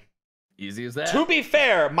 Easy. Easy as that. To be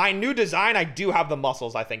fair, my new design, I do have the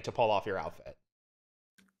muscles, I think, to pull off your outfit.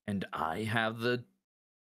 And I have the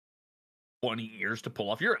bunny ears to pull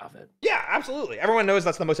off your outfit. Yeah, absolutely. Everyone knows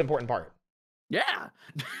that's the most important part. Yeah.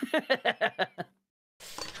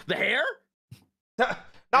 The hair?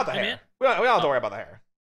 Not the hair. We don't have to worry about the hair.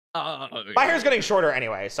 My hair's getting shorter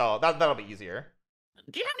anyway, so that'll be easier.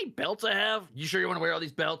 Do you have any belts I have? You sure you want to wear all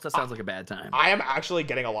these belts? That sounds like a bad time. I am actually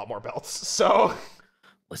getting a lot more belts, so...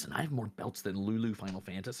 Listen, I have more belts than Lulu Final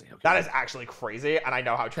Fantasy. Okay? That is actually crazy, and I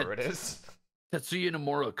know how true it is. Tetsuya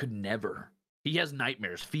Nomura could never. He has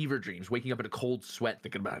nightmares, fever dreams, waking up in a cold sweat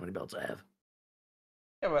thinking about how many belts I have.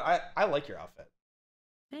 Yeah, but I like your outfit.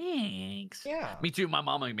 Thanks. Yeah. Me too. My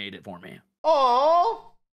mama made it for me. Aww.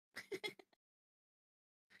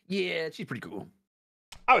 Yeah, she's pretty cool.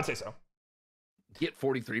 I would say so. Get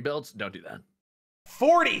 43 belts? Don't do that.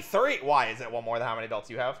 43? Why? Is it one more than how many belts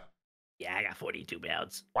you have? Yeah, I got 42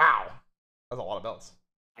 belts. Wow. That's a lot of belts.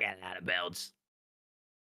 I got a lot of belts.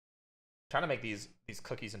 Trying to make these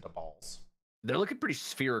cookies into balls. They're looking pretty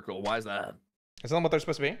spherical. Why is that? Is that what they're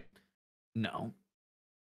supposed to be? No. What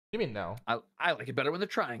do you mean no? I like it better when they're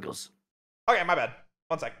triangles. Okay, my bad.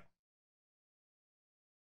 One sec.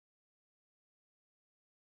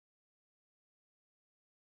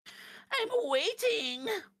 I'm waiting.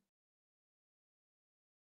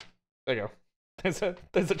 There you go. There's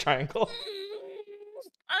a triangle.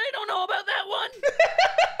 I don't know about that one.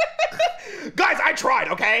 Guys, I tried,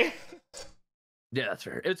 okay? Yeah, that's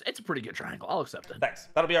fair. It's a pretty good triangle. I'll accept it. Thanks.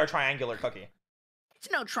 That'll be our triangular cookie.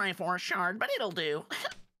 It's no Triforce shard, but it'll do.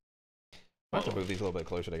 I have to move these a little bit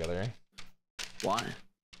closer together. Why?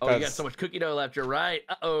 Oh, you got so much cookie dough left. You're right.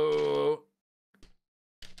 Uh-oh.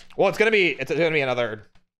 Well, it's gonna be another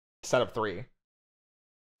set of 3.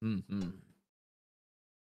 Mm-hmm.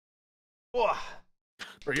 Ugh.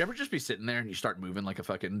 Bro, you ever just be sitting there and you start moving like a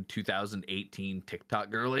fucking 2018 TikTok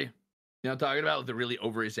girly? You know what I'm talking about? With the really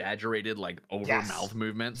over-exaggerated, like, over-mouth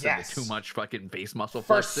movements and the too much fucking face muscle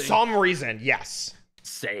For flexing. some reason, yes.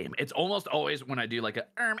 Same. It's almost always when I do like a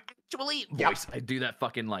actually voice, I do that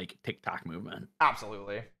fucking like TikTok movement.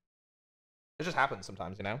 Absolutely. It just happens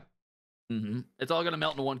sometimes, you know? Mm-hmm. It's all gonna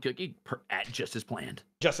melt into one cookie just as planned.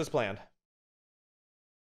 Just as planned.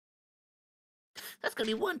 That's gonna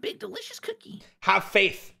be one big delicious cookie. Have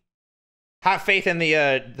faith. Have faith in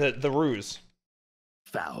the ruse.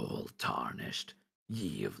 Foul tarnished,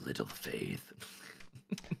 ye of little faith.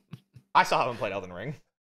 I still haven't played Elden Ring.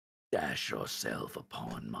 Dash yourself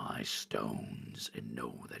upon my stones and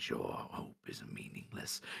know that your hope is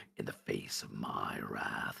meaningless in the face of my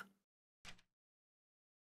wrath.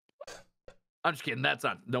 I'm just kidding. That's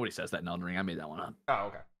not. Nobody says that in Elden Ring. I made that one up. Oh,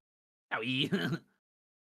 okay. Owie.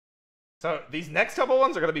 So these next couple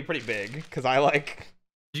ones are gonna be pretty big because I like.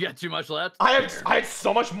 You got too much left? I had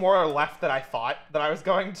so much more left than I thought that I was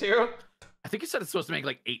going to. I think you said it's supposed to make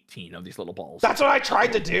like 18 of these little balls. That's what I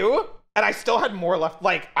tried to do, and I still had more left.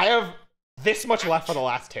 Like I have this much left for the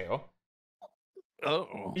last 2.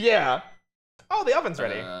 Oh. Yeah. Oh, the oven's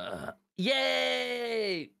ready.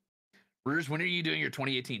 Yay! Ruse, when are you doing your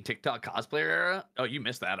 2018 TikTok cosplayer era? Oh, you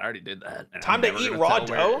missed that. I already did that. And Time to eat raw dough.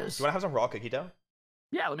 Do you want is. to have some raw cookie dough?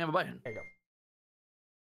 Yeah, let me have a bite. There you go.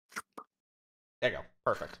 There you go.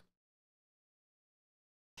 Perfect.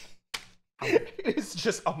 It is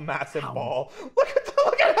just a massive ball. Look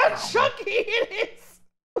at how chunky it is.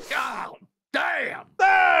 God damn!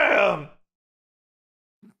 Damn!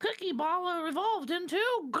 Cookie baller evolved into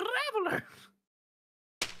Graveler.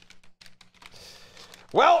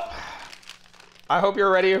 Well, I hope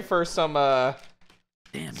you're ready for some Damn,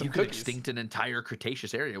 some you could cookies. extinct an entire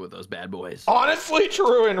Cretaceous area with those bad boys. Honestly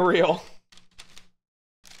true and real.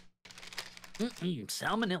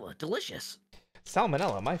 Salmonella, delicious.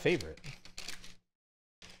 Salmonella, my favorite.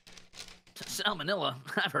 Salmonella.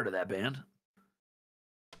 I've heard of that band.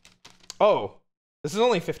 Oh, this is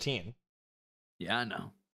only 15. Yeah, I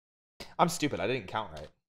know. I'm stupid. I didn't count right.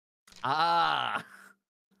 Ah.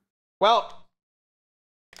 Well,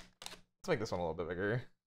 let's make this one a little bit bigger.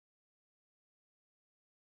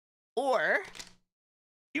 Or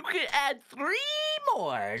you could add 3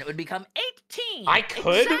 more, and it would become 18. I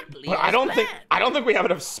could, exactly but as I don't planned. think we have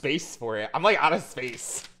enough space for it. I'm like out of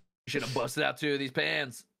space. You should have busted out 2 of these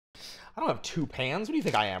pans. I don't have 2 pans. What do you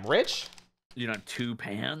think I am, rich? You know, 2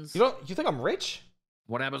 pans? You think I'm rich?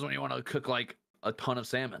 What happens when you want to cook like a ton of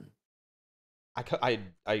salmon? I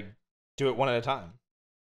do it one at a time.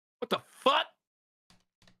 What the fuck?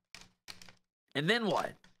 And then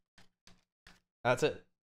what? That's it.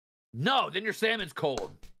 No, then your salmon's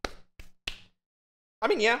cold. I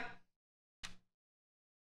mean, yeah.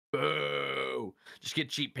 Boo. Just get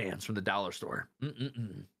cheap pans from the dollar store. Okay,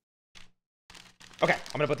 I'm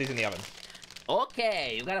gonna put these in the oven.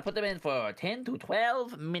 Okay, you gotta put them in for 10 to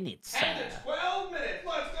 12 minutes. 10 to 12 minutes.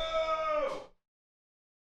 Let's go.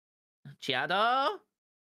 Chiato?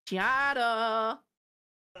 Chiato?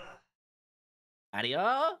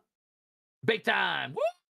 Adio? Big time. Woo!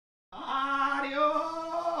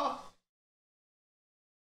 Adios.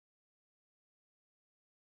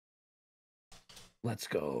 Let's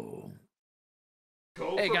go.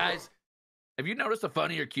 Go Hey for guys, have you noticed a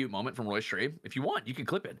funny or cute moment from Roy's stream? If you want, you can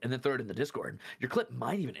clip it and then throw it in the Discord. Your clip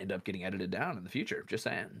might even end up getting edited down in the future. Just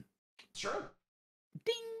saying. Sure.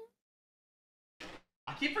 Ding!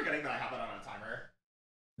 I keep forgetting that I have it on a timer.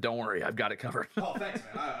 Don't worry, I've got it covered. Oh, thanks,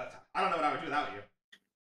 man. I don't know what I would do without you.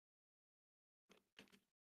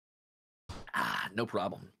 Ah, no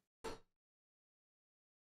problem.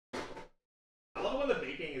 I love it when the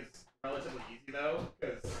baking is relatively easy, though,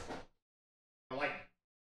 because, like,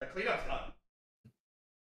 the cleanup's done.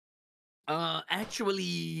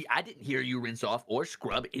 Actually, I didn't hear you rinse off or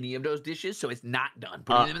scrub any of those dishes, so it's not done.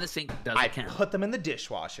 Putting them in the sink doesn't count. Put them in the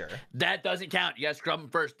dishwasher. That doesn't count. You gotta scrub them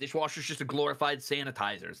first. Dishwasher's just a glorified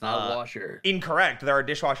sanitizer. It's not a washer. Incorrect. There are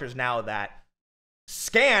dishwashers now that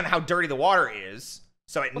scan how dirty the water is,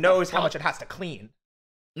 so it knows how much it has to clean.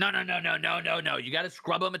 No. You gotta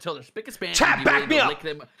scrub them until they're spick and span. Chat, back me up! Lick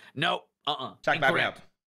them. No, Chat, back me up.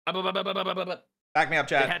 Back me up,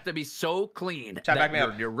 They Chad. have to be so clean Chat, that back me your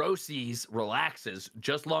up. neuroses relaxes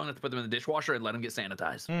just long enough to put them in the dishwasher and let them get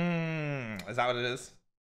sanitized. Is that what it is?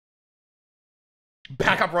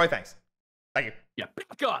 Back up, Roy. Thanks. Thank you. Yeah,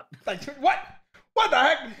 back up. Thank you. What? What the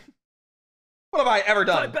heck? What have I ever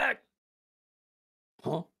done? Right back.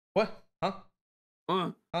 Huh? What? Huh?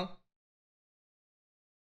 Huh?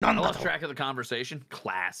 I lost track of the conversation.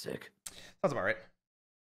 Classic. Sounds about right.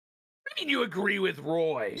 What do you mean you agree with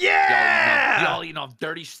Roy? Yeah! Y'all eating off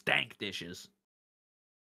dirty stank dishes.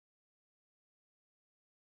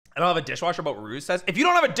 I don't have a dishwasher, but what Ruse says. If you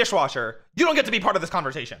don't have a dishwasher, you don't get to be part of this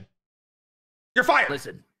conversation. You're fired.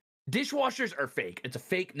 Listen, dishwashers are fake. It's a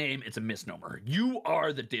fake name. It's a misnomer. You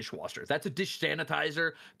are the dishwasher. That's a dish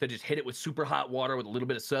sanitizer to just hit it with super hot water with a little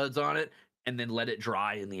bit of suds on it and then let it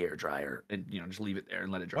dry in the air dryer and, just leave it there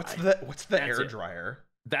and let it dry. What's the air dryer?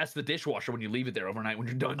 That's the dishwasher when you leave it there overnight when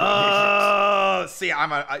you're done doing Oh, see,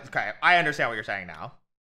 okay. I understand what you're saying now.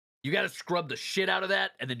 You got to scrub the shit out of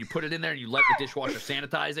that, and then you put it in there, and you let the dishwasher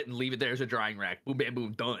sanitize it and leave it there as a drying rack. Boom, bam,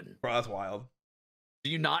 boom, done. Bro, that's wild.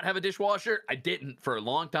 Do you not have a dishwasher? I didn't for a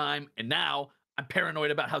long time, and now I'm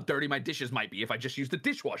paranoid about how dirty my dishes might be if I just use the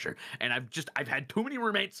dishwasher. And I've had too many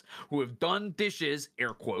roommates who have done dishes,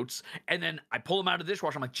 air quotes, and then I pull them out of the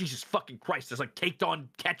dishwasher. I'm like, Jesus fucking Christ, there's like caked on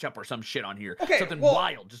ketchup or some shit on here. Okay, something well,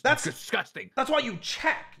 wild, just that's disgusting. That's why you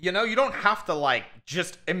check, you don't have to like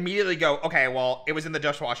just immediately go, okay, well, it was in the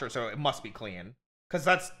dishwasher, so it must be clean. Because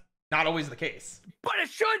that's not always the case. But it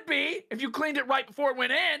should be if you cleaned it right before it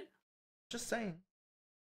went in. Just saying.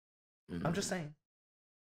 I'm just saying.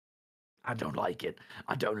 I don't like it.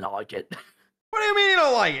 I don't like it. What do you mean you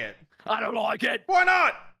don't like it? I don't like it. Why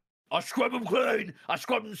not? I scrub them clean. I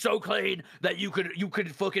scrub them so clean that you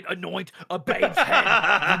could fucking anoint a babe's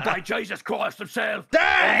head by Jesus Christ himself.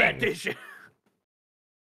 Dang! On that dish.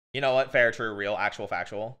 You know what? Fair, true, real, actual,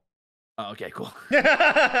 factual. Oh, okay, cool.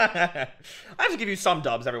 I have to give you some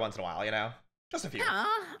dubs every once in a while, Just a few. Yeah,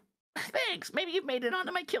 thanks. Maybe you've made it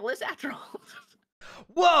onto my kill list after all.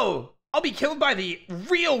 Whoa! I'll be killed by the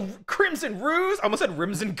real Crimson Ruse. I almost said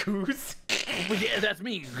Rims and Coos. Yeah, that's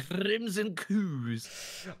me. Rims and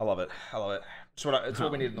coos. I love it. It's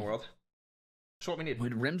what we need in the world. It's what we need.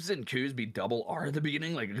 Would rims and coos be double R at the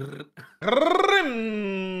beginning? Like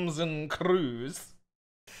Rims and Cruise.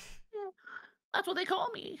 That's what they call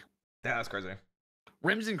me. Yeah, that's crazy.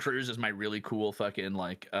 Rims and Cruise is my really cool fucking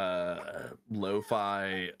like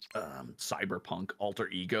lo-fi cyberpunk alter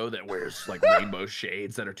ego that wears like rainbow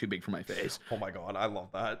shades that are too big for my face. Oh my god, I love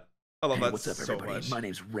that. I love Hey, that what's up, so everybody? much. My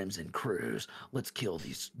name's Rims and Cruise. Let's kill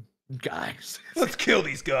these guys. Let's kill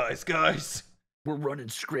these guys. We're running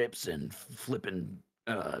scripts and flipping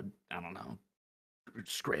I don't know,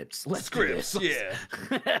 scripts. Let's do Scripts, this.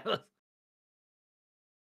 yeah.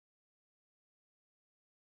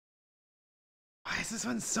 Why is this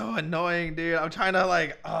one so annoying, dude? I'm trying to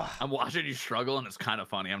like, I'm watching you struggle, and it's kind of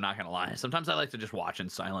funny. I'm not gonna lie. Sometimes I like to just watch in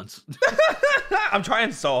silence. I'm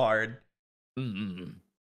trying so hard. Mm-mm.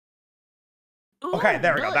 Okay, Ooh,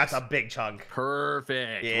 there we go. nice. That's a big chunk.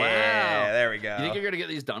 Perfect. Yeah, Wow. there we go. You think you're gonna get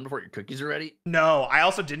these done before your cookies are ready? No, I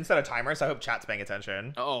also didn't set a timer, so I hope chat's paying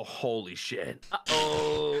attention. Oh, holy shit.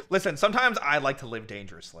 Uh-oh. Listen, sometimes I like to live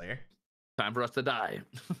dangerously. Time for us to die.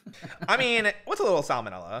 I mean, what's a little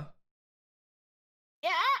salmonella? Yeah,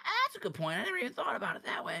 that's a good point. I never even thought about it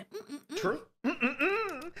that way. True.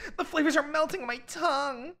 The flavors are melting on my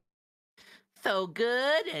tongue. So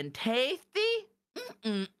good and tasty.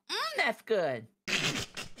 That's good.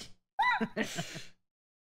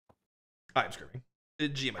 I'm screaming.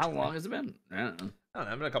 GM. How long has it been? I don't know. I don't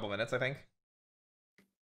know. It's been a couple minutes, I think.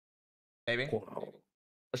 Maybe.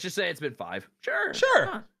 Let's just say it's been 5. Sure. Sure.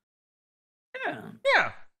 Huh. Yeah.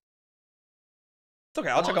 Yeah. It's okay.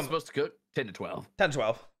 I'll How check long is them. it supposed to cook? 10 to 12. 10,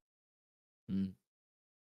 12. Mm.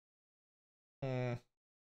 10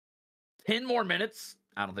 10 more minutes?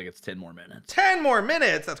 I don't think it's 10 more minutes. more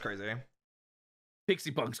minutes. That's crazy.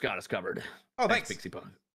 Pixie Punk's got us covered. Oh, thanks. Pixie Punk.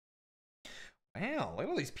 Wow, look at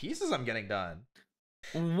all these pieces I'm getting done.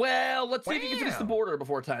 Well, let's see if you can finish the Wow. border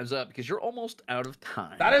before time's up, because you're almost out of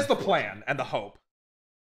time. That is the plan and the hope.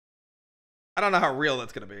 I don't know how real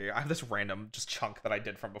that's going to be. I have this random just chunk that I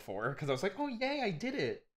did from before because I was like, oh, yay, I did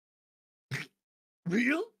it.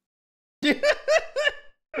 Real?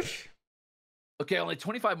 Okay, only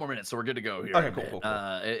 25 more minutes, so we're good to go here. Okay, in a cool, bit. cool,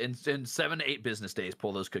 cool. In 7 to 8 business days,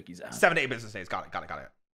 pull those cookies out. 7 to 8 business days. Got it.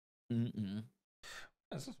 Mm-mm.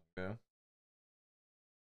 This is good.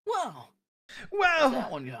 Whoa. Where'd Well,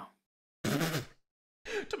 that one go?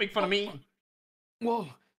 to make fun of me, Whoa,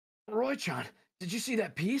 Roy-chan, did you see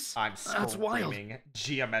that piece? I'm That's wild. screaming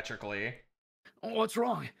geometrically. What's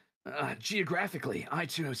wrong? Geographically, I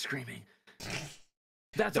too am screaming.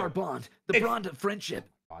 That's No, our bond, the it's- bond of friendship.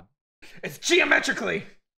 It's geometrically.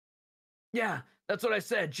 Yeah, that's what I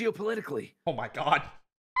said, geopolitically. Oh my god.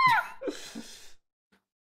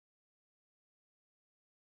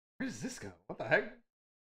 Where does this go? What the heck?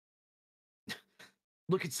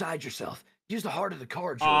 Look inside yourself. Use the heart of the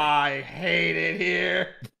cards. Roy. I hate it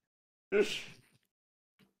here.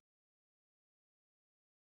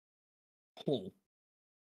 Oh.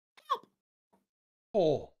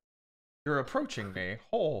 Hole. You're approaching me.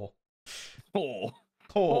 Hole. Oh.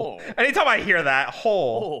 Hole. Oh. Anytime I hear that,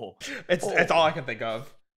 hole, Oh. it's all I can think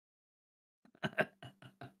of.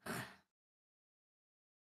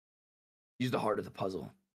 Use the heart of the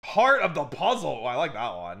puzzle. Heart of the puzzle. Oh, I like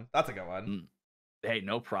that one. That's a good one. Hey,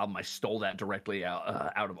 no problem. I stole that directly out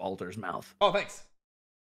of Alter's mouth. Oh, thanks.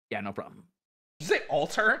 Yeah, no problem. Did you say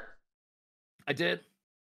altar? I did.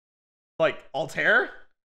 Like Altair?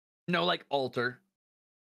 No, like Alter.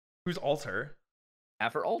 Who's Altar?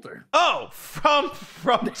 After Alter. Oh, from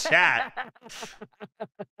chat.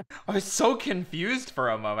 I was so confused for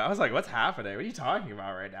a moment. I was like, what's happening? What are you talking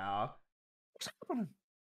about right now? What's happening?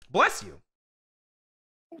 Bless you.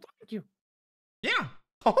 Oh, thank you. Yeah.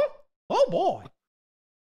 Oh boy.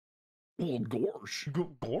 Oh, gosh.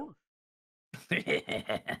 Gore.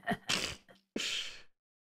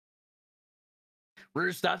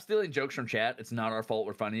 Rue, stop stealing jokes from chat. It's not our fault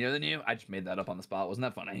we're funnier than you. I just made that up on the spot. Wasn't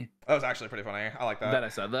that funny? That was actually pretty funny. I like that. That I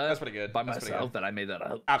said that? That's pretty good. By That's pretty myself, good. that I made that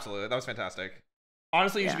up. Absolutely. That was fantastic.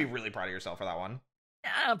 Honestly, you Yeah. should be really proud of yourself for that one.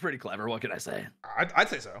 Yeah, I'm pretty clever. What can I say? I'd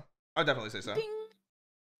say so. I'd definitely say so.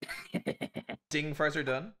 Ding. Ding fries are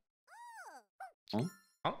done. Huh?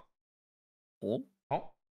 Huh? Oh. Huh?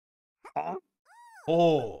 Huh?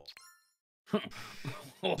 Oh.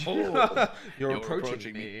 Oh. You're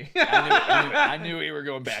approaching me. I knew we were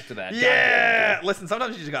going back to that. Yeah. Listen,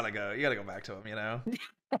 sometimes you just gotta go. You gotta go back to him, you know?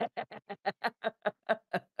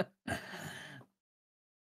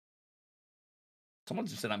 Someone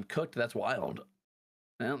just said I'm cooked. That's wild.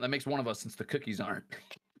 Well, that makes one of us since the cookies aren't.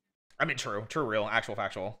 I mean, true, real, actual,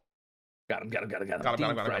 factual. Got him. Got him, got him, Deep got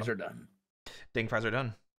him, fries got are done. Ding fries are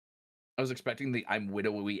done. I was expecting the I'm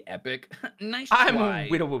widowy epic. Nice I'm try.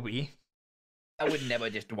 widowy. I would never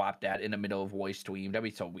just drop that in the middle of voice stream. That'd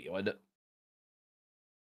be so weird.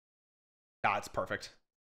 Nah, it's perfect.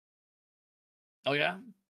 Oh yeah?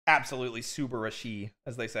 Absolutely super a she,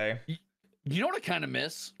 as they say. You know what I kind of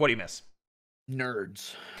miss? What do you miss?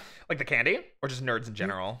 Nerds. Like the candy? Or just nerds in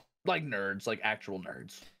general? Like nerds, like actual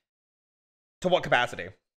nerds. To what capacity?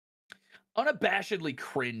 Unabashedly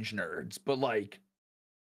cringe nerds, but like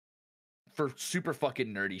for super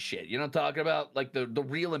fucking nerdy shit. You know what I'm talking about? Like the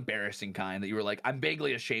real embarrassing kind that you were like, I'm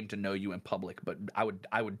vaguely ashamed to know you in public, but I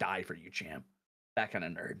would die for you, champ. That kind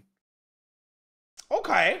of nerd.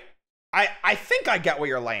 Okay. I think I get what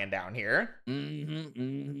you're laying down here.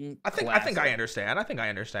 I think I understand. I think I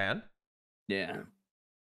understand. Yeah.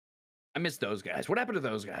 I miss those guys. What happened to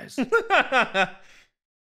those guys?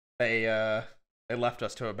 They left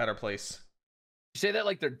us to a better place. You say that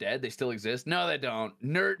like they're dead. They still exist? No, they don't.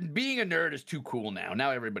 Being a nerd is too cool now.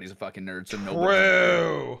 Now everybody's a fucking nerd, so nobody's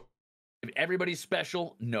True. If everybody's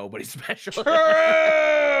special, nobody's special.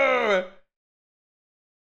 True.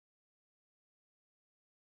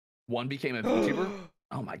 One became a Vtuber.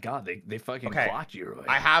 Oh my god, they fucking clocked you. Right?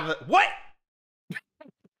 I have what?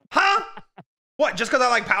 Huh? What? Just because I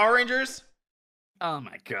like Power Rangers? Oh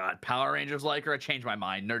my god, Power Rangers like her. I changed my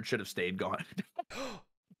mind. Nerd should have stayed gone.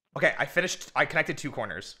 Okay, I connected 2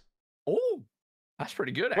 corners. Oh, that's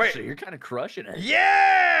pretty good, actually. You're kind of crushing it.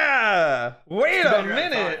 Yeah! Wait a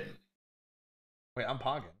minute. Wait, I'm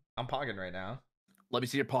pogging right now. Let me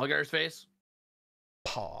see your Pogger's face.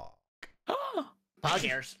 Pog.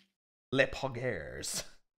 Poggers. Le Poggers.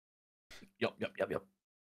 Yup.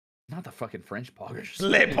 Not the fucking French Poggers.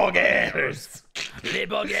 Le Poggers. Le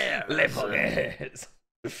Poggers. Le Poggers.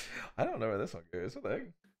 I don't know where this one goes. What the heck?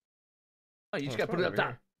 Oh, you just gotta put it up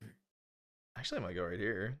top. Actually, I might go right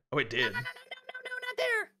here. Oh, it did. No, not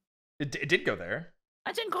there. It did go there.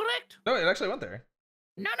 That's incorrect. No, it actually went there.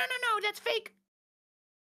 No, that's fake.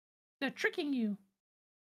 They're tricking you.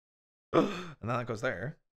 And then that goes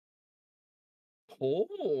there.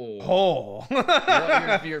 Oh.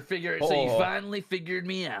 You're figuring. So you finally figured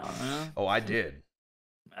me out, huh? Oh, I did.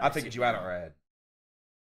 I figured you out all right.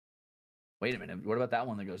 Wait a minute. What about that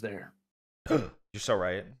one that goes there? You're so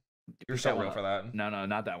right. You're so real for that. No,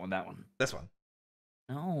 not that one. That one. This one.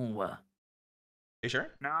 No. You sure?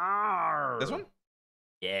 No. This one?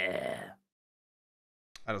 Yeah.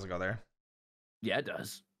 That doesn't go there. Yeah, it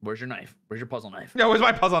does. Where's your knife? Where's your puzzle knife? No, where's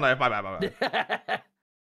my puzzle knife? My bad.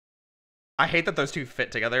 I hate that those two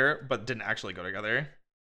fit together, but didn't actually go together.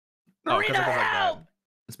 Oh, because it goes like that.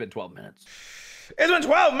 It's been 12 minutes. It's been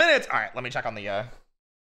 12 minutes. All right, let me check on the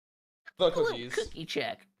cookies. Cookie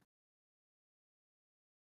check.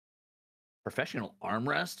 Professional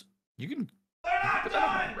armrest? You can put that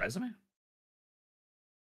on my resume?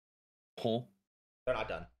 Oh. They're not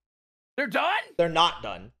done. They're done? They're not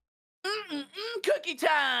done. Cookie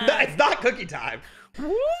time. No, it's not cookie time.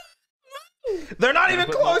 They're not even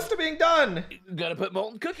close to being done. Gotta put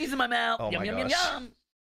molten cookies in my mouth. Oh yum, my yum, gosh. yum,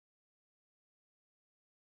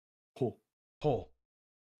 Cool. Oh.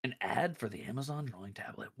 An ad for the Amazon drawing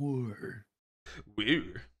tablet. Word.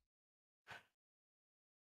 Weird.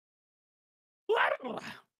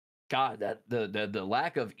 God, that the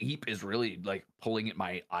lack of eep is really like pulling at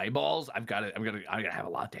my eyeballs. I'm gonna have a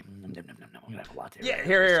latte. I'm gonna have a latte. Yeah,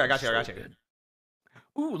 here, I got you. Good.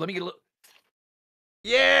 Ooh, let me get a little.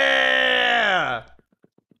 Yeah.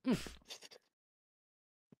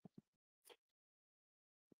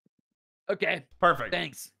 Okay. Perfect.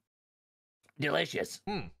 Thanks. Delicious.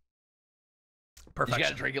 Perfection. You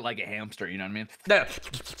gotta drink it like a hamster. You know what I mean? No.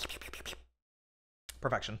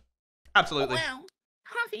 Perfection. Absolutely. Oh, wow.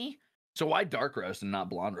 Coffee. So why dark roast and not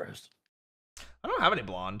blonde roast? I don't have any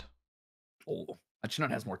blonde. Oh, I just know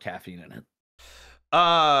it has more caffeine in it.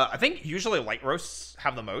 I think usually light roasts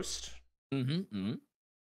have the most. Mm-hmm.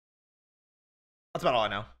 That's about all I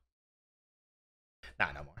know.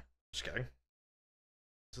 Nah, no more. Just kidding.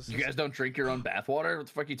 You guys don't drink your own bathwater? What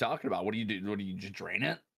the fuck are you talking about? What do you do? What do you just drain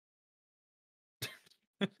it?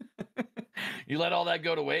 You let all that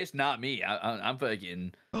go to waste? Not me. I'm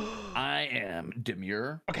fucking. I am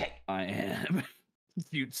demure. Okay. I am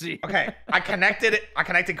cutesy. Okay. I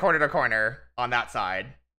connected corner to corner on that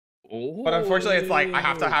side. Oh. But unfortunately, it's like I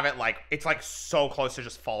have to have it like it's like so close to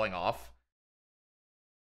just falling off.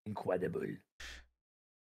 Incredible.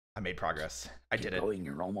 I made progress. I did it.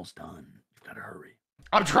 You're almost done. You've got to hurry.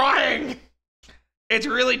 I'm trying. It's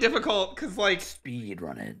really difficult because like Speed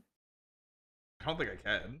run it. I don't think I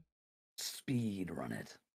can. Speed run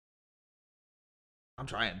it. I'm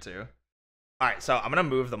trying to. All right, so I'm gonna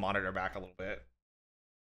move the monitor back a little bit.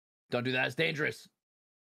 Don't do that. It's dangerous.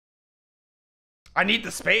 I need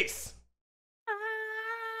the space.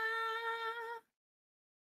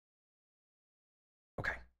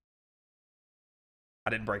 Okay. I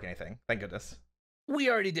didn't break anything. Thank goodness. We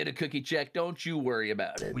already did a cookie check. Don't you worry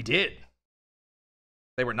about it. We did.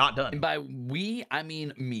 They were not done. And by we, I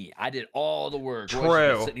mean me. I did all the work. True.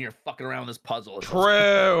 Roy's just sitting here fucking around with this puzzle.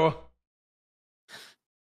 True.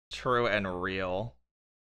 True and real.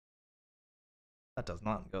 That does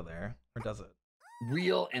not go there. Or does it?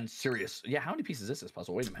 Real and serious. Yeah, how many pieces is this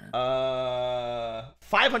puzzle? Wait a minute.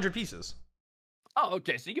 500 pieces. Oh,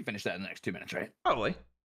 okay. So you can finish that in the next 2 minutes, right? Probably.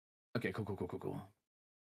 Okay, cool.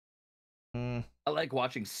 Mm. I like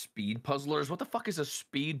watching speed puzzlers. What the fuck is a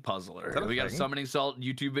speed puzzler? Is that a We got a thing? Summoning Salt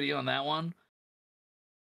YouTube video on that one.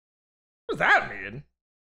 What does that mean?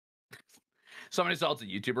 Summoning Salt's a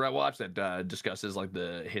YouTuber I watch that discusses like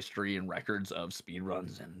the history and records of speed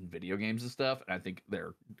runs and video games and stuff. And I think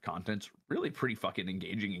their content's really pretty fucking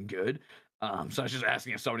engaging and good. So I was just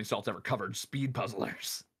asking if Summoning Salt's ever covered speed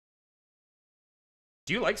puzzlers.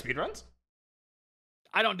 Do you like speedruns?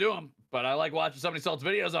 I don't do them, but I like watching Summoning Salt's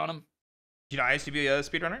videos on them. You know, I used to be a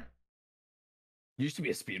speedrunner. You used to be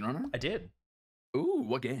a speedrunner? I did. Ooh,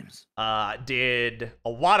 what games? Did a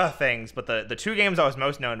lot of things, but the two games I was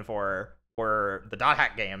most known for were the Dot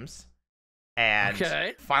Hack games and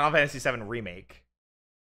Okay. Final Fantasy VII Remake.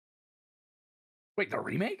 Wait, the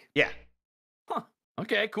remake? Yeah. Huh.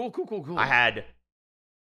 Okay, cool. I had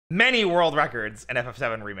many world records in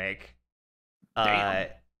FF7 Remake. Damn.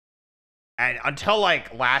 And until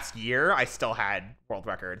like last year, I still had world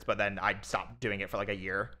records, but then I stopped doing it for like a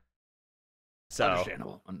year. So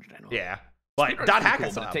Understandable. yeah, but Speedrun's Dot pretty Hack cool,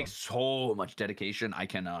 is but it takes so much dedication. I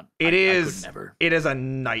cannot. It I could is. never. It is a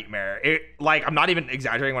nightmare. Like, I'm not even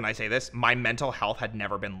exaggerating when I say this. My mental health had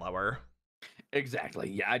never been lower. Exactly.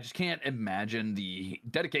 Yeah, I just can't imagine the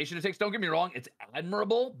dedication it takes. Don't get me wrong, it's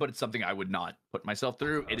admirable, but it's something I would not put myself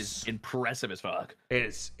through. It is impressive as fuck. It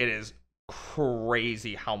is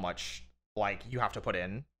crazy how much like you have to put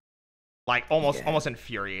in. Like almost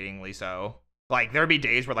infuriatingly so. Like there'd be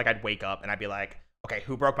days where like I'd wake up and I'd be like, okay,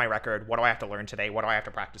 who broke my record? What do I have to learn today? What do I have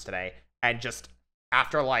to practice today? And just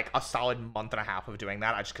after like a solid month and a half of doing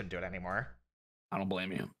that, I just couldn't do it anymore. I don't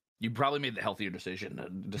blame you. You probably made the healthier decision to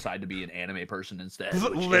decide to be an anime person instead. This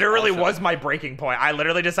which is literally awesome. was my breaking point. I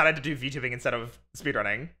literally decided to do VTubing instead of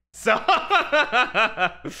speedrunning. So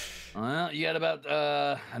Well, you got about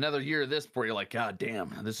another year of this before you're like, God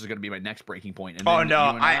damn, this is gonna be my next breaking point. And Oh, then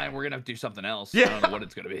no, you and we're gonna have to do something else. Yeah. I don't know what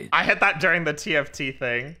it's gonna be. I hit that during the TFT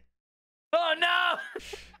thing. Oh no!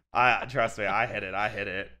 Trust me, I hit it.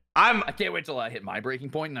 I can't wait till I hit my breaking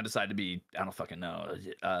point and I decide to be, I don't fucking know.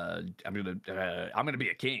 I'm gonna be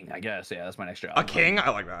a king, I guess. Yeah, that's my next job. A king? I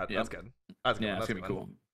like that. Yep. That's good. That's good. Yeah, That's it's gonna be good. cool.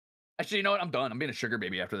 Actually, you know what? I'm done. I'm being a sugar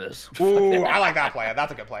baby after this. Ooh, I like that plan.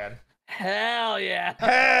 That's a good plan. Hell yeah.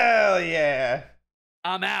 Hell yeah.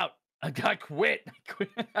 I'm out. I quit.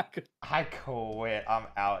 I quit. I'm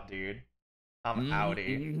out, dude. I'm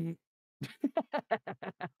outie.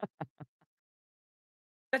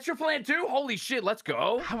 That's your plan too? Holy shit, let's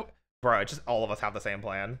go. Bro, just all of us have the same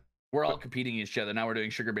plan. We're all competing against each other. Now we're doing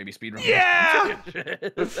sugar baby speedrun. Yeah!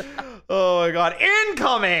 Oh my god.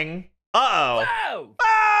 Incoming! Uh-oh. Whoa!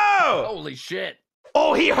 Oh! Holy shit.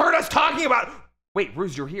 Oh, he heard us talking about... Wait,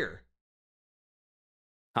 Ruse, you're here.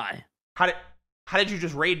 Hi. How did you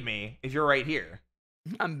just raid me if you're right here?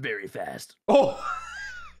 I'm very fast. Oh.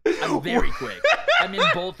 I'm very quick. I'm in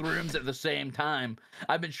both rooms at the same time.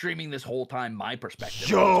 I've been streaming this whole time, my perspective.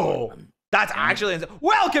 Yo! That's actually insane.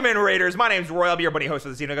 Welcome in, Raiders. My name's Roy. I'll be your buddy host for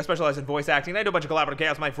this evening. I specialize in voice acting. I do a bunch of collaborative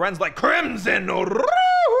chaos with my friends like Crimson Rose.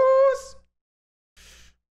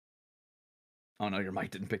 Oh no, your mic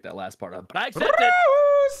didn't pick that last part up, but I accept it.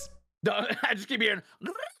 No, I just keep hearing.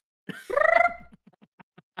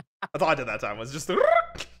 That's all I did that time was just...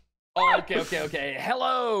 Oh, okay.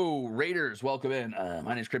 Hello, Raiders. Welcome in.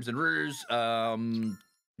 My name's Crimson Ruse.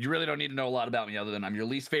 You really don't need to know a lot about me other than I'm your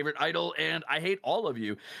least favorite idol, and I hate all of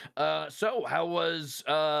you. So how was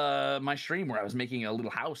my stream where I was making a little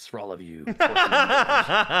house for all of you? Oh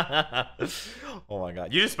my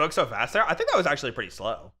god. You just spoke so fast there? I think that was actually pretty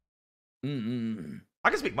slow. I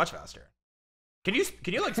can speak much faster. Can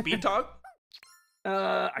you like speed talk?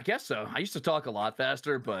 I guess so. I used to talk a lot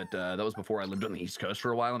faster, but that was before I lived on the East Coast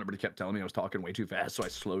for a while, and everybody kept telling me I was talking way too fast, so I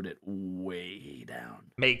slowed it way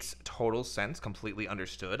down. Makes total sense. Completely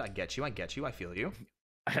understood. I get you. I feel you.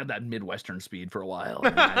 I had that Midwestern speed for a while,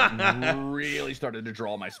 and I really started to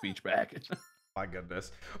draw my speech back. My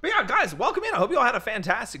goodness. But yeah, guys, welcome in. I hope you all had a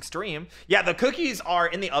fantastic stream. Yeah, the cookies are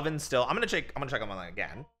in the oven still. I'm gonna check them on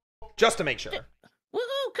again, just to make sure.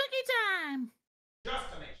 Woohoo! Cookie time!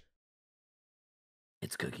 Just to make sure.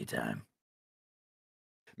 It's cookie time.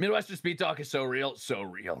 Midwestern Speed Talk is so real, so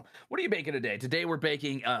real. What are you baking today? Today we're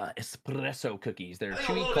baking espresso cookies. They're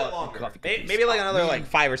chewy coffee cookies. Maybe like another like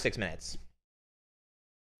 5 or 6 minutes.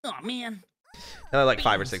 Oh man. Another like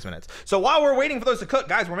 5 or 6 minutes. So while we're waiting for those to cook,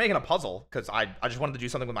 guys, we're making a puzzle because I just wanted to do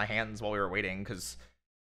something with my hands while we were waiting because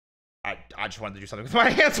I just wanted to do something with my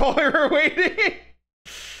hands while we were waiting.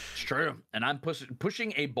 It's true. And I'm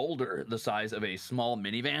pushing a boulder the size of a small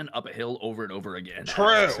minivan up a hill over and over again.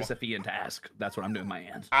 True. It's a Sisyphean task. That's what I'm doing with my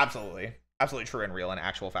hands. Absolutely. Absolutely true and real and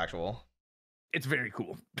actual factual. It's very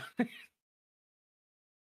cool. Fun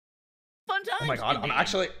times. Oh my god, I'm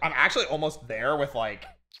actually almost there with like.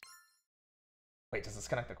 Wait, does this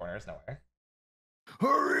connect the corners? No way.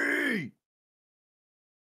 Hurry!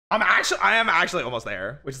 I am actually almost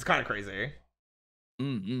there, which is kind of crazy.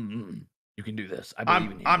 You can do this. I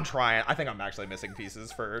believe in you. I'm trying. I think I'm actually missing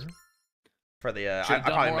pieces for the. Should have done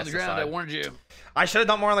probably more on missed the this ground. side. I warned you. I should have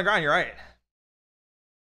done more on the ground. You're right.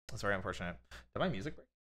 That's very unfortunate. Did my music break?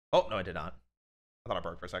 Oh no, it did not. I thought I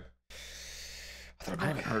broke for a sec. I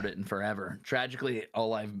haven't heard it in forever. Tragically,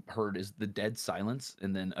 all I've heard is the dead silence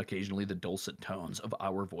and then occasionally the dulcet tones of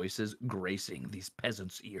our voices gracing these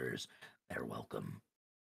peasants' ears. They're welcome.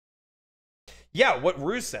 Yeah, what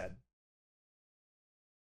Ruse said.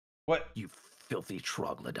 What? You filthy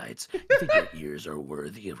troglodytes. You think your ears are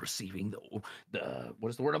worthy of receiving the what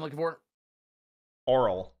is the word I'm looking for?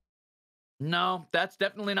 Oral. No, that's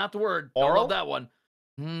definitely not the word. Oral? I love that one.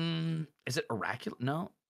 Is it oracular?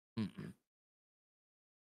 No.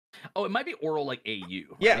 Oh, it might be oral like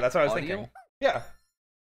AU. Yeah, right? that's what I was Audio? thinking. Yeah.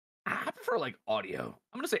 I prefer like audio.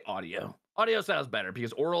 I'm gonna say audio. Audio sounds better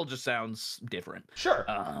because oral just sounds different. Sure.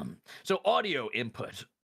 So audio input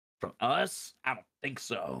from us, I don't think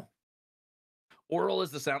so. Oral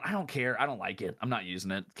is the sound. I don't care. I don't like it. I'm not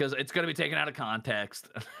using it because it's gonna be taken out of context.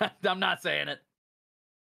 I'm not saying it.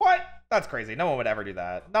 What? That's crazy. No one would ever do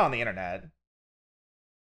that. Not on the internet.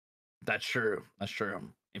 That's true. That's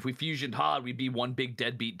true. If we fusioned Todd, we'd be one big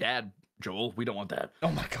deadbeat dad, Joel. We don't want that.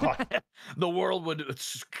 Oh my god. The world would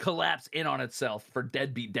collapse in on itself for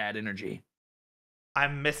deadbeat dad energy.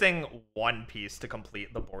 I'm missing one piece to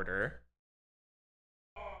complete the border.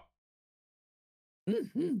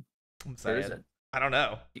 I'm Where sad. is it? I don't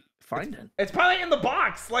know. Find it. It's probably in the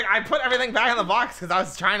box. Like I put everything back in the box because I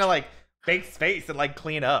was trying to like make space and like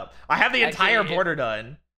clean up. I have the entire border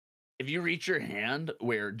done. If you reach your hand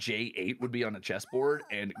where J8 would be on a chessboard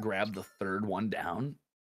and grab the third one down,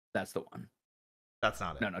 that's the one. That's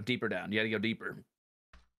not it. No, deeper down. You gotta go deeper.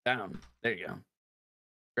 Down. There you go.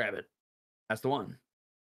 Grab it. That's the one.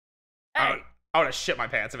 I would have shit my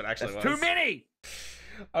pants if it actually was. Too many!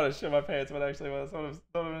 I would have shit my pants if it actually was. That would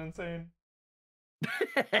have been insane.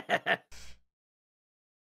 That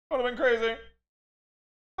would have been crazy.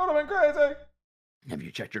 That would have been crazy. Have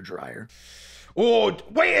you checked your dryer? Oh,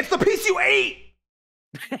 wait, it's the piece you ate!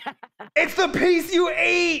 It's the piece you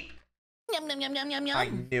ate! Yum yum yum yum yum yum. I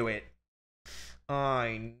knew it.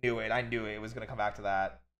 I knew it. I knew it was going to come back to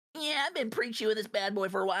that. Yeah, I've been preaching with this bad boy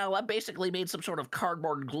for a while. I basically made some sort of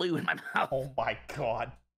cardboard glue in my mouth. Oh my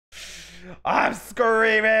god. I'm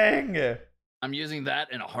screaming! I'm using that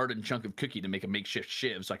and a hardened chunk of cookie to make a makeshift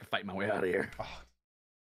shiv so I can fight my way out of here. Oh.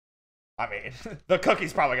 I mean, the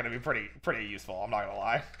cookie's probably going to be pretty useful. I'm not going to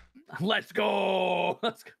lie. Let's go!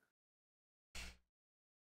 Let's go.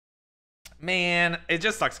 Man, it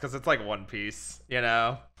just sucks because it's like one piece, you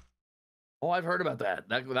know? Oh, I've heard about that.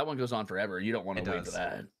 That one goes on forever. You don't want to wait for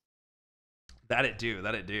that. That it do.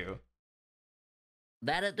 That it do.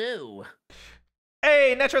 That it do.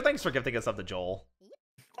 Hey, Netro, thanks for gifting us up to Joel.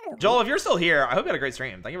 Joel, if you're still here, I hope you had a great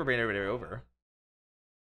stream. Thank you for bringing everybody over.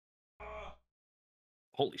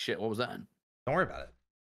 Holy shit, what was that? Don't worry about it.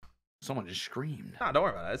 Someone just screamed. No, don't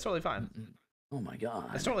worry about it. It's totally fine. Oh my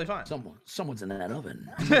god. It's totally fine. Someone's in that oven.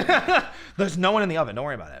 There's no one in the oven. Don't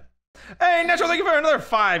worry about it. Hey, Netro, thank you for another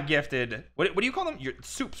 5 gifted. What do you call them? Your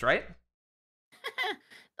soups, right?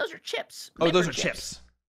 Those are chips. Oh, those are chips.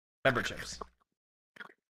 Member chips.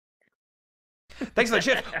 Thanks for the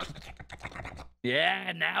chips.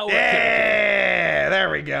 Yeah, now we're Yeah, there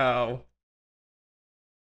we go.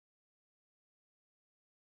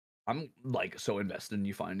 I'm like so invested in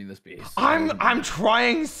you finding this piece. I'm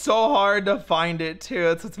trying so hard to find it too.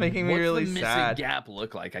 That's what's making me really What's the sad. missing gap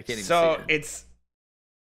look like? I can't even So see it. it's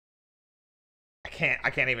I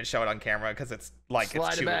can't even show it on camera because it's like Slide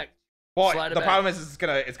it's too. it back. Well, Slide it the back. problem is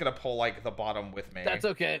it's gonna pull like the bottom with me. That's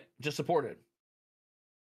okay. Just support it.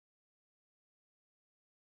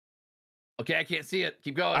 Okay, I can't see it.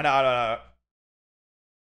 Keep going. I know.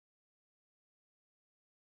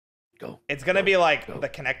 Go. It's gonna be like go, the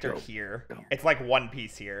connector go, here. go. It's like one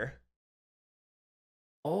piece here.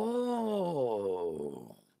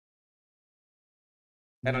 Oh.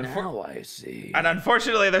 And now I see. And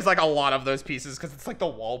unfortunately, there's like a lot of those pieces because it's like the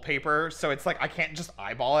wallpaper. So it's like I can't just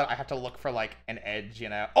eyeball it. I have to look for like an edge, you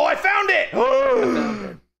know. Oh, I found it! I found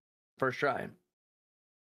it. First try.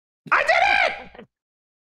 I did it!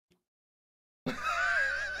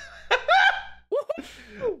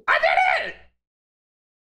 I did it!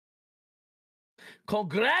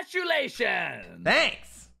 Congratulations!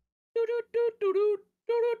 Thanks.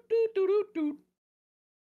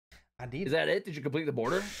 I did. Is that it? Did you complete the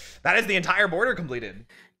border? That is the entire border completed.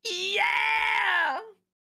 Yeah!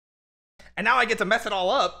 And now I get to mess it all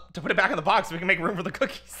up to put it back in the box so we can make room for the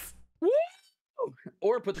cookies. Woo!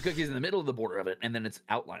 Or put the cookies in the middle of the border of it, and then it's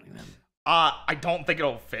outlining them. I don't think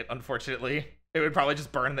it'll fit, unfortunately. It would probably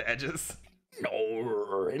just burn the edges.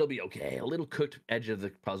 No, it'll be okay. A little cooked edge of the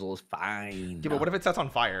puzzle is fine. Yeah, but what if it sets on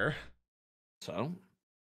fire? So?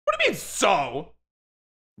 What do you mean, so?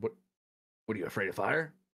 What are you, afraid of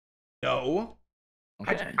fire? No.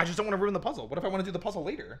 Okay. I just don't want to ruin the puzzle. What if I want to do the puzzle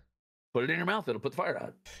later? Put it in your mouth. It'll put the fire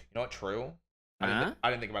out. You know what? True. I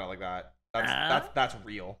didn't think about it like that. That's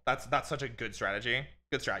real. That's such a good strategy.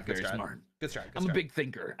 Good strat. Good Very strat. smart. Good strat. I'm a big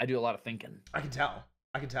thinker. I do a lot of thinking. I can tell.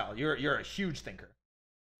 I can tell. You're a huge thinker.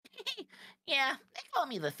 Yeah, they call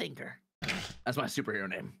me the thinker. That's my superhero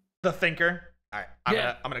name. The thinker. All right.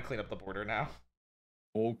 Yeah. I'm gonna clean up the border now.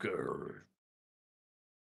 Okay.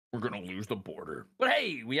 We're gonna lose the border. But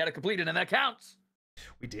hey, we had it completed, and that counts.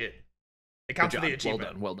 We did. It counts for the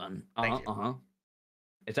achievement. Well done. Thank you.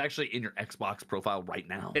 It's actually in your Xbox profile right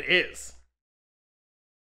now. It is.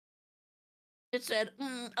 It said,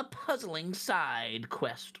 a puzzling side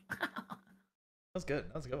quest. That was good.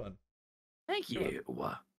 That was a good one. Thank you.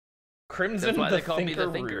 Crimson That's why the they call me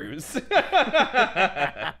the Thinker Thinker. Ruse. It's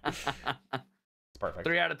perfect.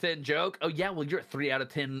 3 out of 10 joke. Oh yeah, well you're a 3 out of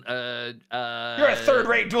 10. You're a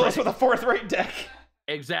third-rate duelist with a fourth-rate deck.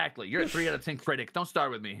 Exactly. You're a 3 out of 10 critic. Don't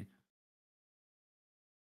start with me.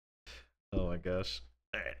 Oh my gosh.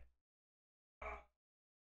 All right.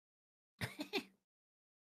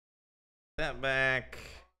 That back.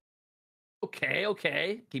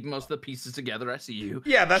 Okay. Keeping most of the pieces together. I see you.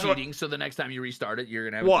 Yeah, that's cheating. So the next time you restart it, you're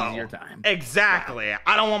gonna have an easier time. Exactly. Wow.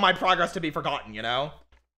 I don't want my progress to be forgotten. You know.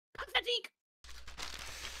 Fatigue.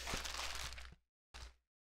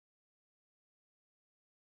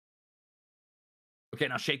 Okay,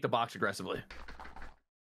 now shake the box aggressively.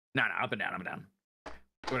 No, up and down, up and down.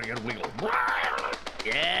 We're gonna get a wiggle.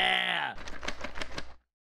 Yeah.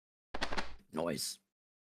 Noise.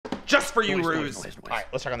 Just for you, Noise, Ruse. noise. All right,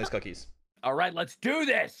 let's check on these cookies. All right, let's do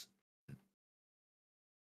this.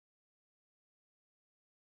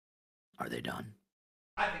 Are they done?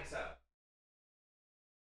 I think so.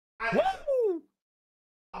 Woo!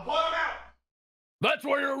 I'll pull them out. That's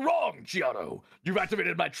where you're wrong, Chiato. You've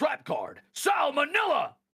activated my trap card,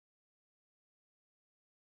 Salmonella.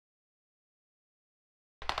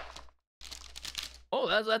 Oh,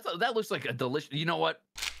 that looks like a delicious. You know what?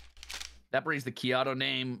 That brings the Chiato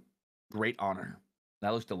name great honor. That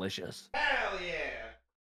looks delicious. Hell yeah.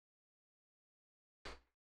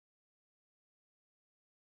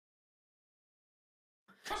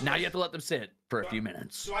 Now you have to let them sit for a few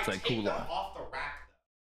minutes so they cool off. Off the rack,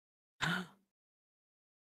 though?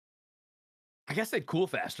 I guess they'd cool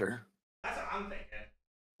faster. That's what I'm thinking.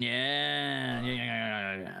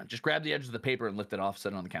 Yeah. Just grab the edge of the paper and lift it off,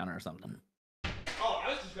 set it on the counter or something. Oh, I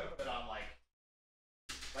was just gonna put it on like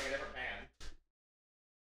a different pan.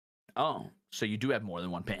 Oh, so you do have more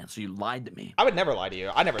than one pan, so you lied to me. I would never lie to you.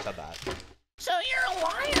 I never said that. So you're a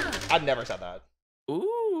liar. I've never said that.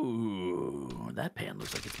 Ooh, that pan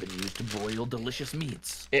looks like it's been used to broil delicious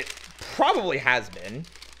meats. It probably has been.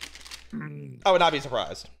 I would not be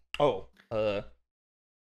surprised. Oh,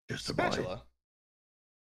 just a spatula.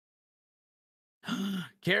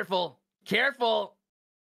 Careful.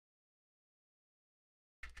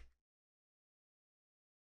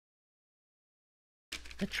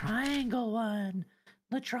 The triangle one.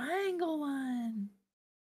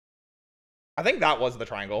 I think that was the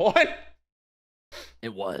triangle one.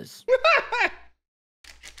 It was.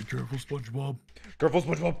 Be careful, SpongeBob. Careful,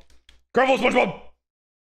 SpongeBob. Careful, SpongeBob.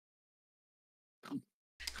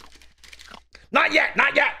 Not yet.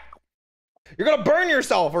 You're gonna burn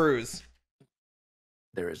yourself, Ruse.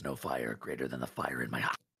 There is no fire greater than the fire in my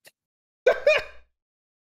heart.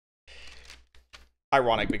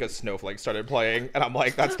 Ironic because Snowflake started playing, and I'm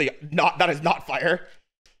like, that is not fire.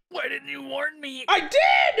 Why didn't you warn me? I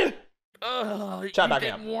did. Chat, you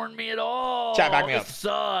didn't warn me at all. Chat, back me up. It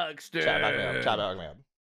sucks, dude. Chat, back me up.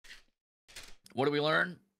 What do we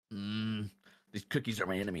learn? These cookies are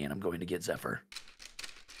my enemy, and I'm going to get Zephyr.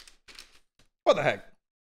 What the heck?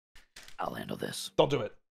 I'll handle this. Don't do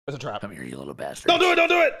it. It's a trap. Come here, you little bastard. Don't do it! Don't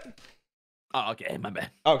do it! Oh, okay, my bad.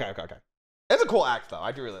 Okay. It's a cool act, though.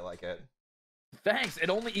 I do really like it. Thanks. It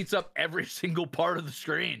only eats up every single part of the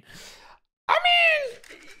screen. I mean,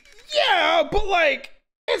 yeah, but like,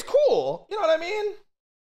 it's cool. You know what I mean?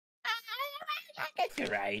 I guess you're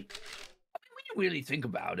right. I mean, when you really think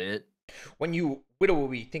about it. When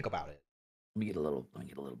we think about it. Let me get a little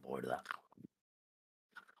bored of that.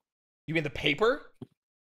 You mean the paper?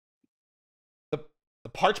 The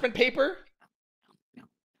parchment paper? No.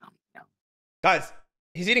 Guys,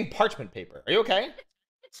 he's eating parchment paper. Are you okay?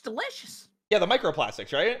 It's delicious. Yeah, the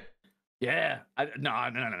microplastics, right? Yeah. No.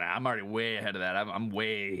 I'm already way ahead of that. I'm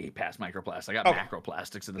way past microplastics. I got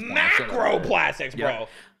macroplastics at this point. Macroplastics, bro. Yeah.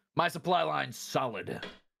 My supply line's solid.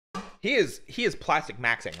 He is plastic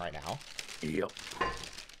maxing right now. Yep.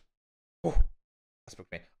 Ooh, that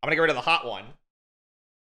spooked me. I'm gonna get rid of the hot one.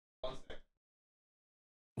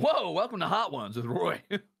 Whoa, welcome to Hot Ones with Roy.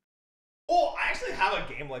 Oh, I actually have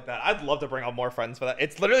a game like that. I'd love to bring on more friends for that.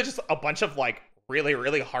 It's literally just a bunch of like really,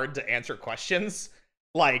 really hard to answer questions.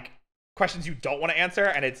 Like questions you don't want to answer,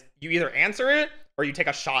 and it's you either answer it or you take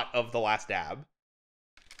a shot of the last dab.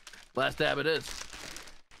 Last dab it is.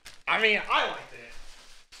 I mean, I liked it.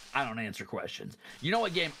 I don't answer questions. You know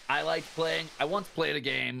what game I liked playing? I once played a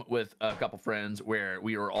game with a couple friends where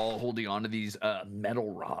we were all holding onto these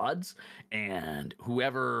metal rods, and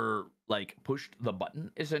whoever like pushed the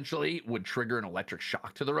button essentially would trigger an electric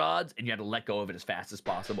shock to the rods, and you had to let go of it as fast as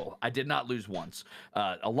possible. I did not lose once.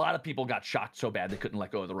 A lot of people got shocked so bad they couldn't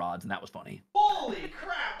let go of the rods, and that was funny. Holy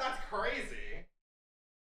crap, that's crazy.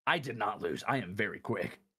 I did not lose. I am very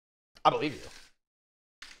quick. I believe you.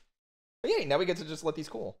 But yeah, now we get to just let these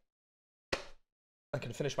cool. I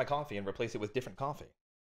can finish my coffee and replace it with different coffee.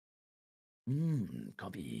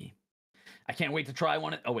 Coffee. I can't wait to try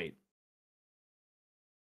one. Oh, wait.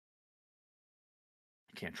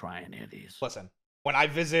 I can't try any of these. Listen, when I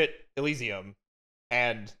visit Elysium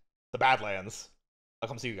and the Badlands, I'll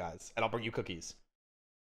come see you guys, and I'll bring you cookies.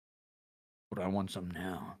 But I want some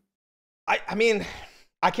now. I mean,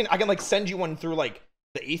 I can like send you one through like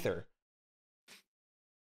the ether.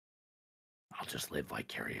 I'll just live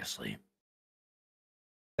vicariously.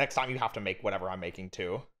 Next time you have to make whatever I'm making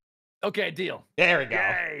too. Okay, deal. There we go.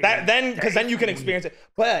 Yay. Because then you can experience it.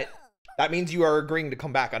 But that means you are agreeing to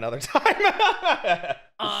come back another time.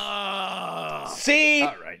 See,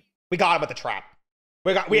 all right. We got him at the trap.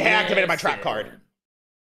 We activated my trap card.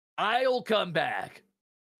 I'll come back,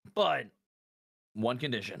 but one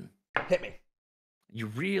condition. Hit me. You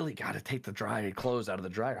really got to take the dried clothes out of the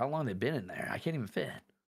dryer. How long have they been in there? I can't even fit.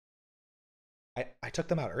 I took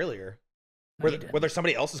them out earlier. No, Were there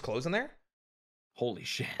somebody else's clothes in there? Holy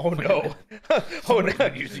shit. Oh no. Oh no.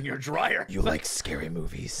 Using your dryer. You like scary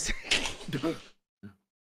movies.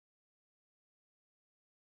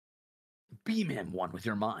 Beam him one with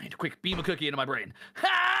your mind. Quick, beam a cookie into my brain.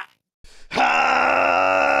 Ha!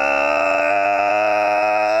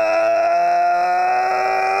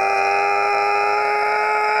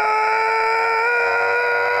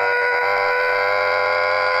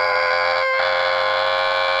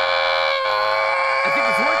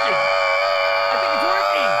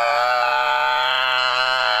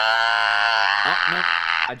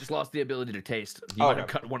 I just lost the ability to taste. You might have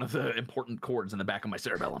cut one of the important chords in the back of my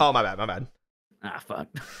cerebellum. Oh, my bad. Ah, fuck.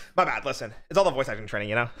 My bad, listen. It's all the voice acting training,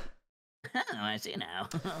 you know? Oh, I see now.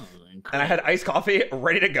 And I had iced coffee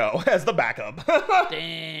ready to go as the backup.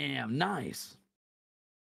 Damn, nice.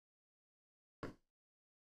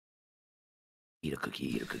 Eat a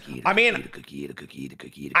cookie, eat a cookie, eat a cookie, I mean, eat a cookie, eat a cookie, eat a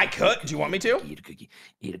cookie, eat a cookie. I could. Do you want me to? Eat a cookie,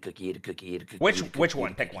 eat a cookie, eat a cookie, eat a cookie. Which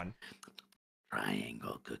one? Pick one.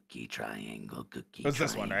 Triangle cookie, triangle cookie. It's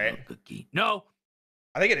this one, right? Cookie. No.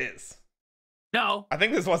 I think it is. No. I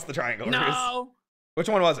think this was the triangle. No. Which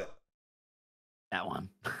one was it? That one.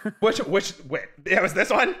 Wait, it was this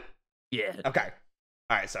one? Yeah. Okay.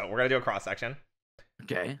 All right, so we're going to do a cross section.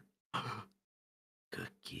 Okay.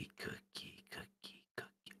 Cookie, cookie, cookie,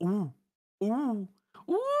 cookie. Ooh. Ooh.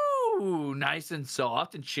 Ooh. Nice and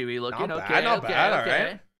soft and chewy looking. Not Okay. bad, not okay. bad, all Okay.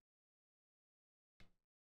 right.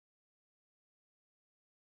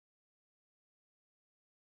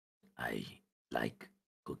 I like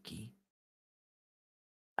cookie.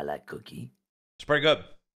 I like cookie. It's pretty good.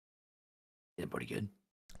 Is it pretty good?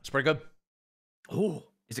 It's pretty good. Ooh.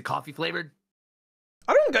 Is it coffee flavored?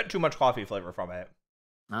 I don't get too much coffee flavor from it.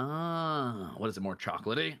 Ah. What is it? More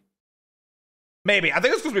chocolatey? Maybe. I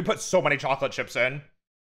think it's because we put so many chocolate chips in.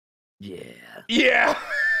 Yeah. Yeah.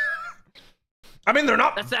 I mean,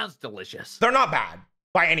 That sounds delicious. they're not bad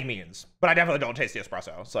by any means, but I definitely don't taste the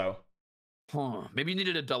espresso, so. Huh. Maybe you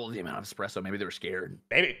needed to double the amount of espresso. Maybe they were scared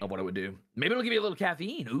Maybe. of what it would do. Maybe it'll give you a little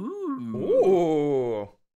caffeine. Ooh. Ooh.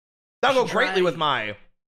 That'll go should greatly try- with my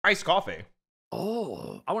iced coffee.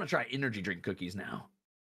 Oh, I want to try energy drink cookies now.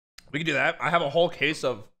 We can do that. I have a whole case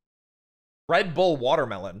of Red Bull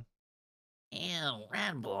watermelon. Ew,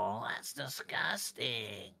 Red Bull. That's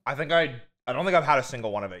disgusting. I don't think I've had a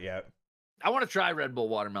single one of it yet. I want to try Red Bull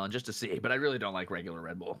watermelon just to see, but I really don't like regular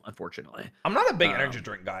Red Bull, unfortunately. I'm not a big energy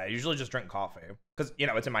drink guy. I usually just drink coffee because, you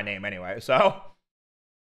know, it's in my name anyway. So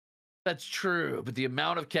That's true, but the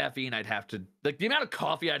amount of caffeine I'd have to, like the amount of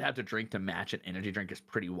coffee I'd have to drink to match an energy drink is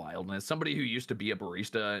pretty wild. And as somebody who used to be a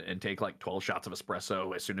barista and take like 12 shots of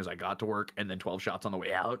espresso as soon as I got to work and then 12 shots on the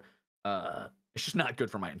way out, it's just not good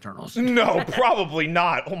for my internals. no, probably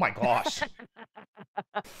not. Oh my gosh.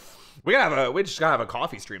 We just gotta have a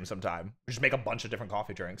coffee stream sometime. We just make a bunch of different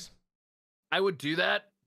coffee drinks. I would do that.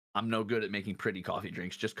 I'm no good at making pretty coffee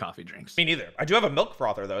drinks, just coffee drinks. Me neither. I do have a milk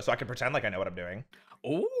frother though, so I can pretend like I know what I'm doing.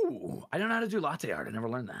 Oh, I don't know how to do latte art. I never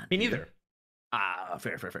learned that. Me neither. Ah,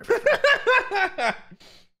 fair. Try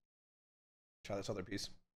this other piece.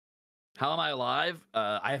 How am I alive?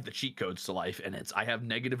 I have the cheat codes to life, and I have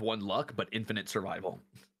 -1 luck, but infinite survival.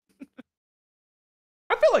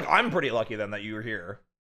 I feel like I'm pretty lucky then that you were here.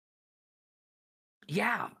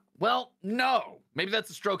 Yeah. Well, no. Maybe that's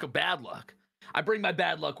a stroke of bad luck. I bring my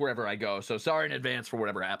bad luck wherever I go, so sorry in advance for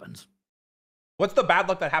whatever happens. What's the bad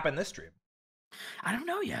luck that happened this stream? I don't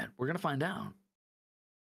know yet. We're gonna find out.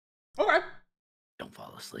 Okay. Don't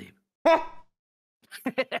fall asleep. Huh.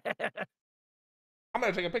 I'm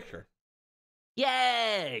gonna take a picture.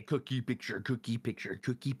 Yay! Cookie picture, cookie picture,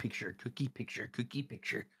 cookie picture, cookie picture, cookie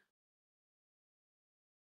picture.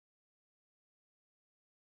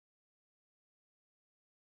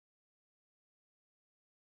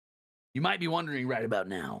 You might be wondering right about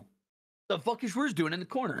now, the fuck is Ruse doing in the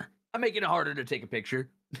corner? I'm making it harder to take a picture.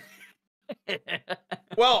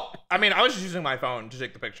 Well, I mean, I was just using my phone to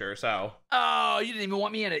take the picture, so. Oh, you didn't even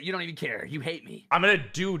want me in it. You don't even care. You hate me. I'm gonna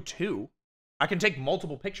do 2. I can take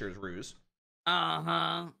multiple pictures, Ruse.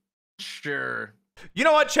 Uh-huh. Sure. You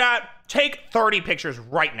know what, chat? Take 30 pictures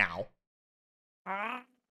right now. Try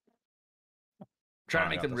Oh, to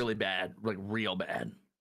make I got them this. really bad, like real bad.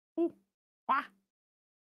 All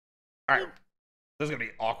right. This is gonna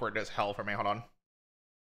be awkward as hell for me. Hold on.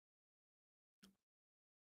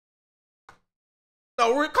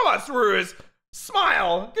 No, come on, Ruse.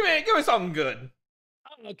 Smile. Give me something good.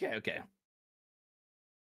 Oh, okay.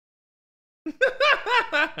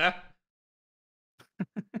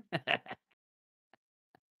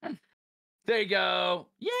 There you go.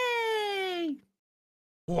 Yay!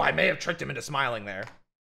 Oh, I may have tricked him into smiling there.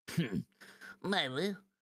 Maybe.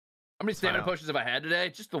 How many stamina know. potions have I had today?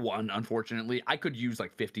 Just the one, unfortunately. I could use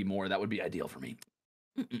like 50 more. That would be ideal for me.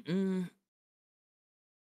 The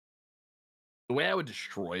way I would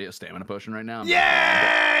destroy a stamina potion right now.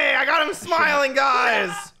 Yay! I got him smiling,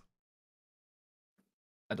 guys.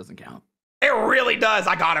 That doesn't count. It really does.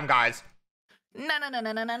 I got him, guys.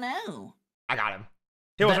 No. I got him.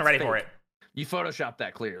 He wasn't That's ready for fake. it. You photoshopped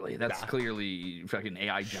that clearly. That's Nah. clearly fucking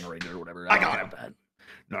AI generated or whatever. I don't got know him. about that.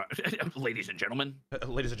 No, ladies and gentlemen.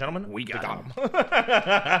 Ladies and gentlemen, We got him.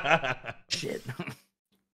 Shit.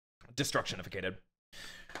 Destructionificated.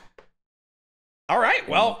 All right,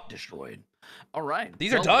 well, Destroyed. All right.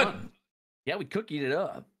 these are done. Yeah, we cookied it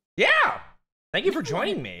up. Yeah. Thank you for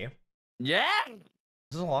joining me. Yeah.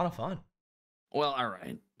 This is a lot of fun. Well, all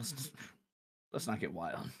right. Let's not get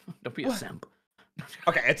wild. Don't be a What? simp.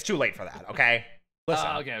 Okay, it's too late for that, okay? Listen.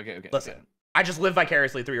 Okay. Listen. Okay. I just live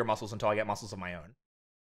vicariously through your muscles until I get muscles of my own.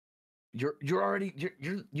 You're already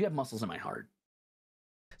you have muscles in my heart.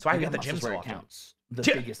 So I You get got the gym muscles so where it often. counts. The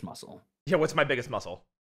Yeah. biggest muscle. Yeah, what's my biggest muscle?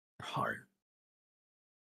 Your heart.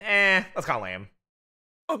 That's kind of lame.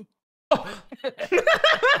 Oh.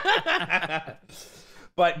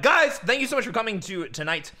 But guys, thank you so much for coming to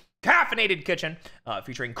tonight's Caffeinated Kitchen,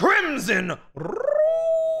 featuring Crimson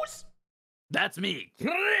Rose. That's me.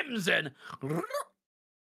 Crimson.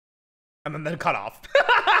 And then cut off.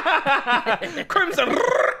 Crimson.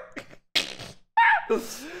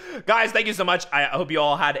 Guys, thank you so much. I hope you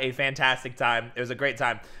all had a fantastic time. It was a great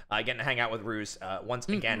time getting to hang out with Ruse once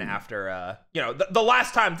again after, the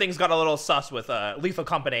last time things got a little sus with Lethal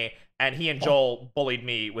Company, and he and Joel bullied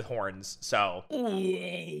me with horns. So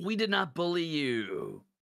Ooh, we did not bully you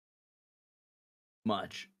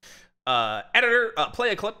much. editor,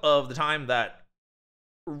 play a clip of the time that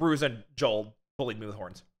Ruse and Joel bullied me with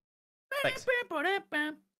horns. Thanks.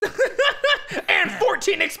 And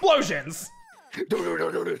 14 explosions.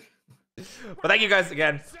 But thank you guys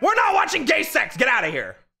again. We're not watching gay sex. Get out of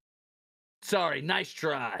here. Sorry, nice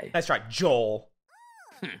try. Nice try, Joel.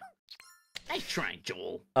 Nice try,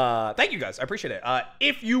 Joel. Thank you guys. I appreciate it.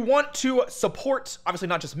 If you want to support, obviously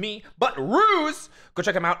not just me, but Ruse, go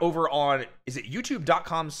check him out over on, is it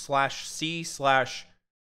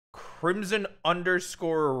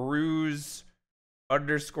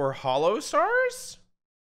youtube.com/c/crimson_ruse_hollow stars?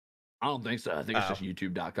 I don't think so. I think it's just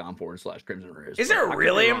youtube.com/Crimson Ruse. Is it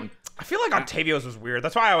really? I feel like Octavio's was weird.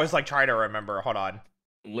 That's why I was like trying to remember. Hold on.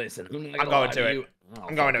 Listen, I'm going to it.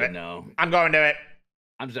 I'm going to it. No, I'm going to it.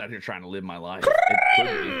 I'm just out here trying to live my life. It could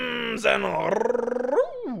be. Crimson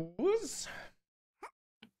Ruse.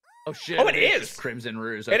 Oh shit! Oh, it is just Crimson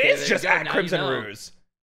Ruse. It Okay, is there just you go. at Now Crimson you know. Ruse.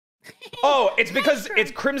 Oh, it's because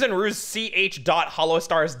it's Crimson Ruse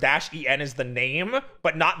ch.hollowstars-en is the name,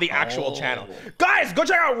 but not the actual channel. Guys, go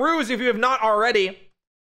check out Ruse if you have not already.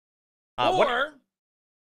 What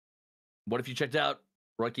if you checked out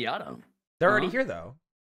Roy Chiato? They're already here though.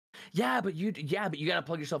 Yeah, but you gotta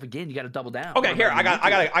plug yourself again. You gotta double down. Okay, here I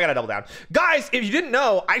gotta double down, guys. If you didn't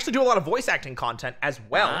know, I actually do a lot of voice acting content as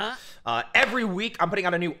well. Every week I'm putting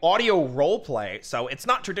out a new audio role play, so it's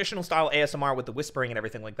not traditional style ASMR with the whispering and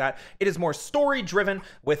everything like that. It is more story driven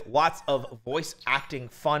with lots of voice acting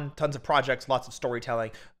fun, tons of projects, lots of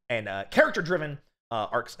storytelling, and character driven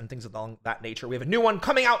arcs and things along that nature. We have a new one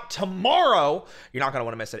coming out tomorrow. You're not going to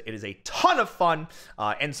want to miss it. It is a ton of fun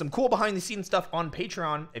and some cool behind the scenes stuff on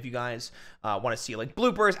Patreon if you guys want to see like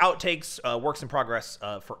bloopers, outtakes, works in progress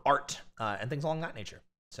for art and things along that nature.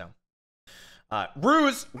 So,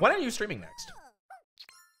 Ruse, when are you streaming next?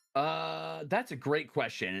 That's a great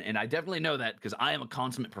question, and I definitely know that because I am a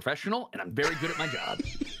consummate professional and I'm very good at my job.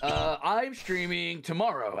 I'm streaming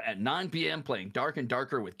tomorrow at 9 p.m. playing Dark and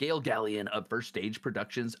Darker with Gail Gallion of First Stage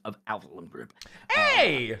Productions of Alphalum Group.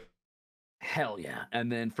 Hey! Hell yeah.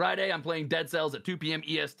 And then Friday, I'm playing Dead Cells at 2 p.m.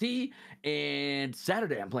 EST. And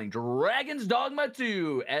Saturday, I'm playing Dragon's Dogma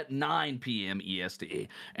 2 at 9 p.m. EST.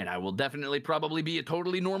 And I will definitely probably be a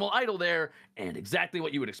totally normal idol there. And exactly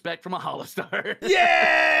what you would expect from a Holostar.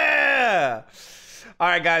 Yeah! All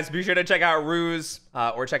right, guys, be sure to check out Ruse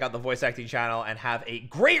or check out the voice acting channel and have a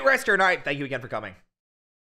great rest of your night. Thank you again for coming.